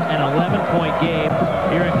makes it an 11-point game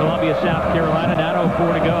here in Columbia, South Carolina.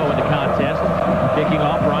 9:04 to go in the contest. Kicking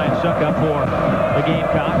off, Ryan Suckup for the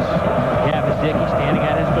Gamecocks. Gavin Dickey standing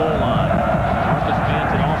at his goal line. Marcus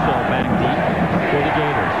Manson also back deep for the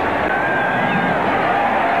Gators.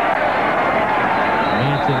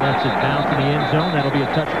 Manson lets it bounce in the end zone. That'll be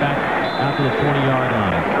a touchback out to the 20-yard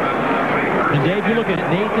line. And Dave, you look at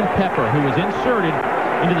Nathan Pepper, who was inserted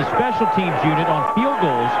into the special teams unit on field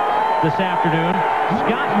goals this afternoon.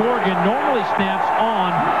 Scott Morgan normally snaps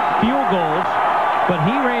on field goals, but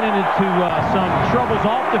he ran into some troubles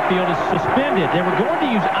off the field, is suspended. They were going to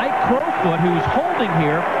use Ike Crowfoot, who's holding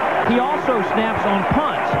here. He also snaps on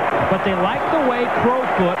punts, but they like the way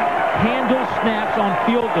Crowfoot handles snaps on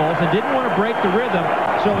field goals and didn't want to break the rhythm.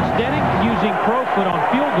 So instead of using Crowfoot on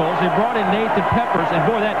field goals, they brought in Nathan Peppers, and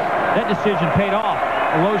boy, that decision paid off.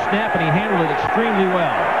 A low snap, and he handled it extremely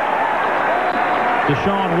well.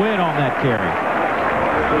 Deshaun Wynn on that carry.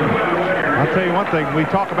 I'll tell you one thing. We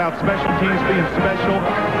talk about special teams being special.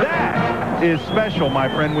 That is special,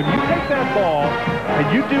 my friend. When you take that ball and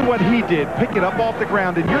you do what he did, pick it up off the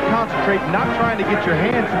ground, and you're concentrating, not trying to get your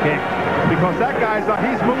hands kicked, because that guy's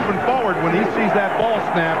he's moving forward when he sees that ball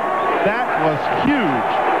snap. That was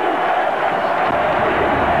huge.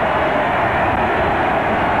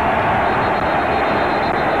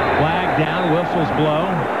 Down, whistles blow.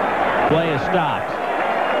 Play is stopped.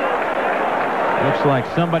 Looks like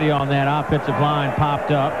somebody on that offensive line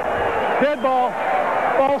popped up. Dead ball.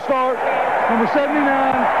 Ball start. Number 79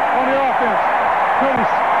 on the offense.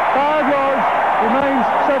 5 yards. Remains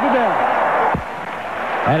second down.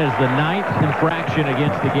 That is the 9th infraction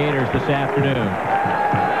against the Gators this afternoon.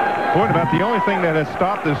 Point about the only thing that has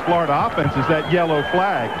stopped this Florida offense is that yellow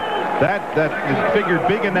flag. That is figured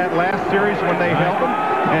big in that last series when they held them.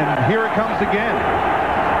 And here it comes again.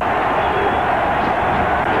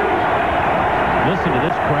 Listen to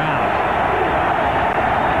this crowd.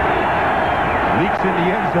 Leaks in the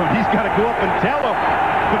end zone. He's got to go up and tell them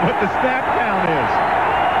what the snap count is.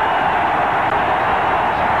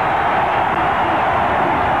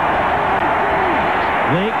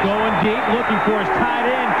 Lake going deep, looking for his tight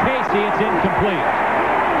end, Casey. It's incomplete.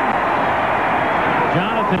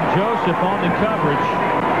 Jonathan Joseph on the coverage.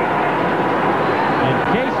 And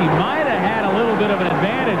Casey might have had a little bit of an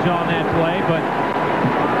advantage on that play, but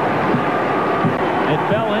It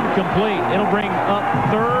fell incomplete. It'll bring up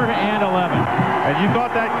 3rd and 11. And you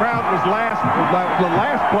thought that crowd was the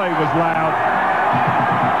last play was loud.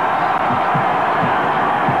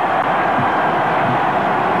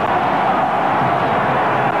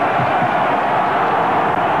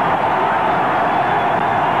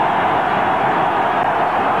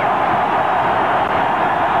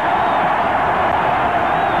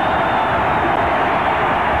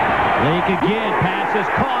 Again, pass is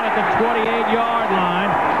caught at the 28-yard line.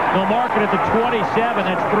 They'll mark it at the 27.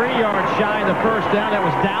 That's 3 yards shy of the first down. That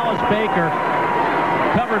was Dallas Baker,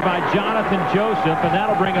 covered by Jonathan Joseph, and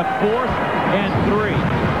that'll bring up 4th and 3.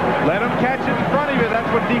 Let them catch it in front of you. That's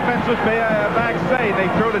what defensive backs say. They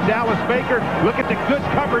throw to Dallas Baker. Look at the good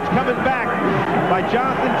coverage coming back by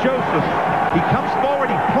Jonathan Joseph. He comes forward,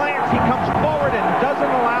 he plants, he comes forward, and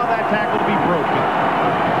doesn't allow that tackle to be broken.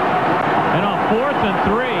 And on 4th and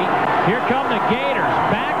 3, here come the Gators,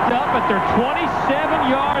 backed up at their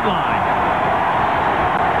 27-yard line.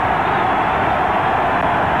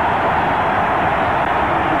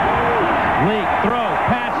 Leak, throw,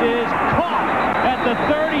 passes, caught at the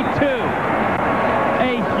 32.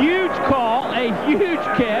 A huge call, a huge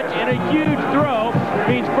catch, and a huge throw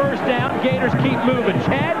means first down. Gators keep moving.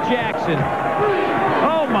 Chad Jackson.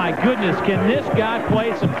 Oh, my goodness, can this guy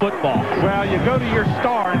play some football? Well, you go to your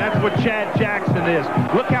star, and that's what Chad Jackson is.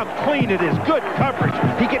 Look how clean it is. Good coverage.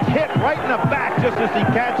 He gets hit right in the back just as he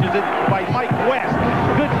catches it by Mike West.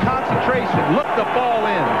 Good concentration. Look the ball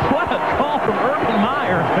in. What a call from Urban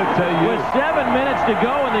Meyer with 7 minutes to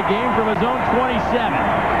go in the game from his own 27.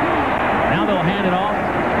 Now they'll hand it off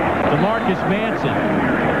to Marcus Manson.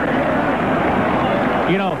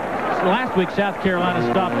 You know, last week South Carolina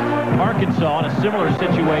stopped Arkansas in a similar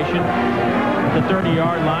situation at the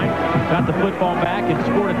 30-yard line, got the football back and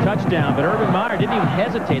scored a touchdown, but Urban Meyer didn't even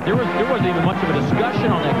hesitate. There wasn't even much of a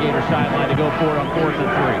discussion on that Gator sideline to go for it on 4th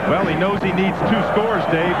and 3. Well, he knows he needs 2 scores,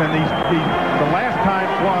 Dave, and the last time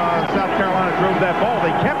South Carolina drove that ball,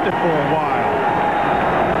 they kept it for a while.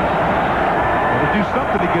 They'll do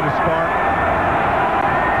something to get a spark.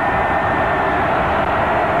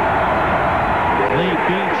 Leak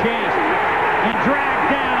being chased and dragged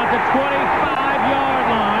down at the 25-yard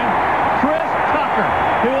line. Chris Tucker,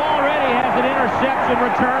 who already has an interception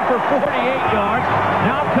return for 48 yards,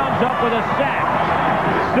 now comes up with a sack.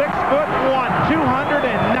 6'1",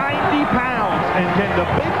 290 pounds, and can the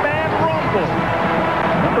big man rumble?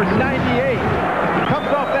 Number 98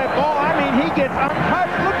 comes off that ball. I mean, he gets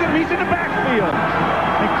untouched. Look at him, he's in the backfield.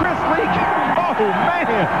 And Chris Leak, oh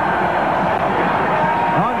man.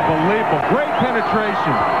 Unbelievable. Great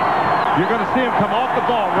penetration. You're going to see him come off the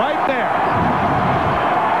ball right there.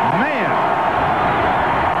 Man.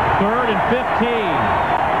 3rd and 15.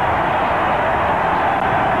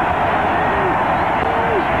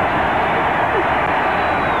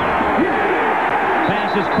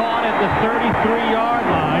 Pass is caught at the 33-yard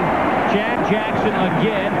line. Chad Jackson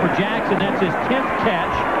again. For Jackson, that's his 10th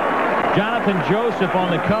catch. Jonathan Joseph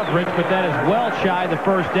on the coverage, but that is well shy of the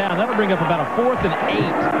first down. That'll bring up about a 4th and 8.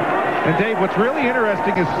 And Dave, what's really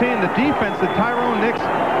interesting is seeing the defense that Tyrone Nix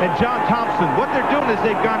and John Thompson, what they're doing is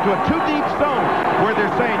they've gone to a 2-deep zone where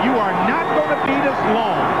they're saying, you are not going to beat us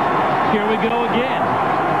long. Here we go again.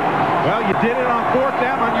 Well, you did it on 4th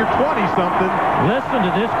down on your 20-something. Listen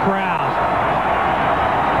to this crowd.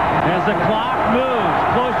 As the clock moves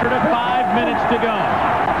closer to 5 minutes to go.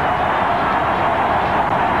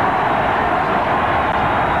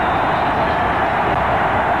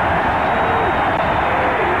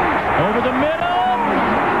 Over the middle.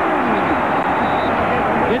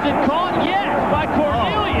 Is it caught? Yes, by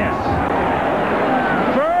Cornelius.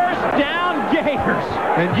 First down, Gators.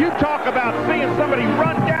 And you talk about seeing somebody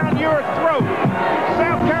run down your throat.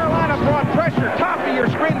 South Carolina brought pressure. Top of your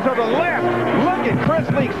screen to the left. Look at Chris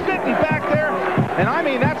Leak sitting back there. And I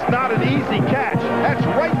mean, that's not an easy catch. That's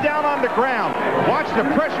right down on the ground. Watch the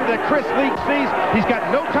pressure that Chris Leak sees. He's got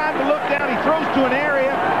no time to look down. He throws to an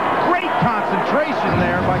area. Great concentration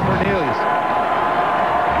there by Cornelius.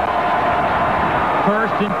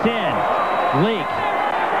 1st and 10. Leak.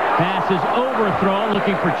 Passes overthrown,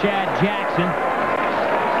 looking for Chad Jackson.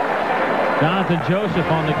 Jonathan Joseph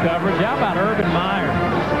on the coverage. How about Urban Meyer?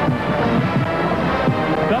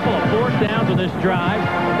 A couple of 4th downs on this drive.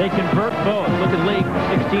 They convert both. Look at Leak,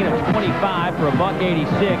 16 of 25 for a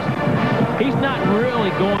 $186. He's not really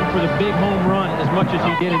going for the big home run as much as he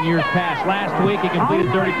did in years past. Last week, he completed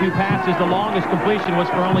 32 passes. The longest completion was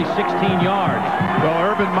for only 16 yards. Well,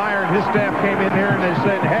 Urban Meyer and his staff came in here and they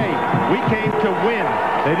said, hey, we came to win.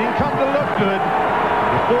 They didn't come to look good.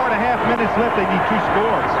 With 4.5 minutes left, they need 2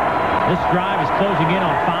 scores. This drive is closing in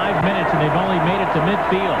on 5 minutes, and they've only made it to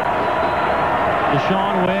midfield.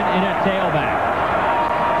 Deshaun Wynn in at tailback.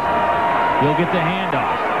 He'll get the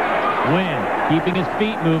handoff. Wynn keeping his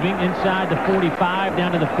feet moving inside the 45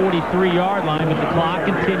 down to the 43-yard line, but the clock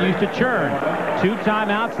continues to churn. 2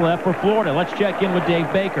 timeouts left for Florida. Let's check in with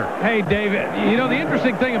Dave Baker. Hey, Dave, you know, the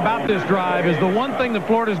interesting thing about this drive is the one thing that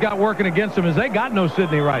Florida's got working against them is they got no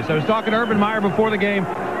Sidney Rice. I was talking to Urban Meyer before the game.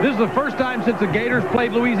 This is the first time since the Gators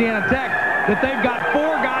played Louisiana Tech that they've got 4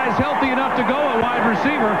 guys healthy enough to go at wide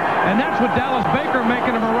receiver, and that's with Dallas Baker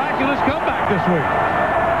making a miraculous comeback this week.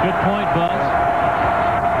 Good point, Buzz.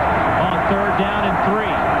 On 3rd down and 3.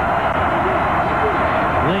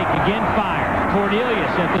 Lake again fires. Cornelius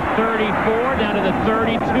at the 34 down to the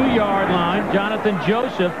 32-yard line. Jonathan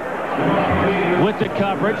Joseph with the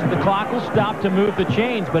coverage. The clock will stop to move the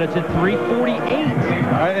chains, but it's at 3:48.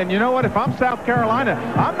 And you know what? If I'm South Carolina,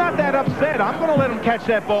 I'm not that upset. I'm going to let them catch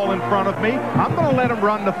that ball in front of me. I'm going to let them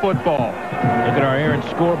run the football. Look at our Aaron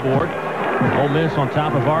scoreboard. Ole Miss on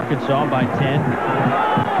top of Arkansas by 10.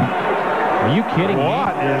 Are you kidding me?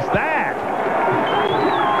 What is that?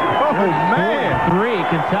 Oh, man. 3,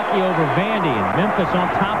 Kentucky over Vandy, and Memphis on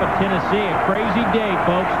top of Tennessee. A crazy day,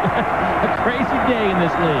 folks. A crazy day in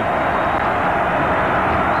this league.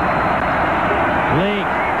 Lake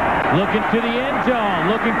looking to the end zone,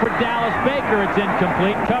 looking for Dallas Baker. It's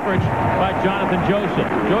incomplete coverage by Jonathan Joseph.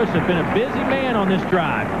 Joseph been a busy man on this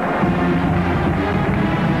drive.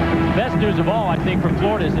 Best news of all, I think, for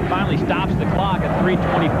Florida is it finally stops the clock at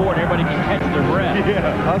 3:24 and everybody can catch their breath.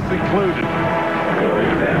 Yeah, us included.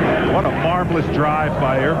 What a marvelous drive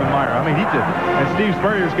by Urban Meyer. I mean, he did. And Steve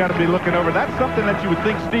Spurrier's got to be looking over. That's something that you would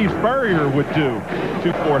think Steve Spurrier would do.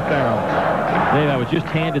 2 4th downs. Dave, I was just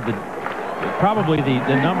handed probably the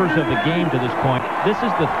numbers of the game to this point. This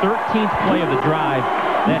is the 13th play of the drive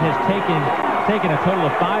that has taken a total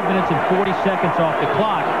of 5 minutes and 40 seconds off the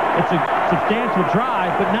clock. It's a substantial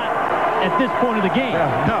drive, but not at this point of the game.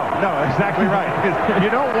 Yeah, no, exactly right.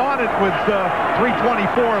 You don't want it with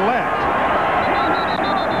 3:24 left.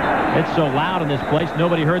 It's so loud in this place,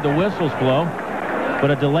 nobody heard the whistles blow. But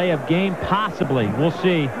a delay of game, possibly. We'll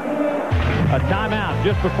see. A timeout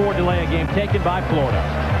just before delay of game taken by Florida.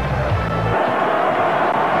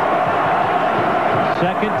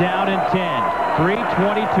 2nd down and 10.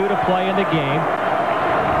 3:22 to play in the game.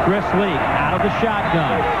 Chris Leak out of the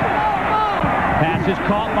shotgun. Pass is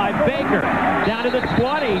caught by Baker. Down to the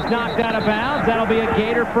 20. He's knocked out of bounds. That'll be a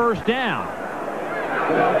Gator 1st down.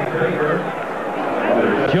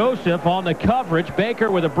 Joseph on the coverage. Baker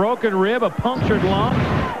with a broken rib, a punctured lung.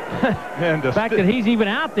 And the fact that he's even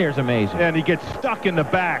out there is amazing. And he gets stuck in the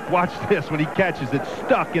back. Watch this when he catches it.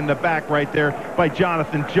 Stuck in the back right there by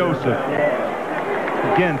Jonathan Joseph.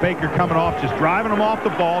 Again, Baker coming off, just driving him off the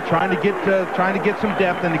ball, trying to get some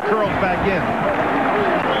depth, and he curls back in.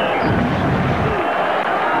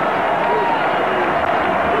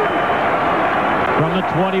 From the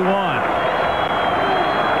 21.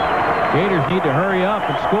 Gators need to hurry up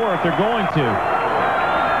and score if they're going to.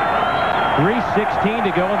 3:16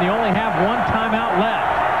 to go, and they only have 1 timeout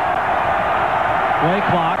left. Play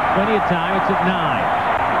clock, plenty of time. It's at 9.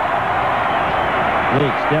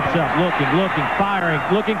 Leak steps up, looking, firing,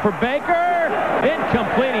 looking for Baker.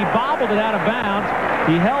 Incomplete. He bobbled it out of bounds.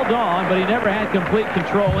 He held on, but he never had complete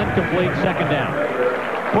control. Incomplete, 2nd down.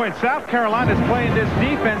 Boy, South Carolina's playing this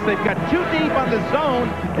defense. They've got 2 deep on the zone.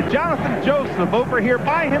 And Jonathan Joseph over here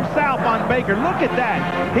by himself on Baker. Look at that.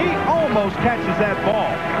 He almost catches that ball.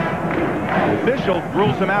 The official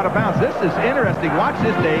rules him out of bounds. This is interesting. Watch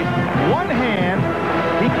this, Dave. One hand,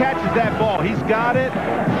 he catches that ball. He's got it.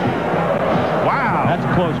 Wow. That's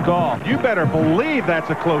a close call. You better believe that's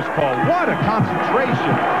a close call. What a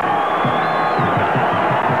concentration.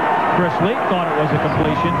 Chris Leak thought it was a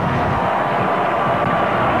completion.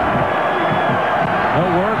 No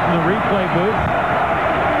word from the replay booth.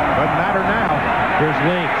 Doesn't matter now. Here's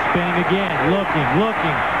Leak spinning again, looking,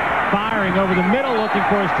 firing over the middle, looking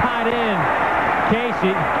for his tight end,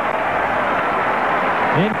 Casey.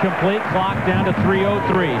 Incomplete, clock down to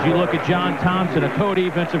 3:03. As you look at John Thompson, a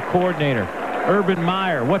co-defensive coordinator. Urban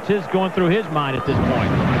Meyer, what's going through his mind at this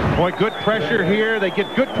point? Boy, good pressure here. They get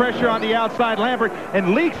good pressure on the outside, Lambert.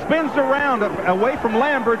 And Leak spins around away from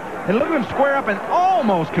Lambert. And look at him square up and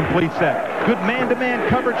almost completes that. Good man-to-man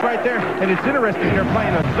coverage right there. And it's interesting. They're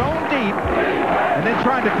playing a zone deep and then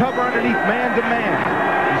trying to cover underneath man-to-man.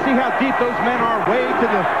 You see how deep those men are way to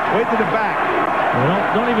the back. Well,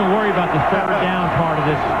 don't even worry about the 3rd down part of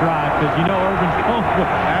this drive, because you know Urban's going for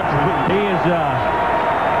it. Absolutely. He is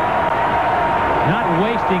not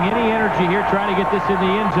wasting any energy here trying to get this in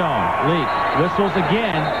the end zone. Leak whistles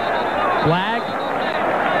again. Flag.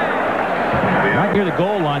 Right near the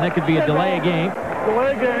goal line. That could be a delay of game.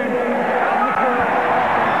 Delay game.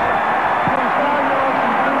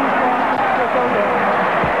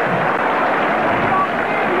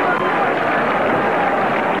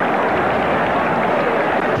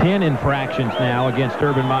 Ten infractions now against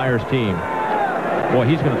Urban Meyer's team. Boy,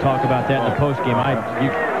 he's going to talk about that in the postgame.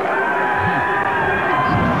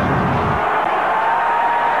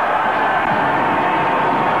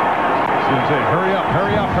 Hurry up,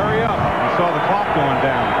 hurry up, hurry up. I saw the clock going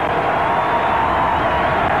down.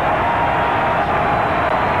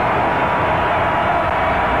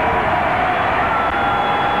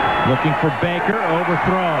 Looking for Baker,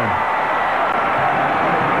 overthrown.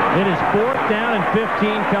 It is 4th down and 15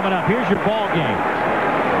 coming up. Here's your ball game.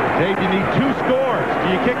 Dave, you need 2 scores. Do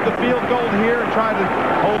you kick the field goal here and try to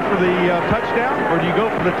hold for the touchdown, or do you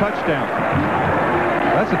go for the touchdown?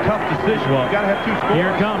 That's a tough decision. Well, you got to have 2 scores.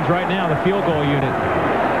 Here it comes right now, the field goal unit.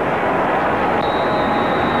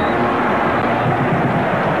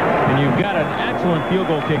 And you've got an excellent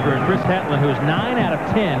field goal kicker, Chris Hetland, who is 9 out of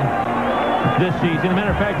 10 this season. As a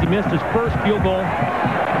matter of fact, he missed his first field goal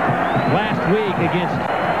last week against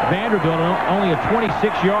Vanderbilt, only a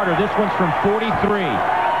 26-yarder. This one's from 43.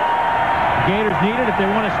 Gators need it if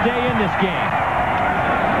they want to stay in this game.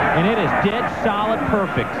 And it is dead solid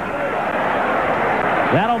perfect.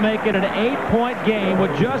 That'll make it an 8-point game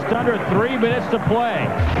with just under 3 minutes to play.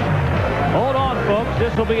 Hold on, folks.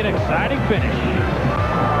 This will be an exciting finish.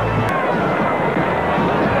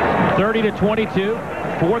 30-22.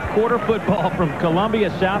 4th quarter football from Columbia,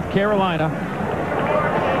 South Carolina.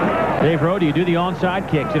 Dave Rowe, do you do the onside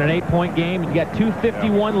kicks in an 8-point game? You got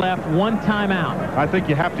 2:51 left, 1 timeout. I think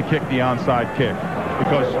you have to kick the onside kick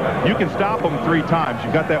because you can stop them 3 times.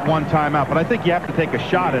 You've got that 1 timeout, but I think you have to take a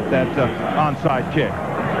shot at that onside kick.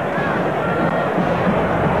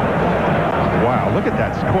 Wow, look at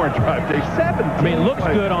that score drive. They 17. I mean, it looks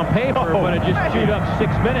good on paper, but it just chewed up 6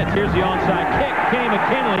 minutes. Here's the onside kick. Kenny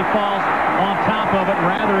McKinley falls on top of it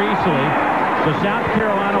rather easily. So South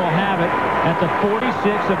Carolina will have it at the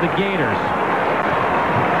 46 of the Gators.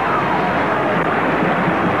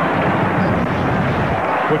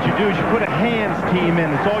 What you do is you put a hands team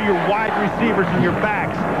in. It's all your wide receivers and your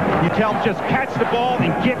backs. You tell them just catch the ball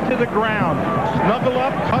and get to the ground. Snuggle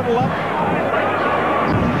up, cuddle up.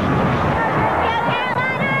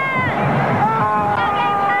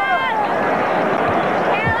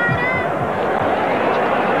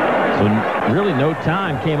 So really no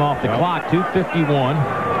time came off the clock. 2:51.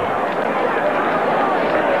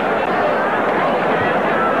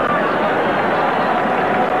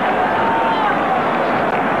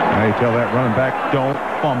 Now you tell that running back, don't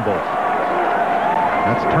fumble.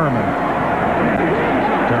 That's Turman.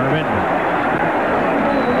 Turman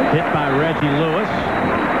hit by Reggie Lewis.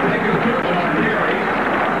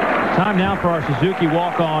 Time now for our Suzuki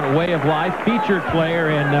Walk-On Way of Life featured player,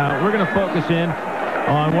 and we're going to focus in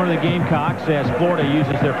on one of the Gamecocks as Florida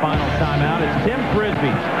uses their final timeout. It's Tim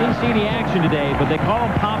Frisbee. Didn't see any action today, but they call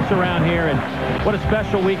him Pops around here, and what a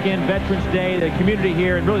special weekend. Veterans Day, the community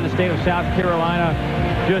here, and really the state of South Carolina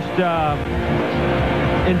just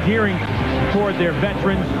endearing toward their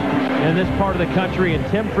veterans in this part of the country, and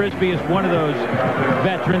Tim Frisbee is one of those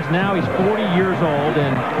veterans. Now he's 40 years old,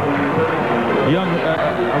 and young,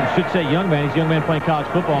 I should say young man. He's a young man playing college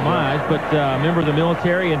football in my eyes, but a member of the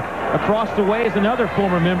military. And across the way is another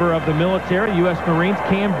former member of the military, U.S. Marines,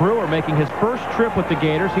 Cam Brewer, making his first trip with the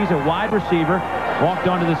Gators. He's a wide receiver, walked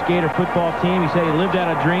onto this Gator football team. He said he lived out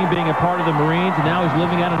a dream being a part of the Marines, and now he's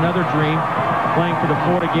living out another dream, playing for the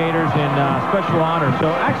Florida Gators in special honor. So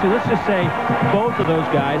actually, let's just say both of those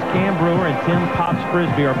guys, Cam Brewer and Tim Pops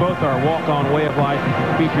Frisbee, are both our walk-on Way of Life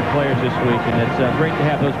featured players this week, and it's great to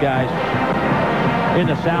have those guys in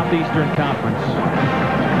the Southeastern Conference.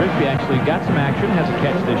 Frisbee actually got some action, has a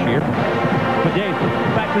catch this year. But Dave,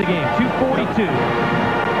 back to the game, 2:42.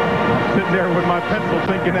 I'm sitting there with my pencil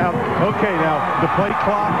thinking out, okay, now the play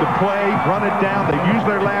clock, the play, run it down. They've used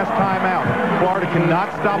their last timeout. Florida cannot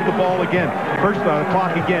stop the ball again. First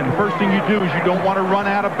clock again. The first thing you do is you don't want to run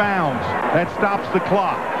out of bounds. That stops the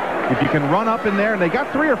clock. If you can run up in there, and they got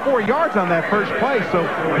 3 or 4 yards on that first play, so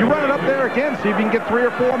you run it up there again, see if you can get 3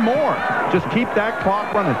 or 4 more. Just keep that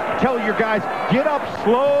clock running. Tell your guys, get up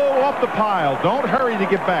slow off the pile. Don't hurry to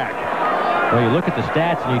get back. Well, you look at the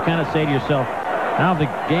stats, and you kind of say to yourself, how have the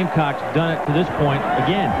Gamecocks done it to this point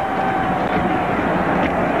again?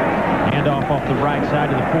 Handoff off the right side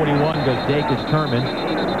to the 41 goes Dacus Turman.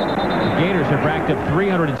 The Gators have racked up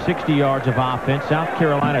 360 yards of offense. South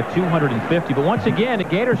Carolina 250. But once again, the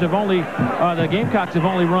Gators have only, the Gamecocks have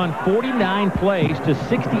only run 49 plays to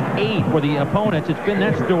 68 for the opponents. It's been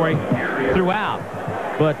that story throughout.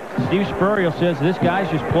 But Steve Spurrier says this guy's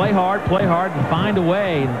just play hard, and find a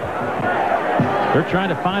way. They're trying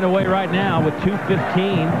to find a way right now with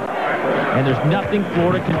 2:15, and there's nothing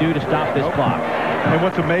Florida can do to stop this clock. And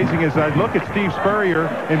what's amazing is I look at Steve Spurrier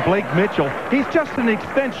and Blake Mitchell. He's just an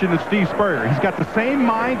extension of Steve Spurrier. He's got the same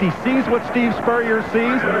mind. He sees what Steve Spurrier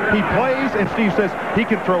sees. He plays, and Steve says he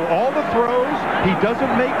can throw all the throws. He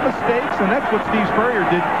doesn't make mistakes, and that's what Steve Spurrier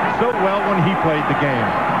did so well when he played the game.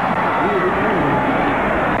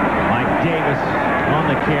 Mike Davis on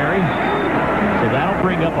the carry. So that'll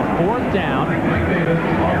bring up a 4th down.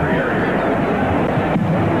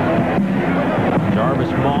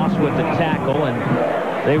 Jarvis Moss with the tackle,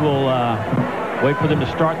 and they will wait for them to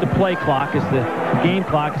start the play clock as the game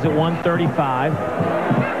clock is at 1:35.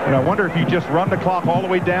 And I wonder if you just run the clock all the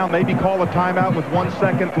way down, maybe call a timeout with 1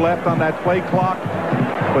 second left on that play clock.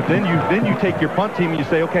 But then you take your punt team and you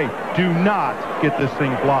say, okay, do not get this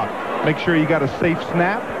thing blocked. Make sure you got a safe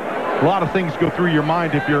snap. A lot of things go through your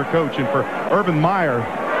mind if you're a coach. And for Urban Meyer,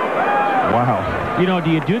 wow. You know, do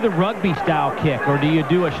you do the rugby style kick or do you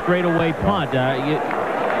do a straightaway punt?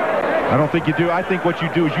 I don't think you do. I think what you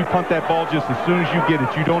do is you punt that ball just as soon as you get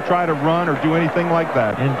it. You don't try to run or do anything like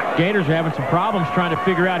that. And Gators are having some problems trying to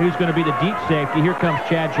figure out who's going to be the deep safety. Here comes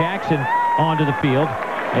Chad Jackson onto the field,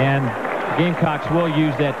 and Gamecocks will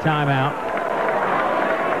use that timeout.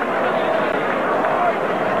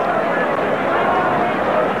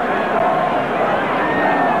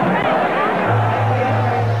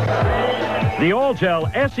 The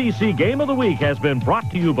Alltel SEC Game of the Week has been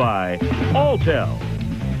brought to you by Alltel,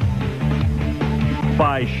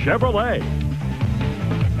 by Chevrolet,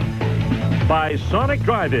 by Sonic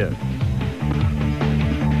Drive-In,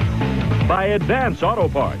 by Advance Auto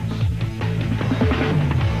Parts,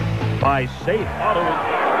 by Safe Auto.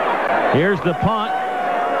 Here's the punt.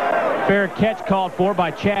 Fair catch called for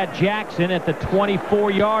by Chad Jackson at the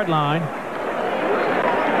 24-yard line.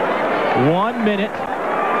 1 minute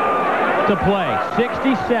to play.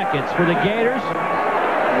 60 seconds for the Gators.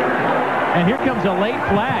 And here comes a late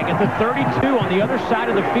flag at the 32 on the other side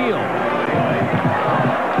of the field.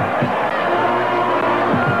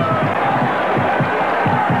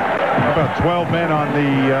 How about 12 men on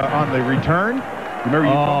the return?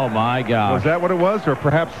 Remember my gosh. Was that what it was? Or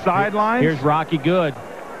perhaps sidelines? Here's Rocky Good.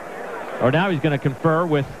 Or now he's going to confer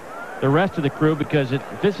with the rest of the crew because if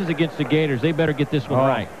this is against the Gators, they better get this one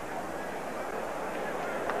right.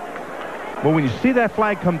 Well, when you see that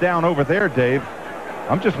flag come down over there, Dave,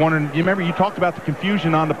 I'm just wondering, you remember you talked about the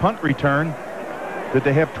confusion on the punt return. Did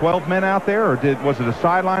they have 12 men out there, or was it a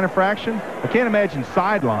sideline infraction? I can't imagine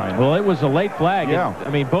sideline. Well, it was a late flag. Yeah. I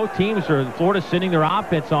mean, both teams are, Florida sending their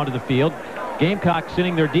offense onto the field, Gamecocks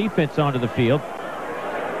sending their defense onto the field.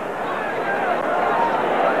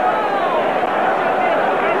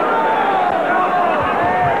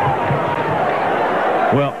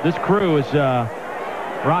 Well, this crew is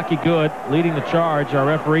Rocky Good leading the charge, our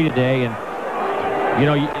referee today, and you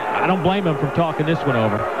know, I don't blame him from talking this one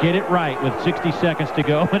over. Get it right with 60 seconds to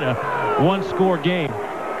go in a one-score game.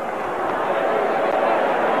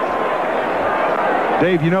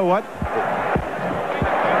 Dave, you know what?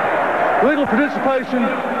 Legal participation,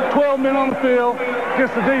 12 men on the field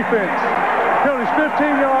against the defense. Penalties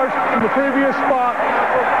 15 yards from the previous spot.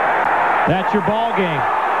 That's your ball game.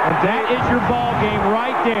 And that is your ball game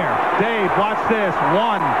right there. Dave, watch this.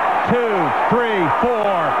 1, 2, 3,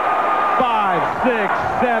 4, 5, 6,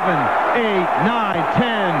 7, 8, 9,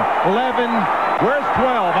 10, 11. Where's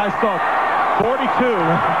 12? I saw 42.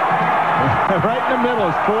 Right in the middle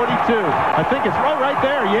is 42. I think it's right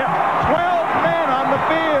there. Yeah. 12 men on the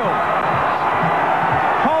field.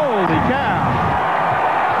 Holy cow.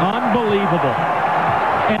 Unbelievable.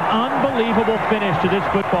 An unbelievable finish to this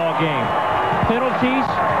football game. Penalties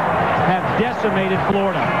have decimated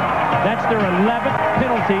Florida. That's their 11th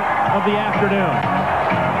penalty of the afternoon.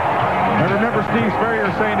 I remember Steve Spurrier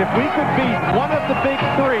saying if we could beat one of the big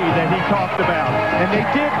three that he talked about, and they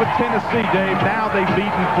did with Tennessee, Dave, now they've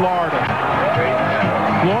beaten Florida.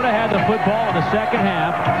 Florida had the football in the second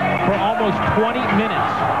half for almost 20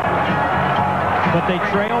 minutes. But they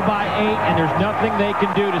trail by 8, and there's nothing they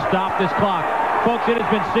can do to stop this clock. Folks, it has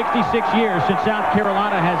been 66 years since South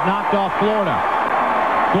Carolina has knocked off Florida,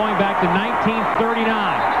 going back to 1939.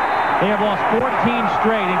 They have lost 14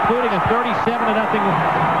 straight, including a 37-0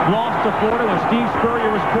 loss to Florida when Steve Spurrier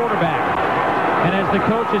was quarterback. And as the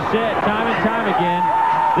coach has said time and time again,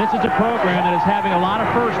 this is a program that is having a lot of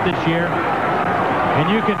firsts this year. And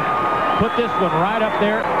you can put this one right up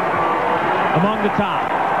there among the top.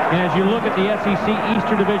 And as you look at the SEC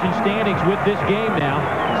Eastern Division standings with this game now,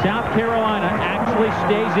 South Carolina actually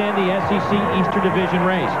stays in the SEC Eastern Division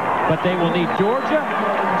race. But they will need Georgia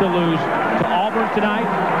to lose to Auburn tonight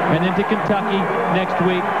and then to Kentucky next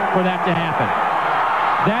week for that to happen.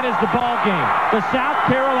 That is the ball game. The South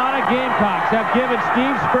Carolina Gamecocks have given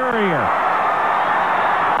Steve Spurrier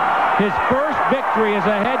his first victory as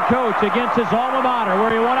a head coach against his alma mater,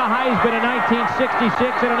 where he won a Heisman in 1966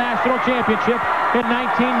 and a national championship in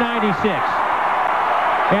 1996.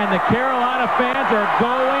 And the Carolina fans are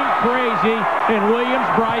going crazy in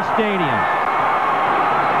Williams-Brice Stadium.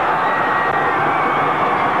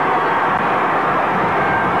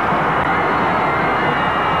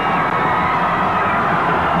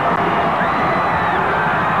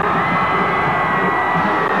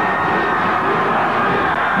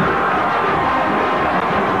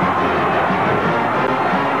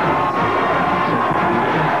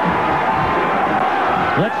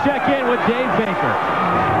 Let's check in with Dave Baker.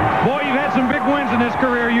 Boy, you've had some big wins in this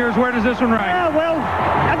career of yours. Where does this one rank? Yeah, well,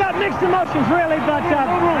 I got mixed emotions, really, but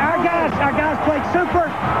our guys played super,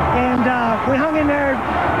 and we hung in there.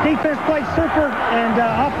 Defense played super, and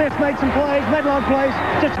offense made some plays, made a lot of plays.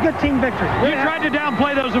 Just a good team victory. You tried to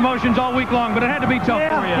downplay those emotions all week long, but it had to be tough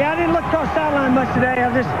for you. Yeah, I didn't look across the sideline much today.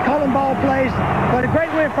 I was just calling ball plays, but a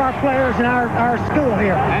great win for our players and our school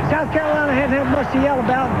here. South Carolina hadn't had much to yell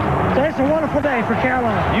about, so it's a wonderful day for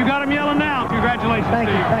Carolina. You got them yelling now. Congratulations, Thank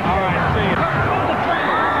you. Thank you. All right, see you.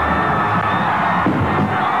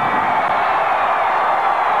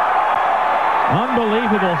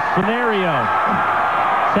 Unbelievable scenario.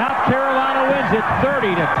 South Carolina wins it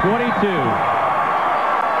 30-22.